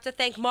 We have to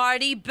thank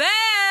Marti Belle.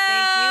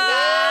 Thank you,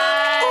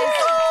 guys.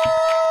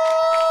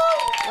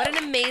 What an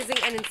amazing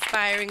and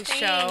inspiring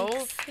show.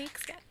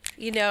 Thanks, guys.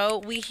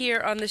 We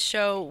here on the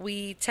show,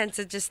 we tend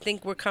to just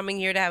think we're coming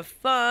here to have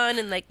fun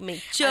and like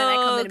make jokes. And I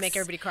come in to make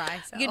everybody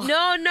cry. So.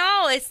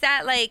 No. It's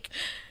that like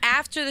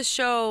after the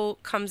show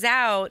comes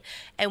out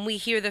and we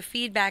hear the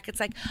feedback, it's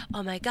like,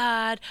 oh my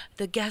God,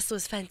 the guest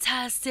was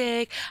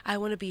fantastic. I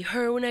want to be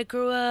her when I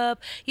grow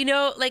up.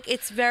 Like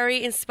it's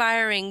very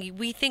inspiring.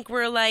 We think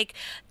we're like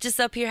just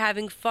up here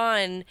having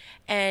fun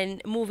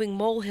and moving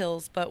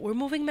molehills, but we're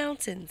moving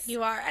mountains.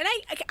 You are. And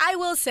I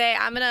will say,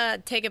 I'm going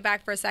to take it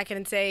back for a second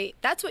and say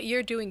that's what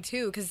you're doing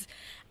too, because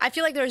I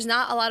feel like there's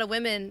not a lot of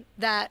women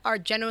that are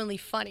genuinely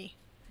funny.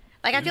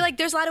 Like, I feel like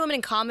there's a lot of women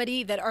in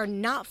comedy that are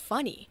not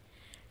funny.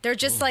 They're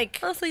just like...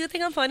 Oh, so you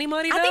think I'm funny,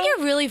 Marti Belle? I think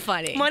you're really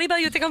funny. Marti Belle,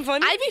 you think I'm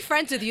funny? I'd be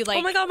friends with you. Like,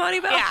 oh my God, Marti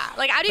Belle. Yeah,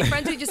 like I'd be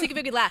friends with you just so you could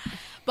make me laugh.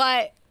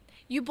 But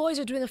You boys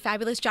are doing a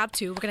fabulous job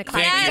too. We're gonna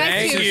clap Thank you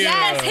guys you. too. Thank you.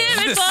 Yes, This is him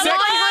the and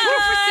second-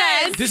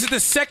 100%. This is the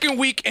second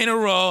week in a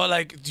row.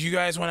 Like, do you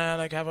guys want to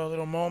like have a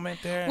little moment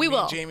there? We Me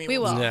and will. Jamie We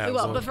will. Yeah, we will.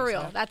 so- But for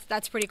real,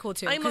 that's pretty cool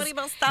too. Ay, 'cause,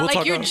 Maribel, stop. We'll like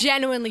talk you're about-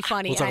 genuinely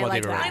funny. we'll talk I about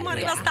like David that. Ay, Ryan.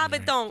 Maribel, stop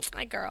it, don't.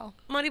 My girl.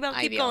 Maribel,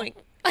 keep Ideal. going.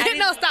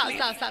 No, stop.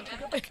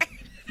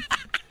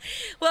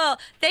 Well,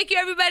 thank you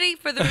everybody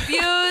for the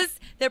reviews.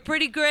 They're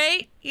pretty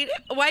great.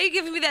 Why are you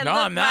giving me that No,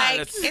 look, I'm not. Mike?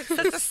 It's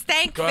such a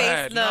stank Go face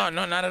ahead. look.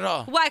 No, not at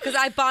all. Why? Because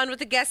I bond with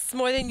the guests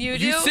more than you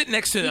do? You sit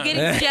next to them. You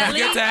getting jelly?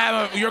 You get to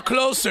have you're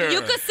closer.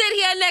 You could sit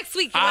here next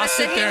week. You I'll want to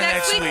sit sit here there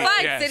next next week? week,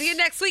 Fine. yes. Sit here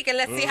next week and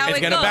let's see how It's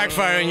it gonna goes.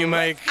 backfire on you,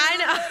 Mike. I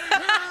know.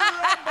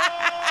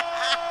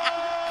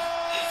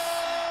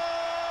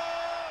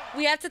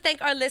 We have to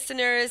thank our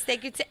listeners.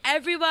 Thank you to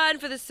everyone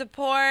for the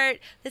support.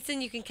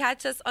 Listen, you can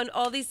catch us on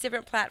all these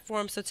different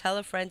platforms. So tell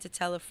a friend to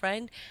tell a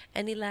friend.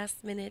 Any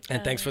last minute?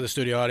 And thanks for the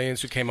studio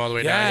audience who came all the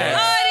way Yes.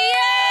 down.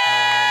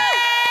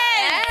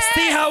 Audience!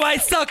 See how I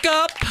suck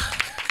up?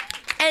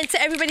 And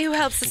to everybody who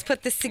helps us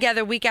put this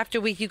together week after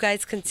week, you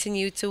guys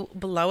continue to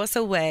blow us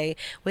away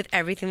with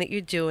everything that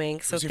you're doing.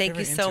 So Who's your thank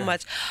you favorite so intern?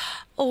 much.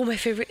 Oh, my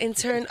favorite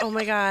intern? Oh,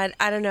 my God.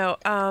 I don't know.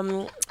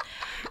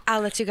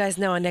 I'll let you guys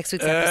know on next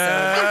week's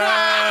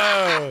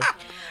episode.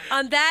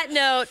 On that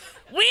note,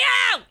 we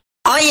out!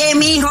 Oye,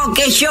 mijo,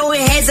 ¿qué show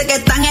es ese que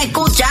están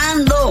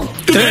escuchando?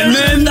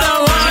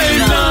 ¡Tremenda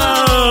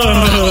vaina!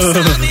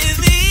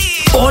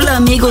 Hola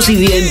amigos y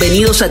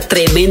bienvenidos a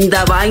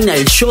Tremenda Vaina,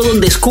 el show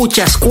donde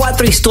escuchas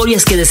 4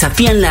 historias que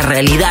desafían la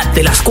realidad.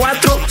 De las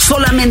 4,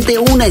 solamente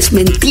una es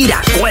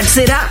mentira. ¿Cuál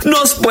será?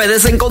 Nos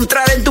puedes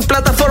encontrar en tu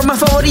plataforma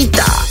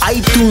favorita: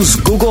 iTunes,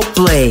 Google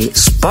Play,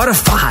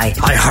 Spotify,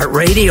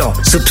 iHeartRadio.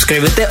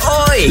 Suscríbete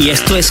hoy. Y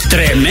esto es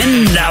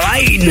Tremenda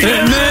Vaina.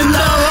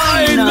 ¡Tremenda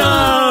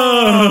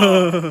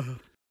vaina!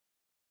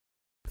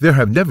 There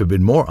have never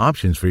been more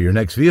options for your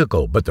next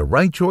vehicle, but the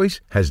right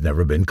choice has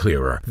never been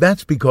clearer.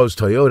 That's because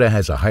Toyota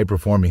has a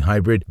high-performing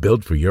hybrid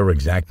built for your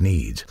exact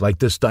needs, like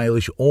the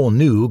stylish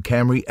all-new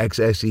Camry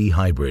XSE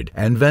Hybrid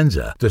and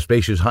Venza, the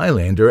spacious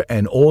Highlander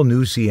and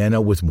all-new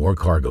Sienna with more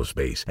cargo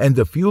space, and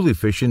the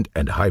fuel-efficient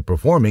and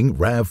high-performing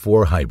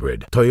RAV4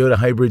 Hybrid. Toyota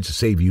hybrids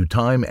save you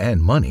time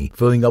and money,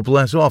 filling up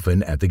less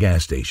often at the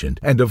gas station.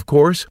 And of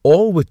course,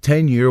 all with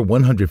 10-year,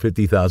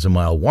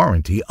 150,000-mile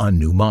warranty on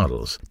new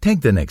models.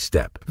 Take the next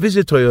step.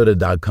 Visit Toyota.com/hybrid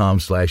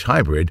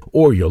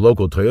or your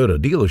local Toyota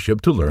dealership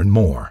to learn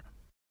more.